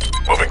 squad.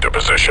 Moving to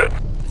position.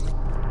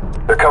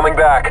 They're coming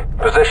back.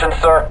 Position,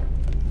 sir?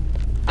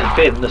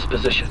 Defend this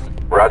position.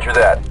 Roger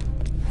that.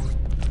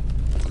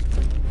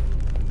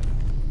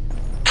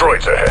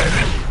 Droids ahead.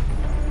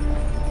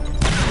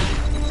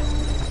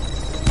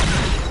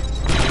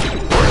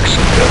 Works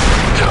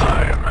every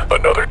time.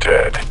 Another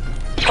dead.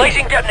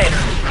 Placing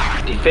detonator.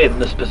 Defend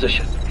this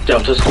position.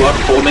 Delta squad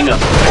forming up.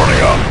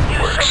 Forming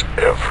up. Works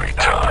every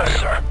time. Yes,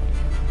 sir.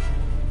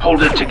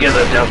 Hold it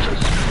together,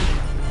 Deltas.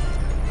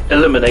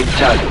 Eliminate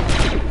target.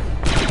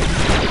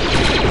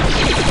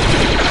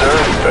 Sir,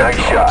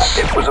 nice shot.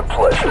 It was a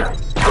pleasure.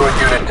 Droid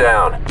unit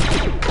down.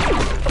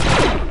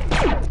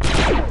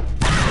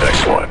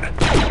 Next one.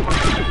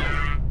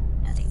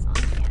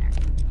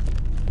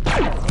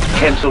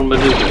 Cancel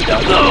maneuver,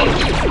 Delta.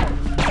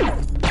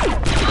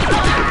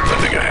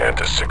 Lending a hand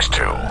to 6-2.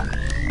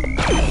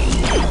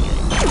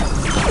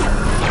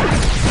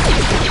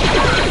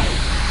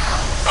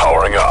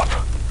 Powering up.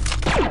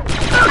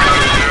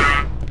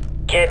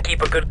 Can't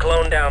keep a good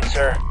clone down,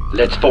 sir.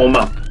 Let's form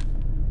up.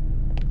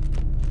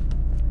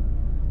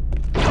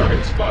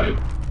 Target spotted.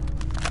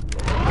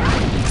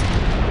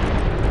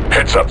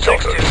 Heads up, 6-2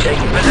 Deltas.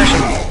 taking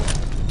position.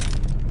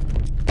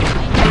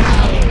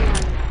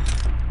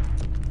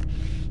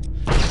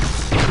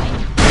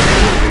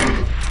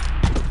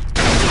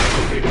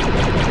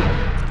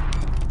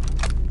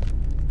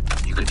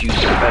 You could use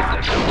some back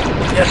there.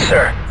 Yes,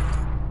 sir.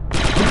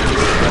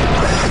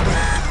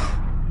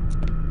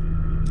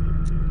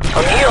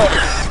 I'm healed.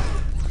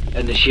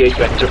 Initiate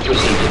vector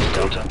procedures,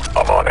 Delta.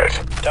 I'm on it.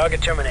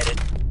 Target terminated.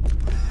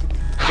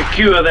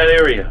 Secure that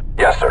area.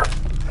 Yes, sir.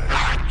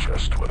 That's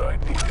just what I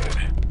needed.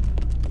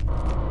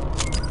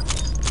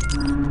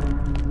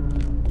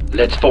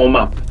 Let's form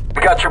up.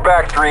 We got your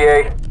back,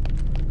 3A.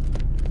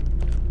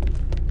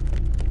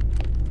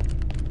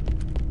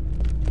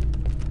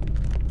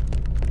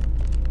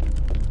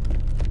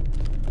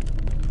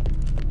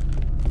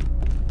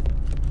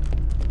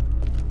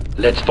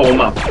 Let's form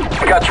up.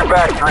 We got your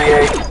back,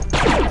 3A.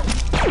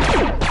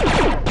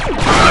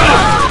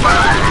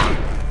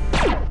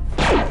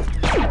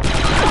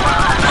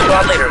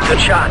 Squad leader, good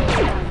shot.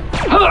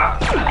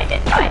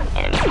 Identified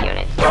enemy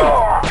unit.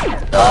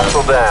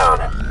 Hostile down.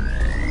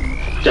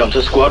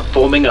 Delta squad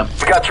forming up.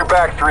 We got your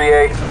back,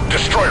 3A.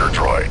 Destroyer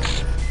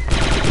droids.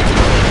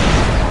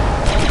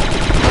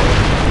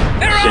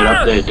 Sit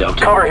up there,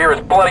 Delta. Cover here is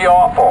bloody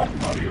awful.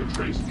 Audio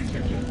trace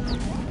detected.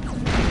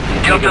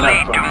 Delta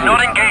Lead, do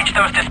not engage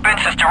those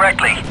dispensers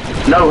directly.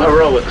 No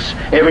heroics.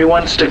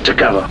 Everyone stick to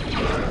cover.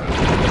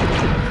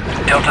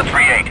 Delta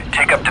 3-8,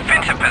 take up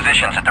defensive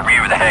positions at the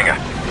rear of the hangar.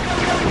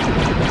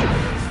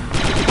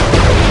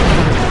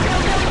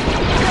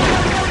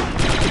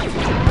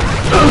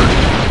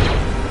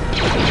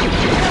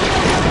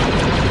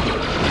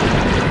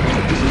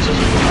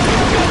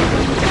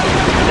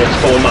 Let's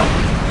form up.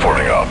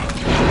 Forming up.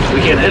 We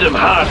can hit him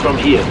hard from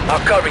here. I'll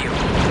cover you.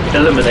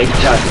 Eliminate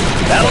target.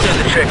 That'll do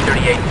the trick,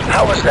 38.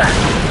 How was that?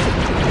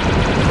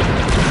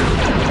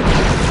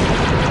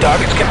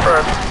 Targets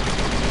confirmed.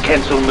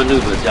 Cancel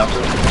maneuver,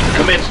 Delta.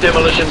 Commence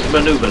demolitions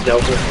maneuver,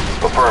 Delta.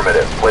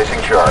 Affirmative.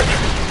 Placing charge.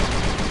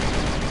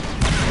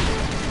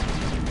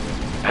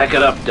 Pack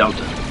it up,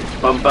 Delta.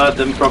 Bombard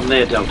them from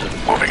there, Delta.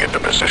 Moving into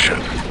position.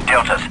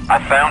 Deltas, I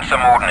found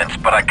some ordnance,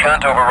 but I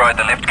can't override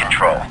the lift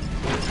control.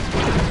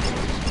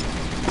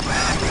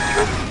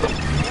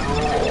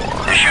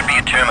 There should be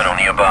a terminal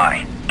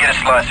nearby. Get a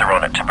slicer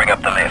on it to bring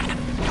up the lift.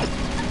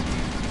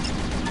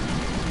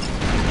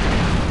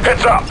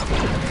 Heads up!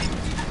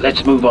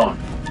 Let's move on.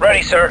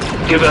 Ready, sir.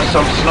 Give us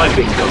some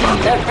sniping,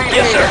 Commander.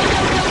 Yes, sir.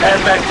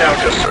 Stand back,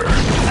 Delta. Yes, sir.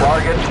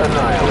 Target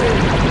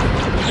annihilated.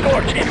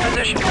 Scorch in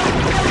position.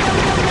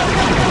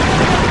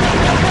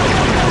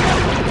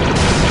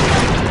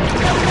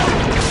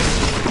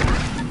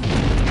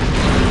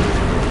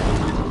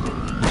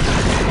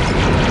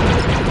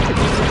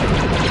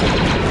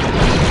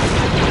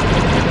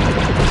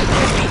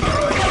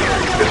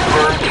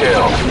 Confirmed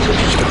kill.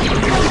 Just a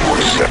few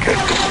more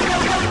seconds.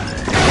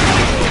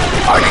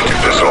 I can do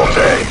this all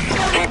day.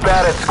 Keep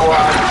at it,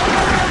 squad.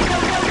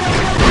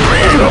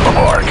 3-8 on the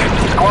mark.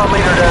 Squad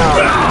leader down.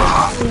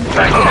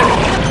 Back at it.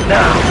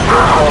 Now.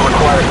 All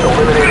requires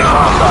eliminating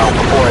hostiles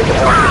before I can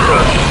help you,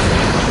 sir.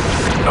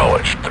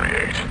 Acknowledged,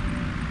 3-8.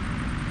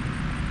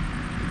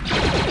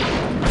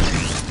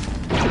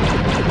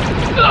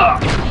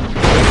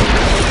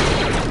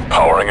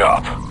 Powering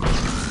up.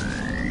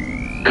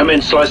 Come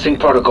in slicing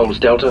protocols,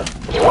 Delta.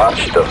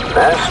 Watch the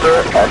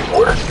master at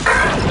work.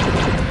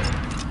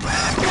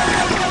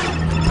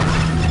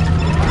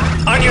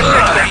 On your 6,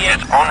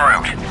 It's en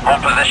route.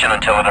 Hold position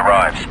until it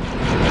arrives.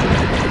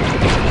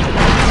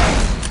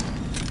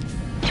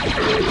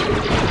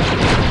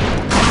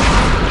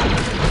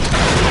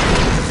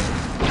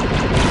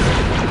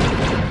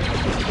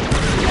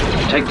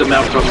 Take them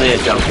out from there,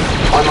 Duncan.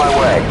 On my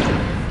way.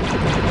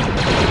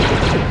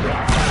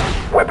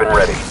 Weapon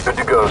ready. Good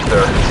to go,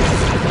 sir.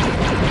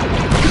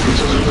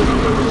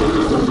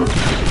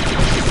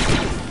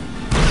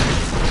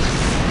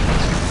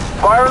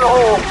 Fire in the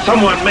hole!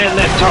 Someone man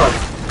that turret!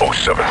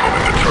 07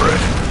 moving the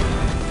turret.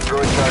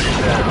 Droid target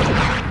down.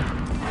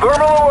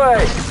 Thermal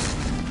away!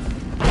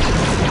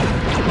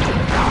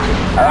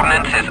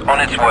 Ordnance is on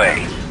its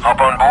way. Hop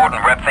on board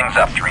and wrap things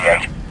up,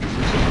 3-8.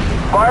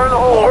 Fire in the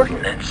hole!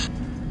 Ordnance?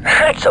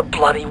 That's a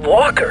bloody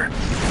walker.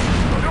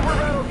 Super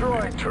battle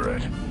droid!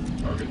 Turret.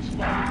 Target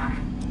spotted.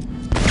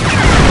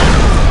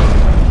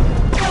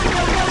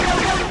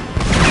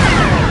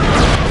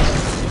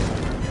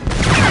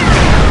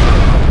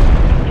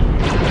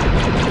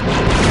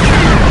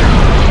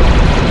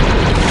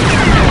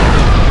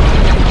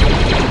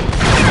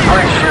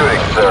 Great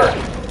shooting, sir.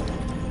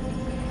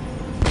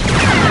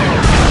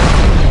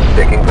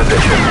 Taking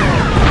position.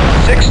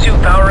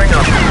 6-2 powering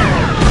up.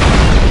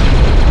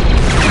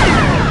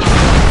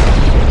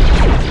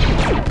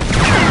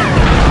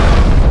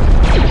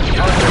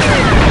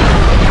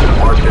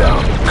 Mark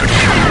down. Good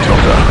shooting,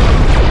 Delta.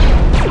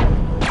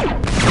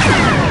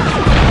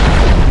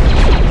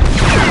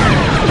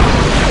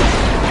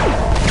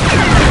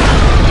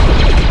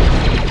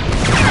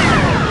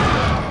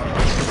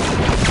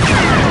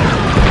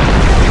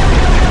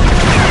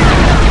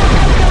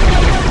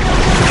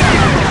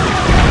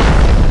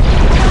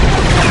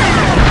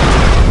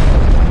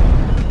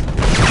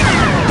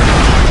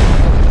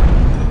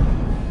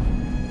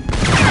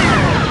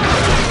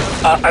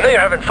 I know you're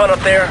having fun up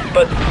there,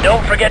 but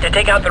don't forget to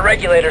take out the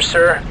regulators,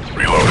 sir.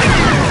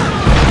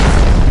 Reloading.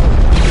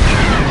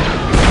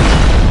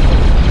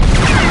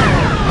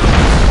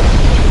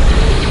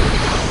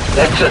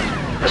 That's it.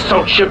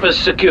 Assault ship is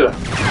secure.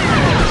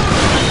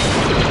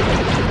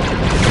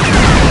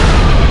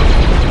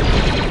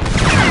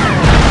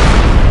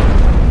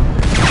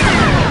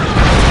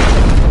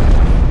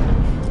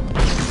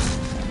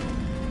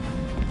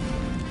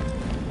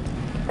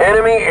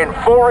 Enemy in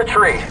full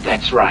retreat.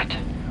 That's right.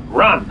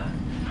 Run!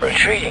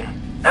 Retreating?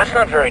 That's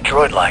not very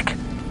droid-like.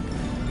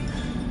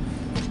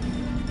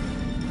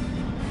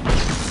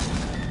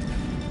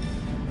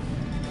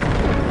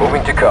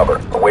 Moving to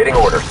cover. Awaiting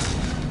orders.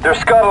 They're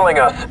scuttling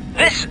us.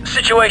 This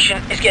situation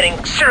is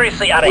getting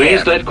seriously out of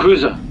Where's hand. that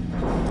cruiser?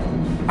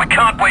 We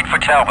can't wait for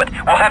Talbot.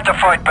 We'll have to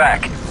fight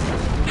back.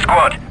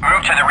 Squad,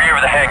 move to the rear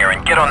of the hangar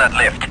and get on that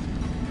lift.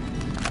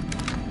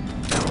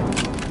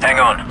 Hang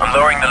on, I'm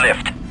lowering the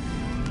lift.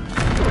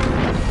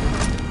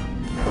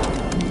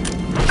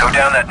 Go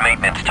down that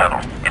maintenance tunnel.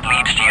 It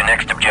leads to your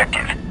next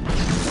objective.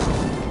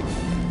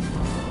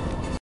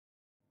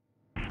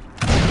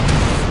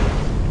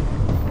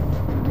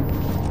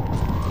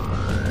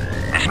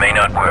 This may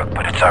not work,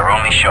 but it's our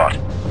only shot.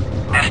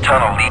 This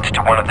tunnel leads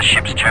to one of the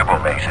ship's turbo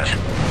lasers.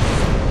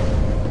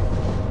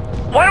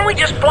 Why don't we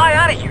just fly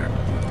out of here?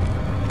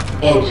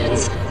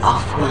 Engines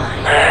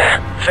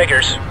offline.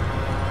 Figures.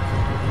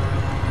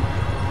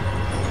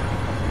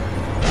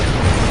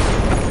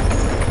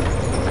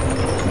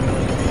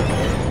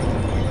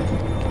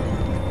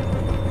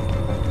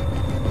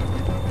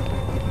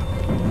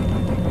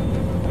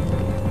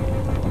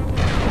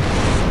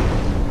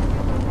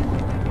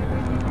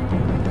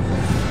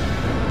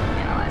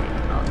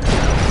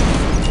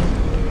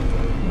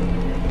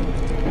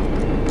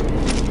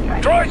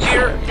 Droid's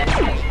here!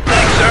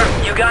 Thanks, sir.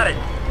 You got it.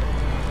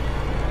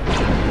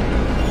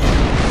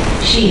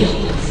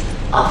 Shields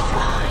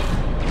offline.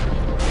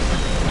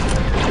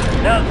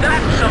 Now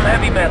that's some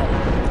heavy metal.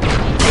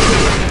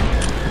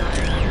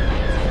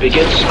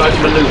 Begin smoke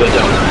maneuver,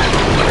 Delta.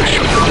 I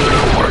should have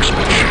little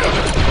marksmanship.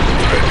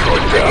 Red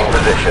droid Taking down.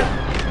 position.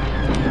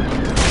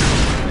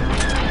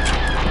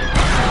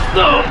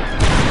 No!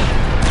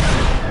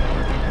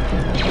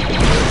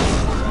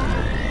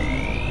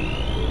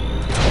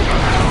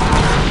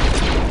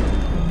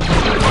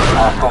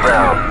 Hostile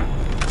down.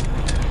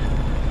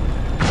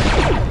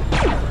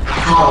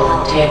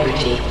 Hull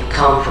integrity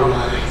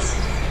compromised.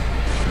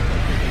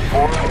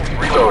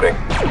 Reloading.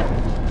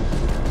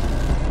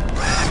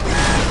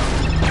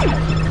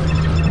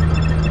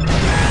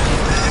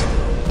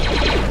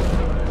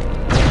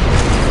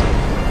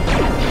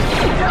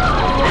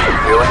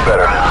 Feeling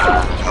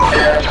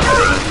better.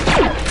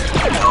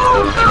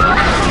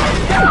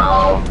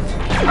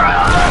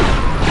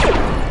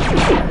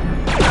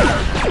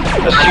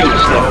 Assume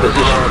snap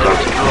position,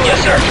 Delta. Yes,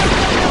 sir.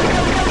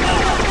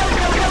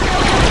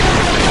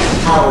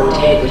 Hull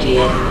integrity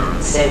at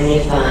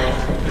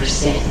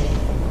 75%.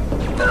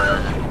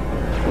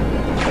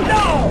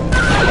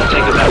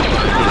 Take him out.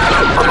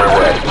 On my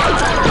way.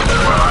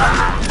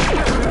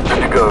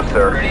 Good to go,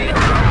 sir.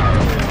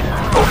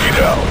 Okey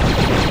down.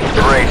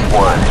 Erase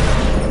one.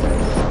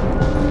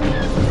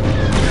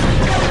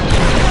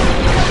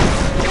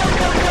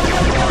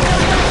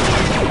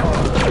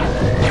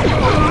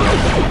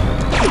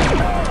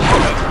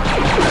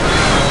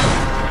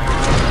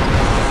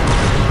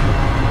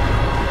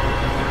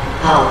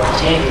 Hull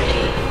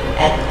integrity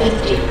at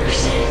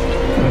 50%.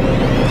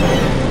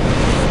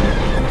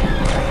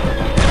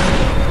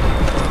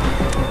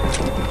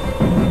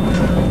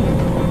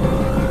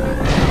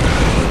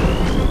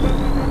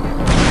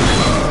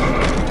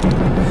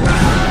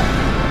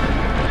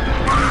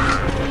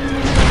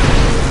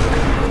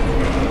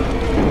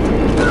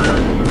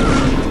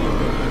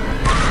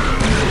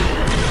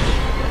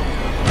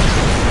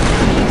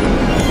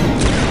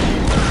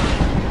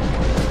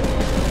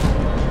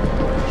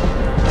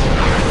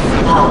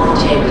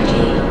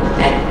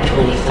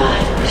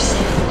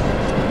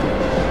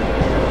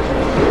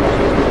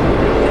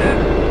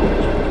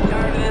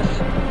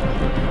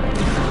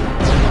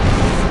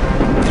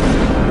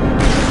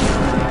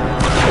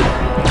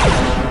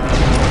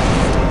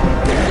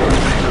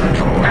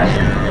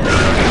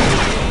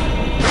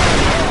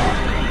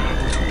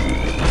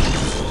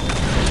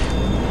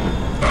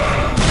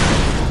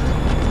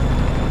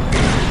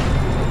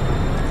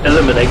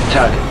 Eliminate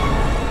target.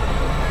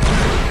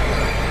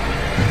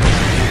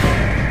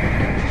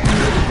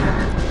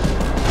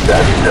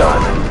 That's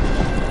done.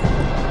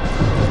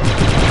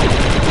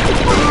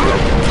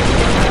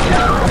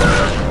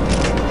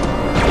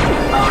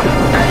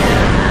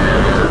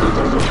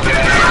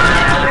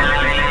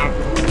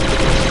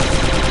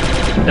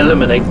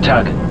 Eliminate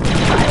target.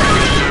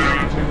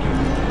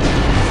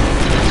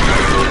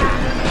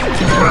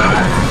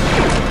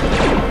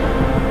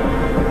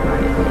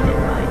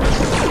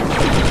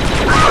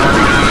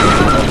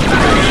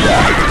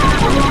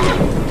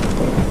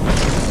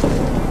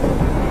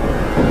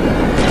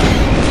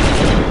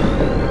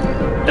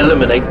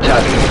 Eliminate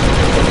target.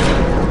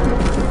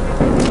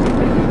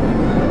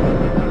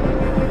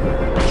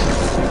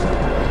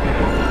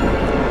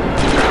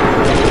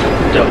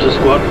 Delta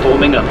Squad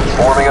forming up.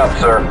 Forming up,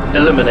 sir.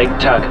 Eliminate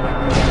target.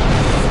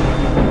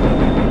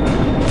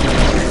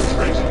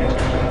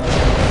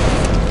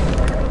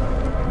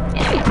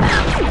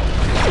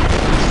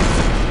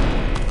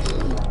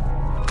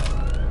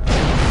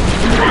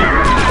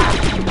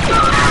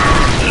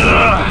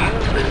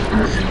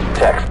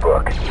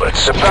 Textbook.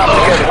 It's about to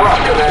get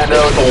rough,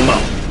 Commandos. Form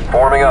up.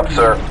 Forming up,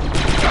 sir.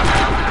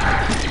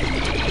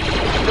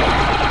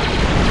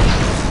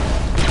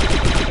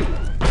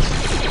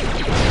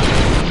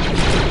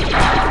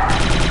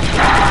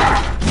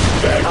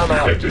 I'm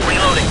out.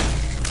 Reloading.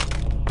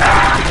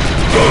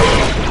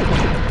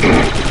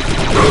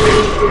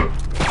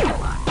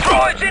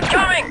 Droids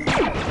incoming!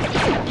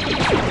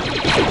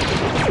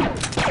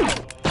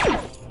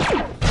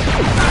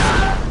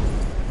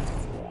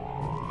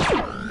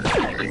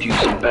 You could use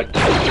some back to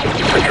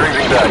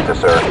Retrieving back to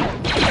sir.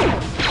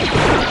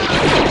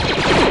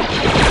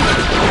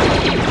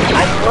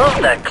 I love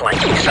that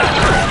clanky sound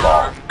of that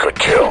ball. Good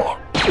kill.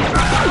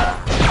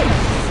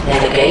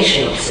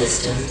 Navigational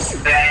systems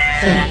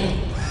failing.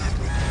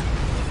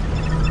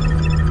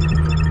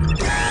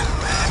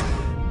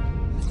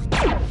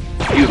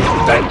 you,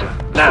 Vector.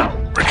 Now.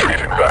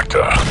 Retrieving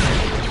Vector.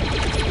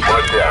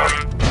 Mark down.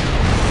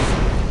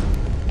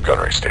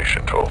 Gunnery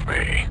Station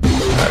 12B.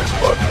 That's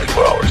about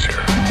 12 hours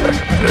here, back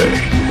in the day.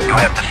 You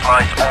have to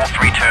slice all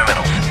 3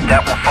 terminals.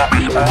 That will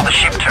focus all the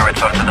ship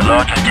turrets onto the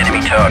largest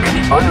enemy target.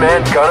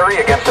 Unmanned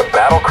gunnery against a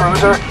battle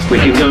cruiser? We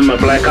can give him a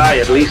black eye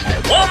at least.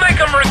 We'll make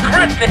them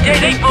regret the day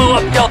they blew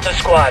up Delta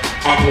Squad.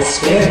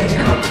 Atmospheric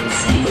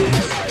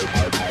compensators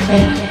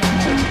failing.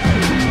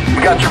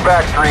 We got your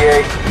back,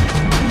 3-8.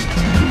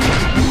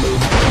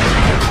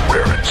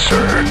 Where in,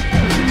 sir?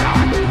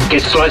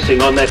 Get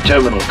slicing on that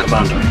terminal,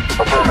 Commando.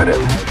 Affirmative.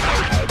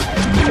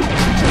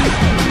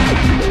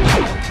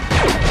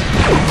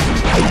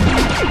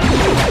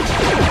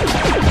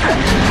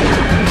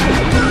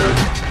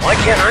 Why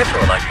can't I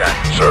throw like that?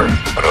 Sir,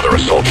 another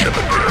assault ship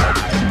in here.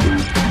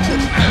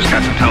 This is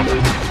Captain Telfer.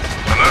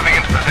 We're moving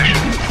into position.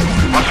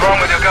 What's wrong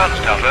with your guns,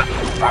 Telfer?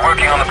 We're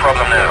working on the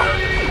problem now.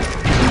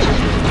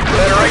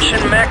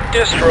 Federation mech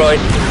destroyed.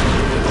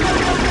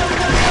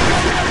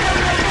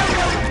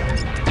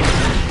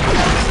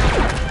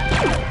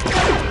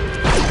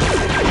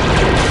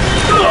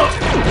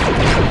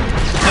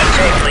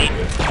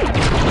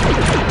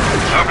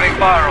 Opening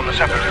fire on the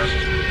Separatists.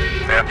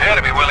 They appear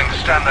to be willing to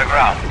stand their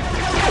ground.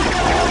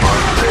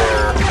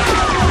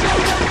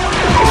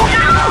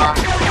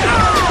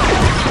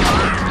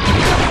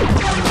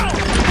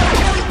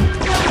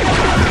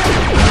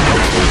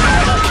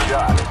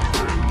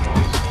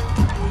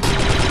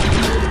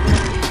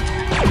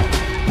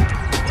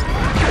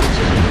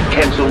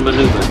 Cancel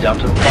maneuver,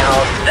 Delta.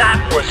 Now that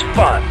was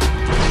fun.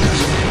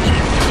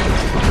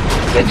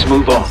 Let's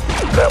move on.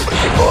 That was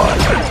fun.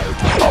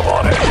 I'm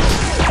on it.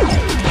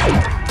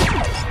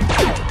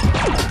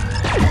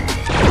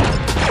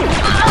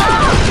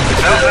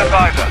 Delta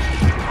Advisor,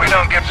 if we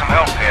don't get some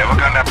help here, we're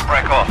going to have to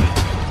break off.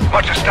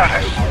 What's your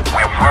status?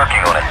 We're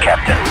working on it,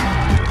 Captain.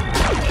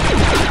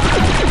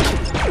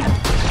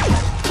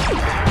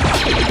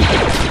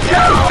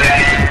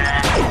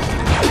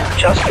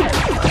 Just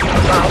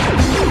about.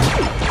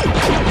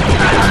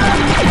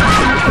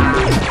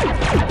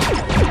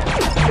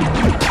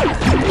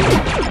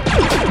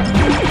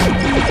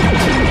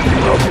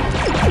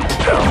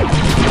 Down.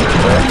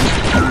 Left.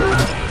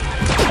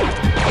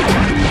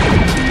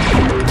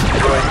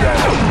 Going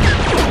down.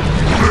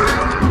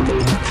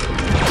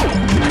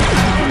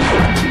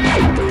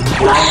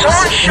 Will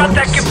someone shut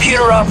that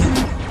computer up?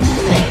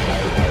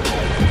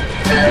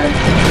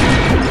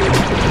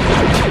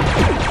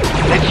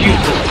 Let's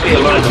use the spear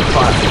line of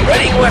fire.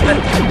 Ready weapon.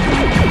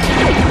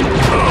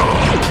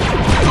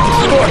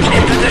 Scorch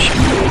in position.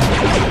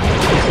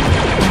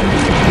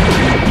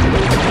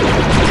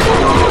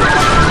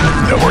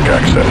 Network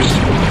accessed.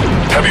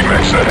 Heavy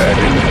mechs ahead.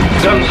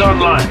 Guns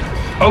online.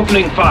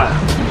 Opening fire.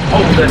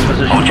 Hold that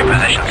position. Hold your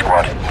position,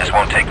 squad. This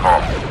won't take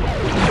long.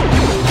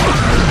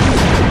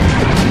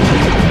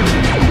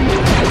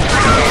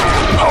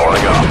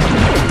 Powering up.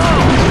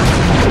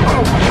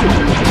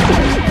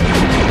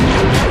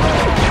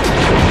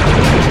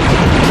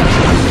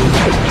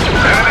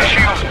 Enemy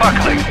shields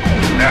buckling.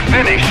 They're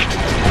finished.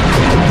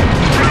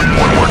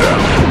 One more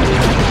down.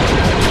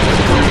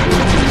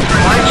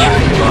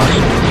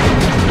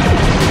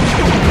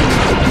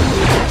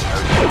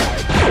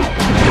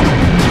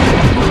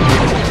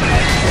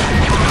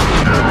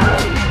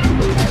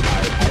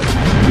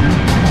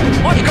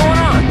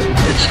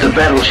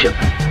 ship.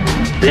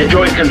 Their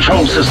droid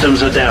control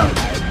systems are down.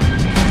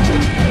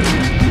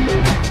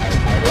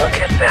 Look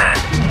at that.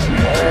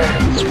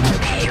 It's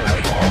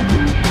beautiful.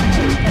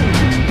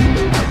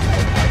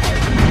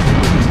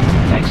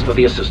 Thanks for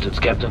the assistance,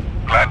 Captain.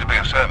 Glad to be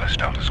of service,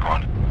 Delta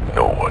Squad.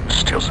 No one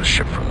steals a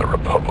ship from the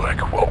Republic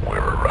while we're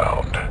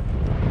around.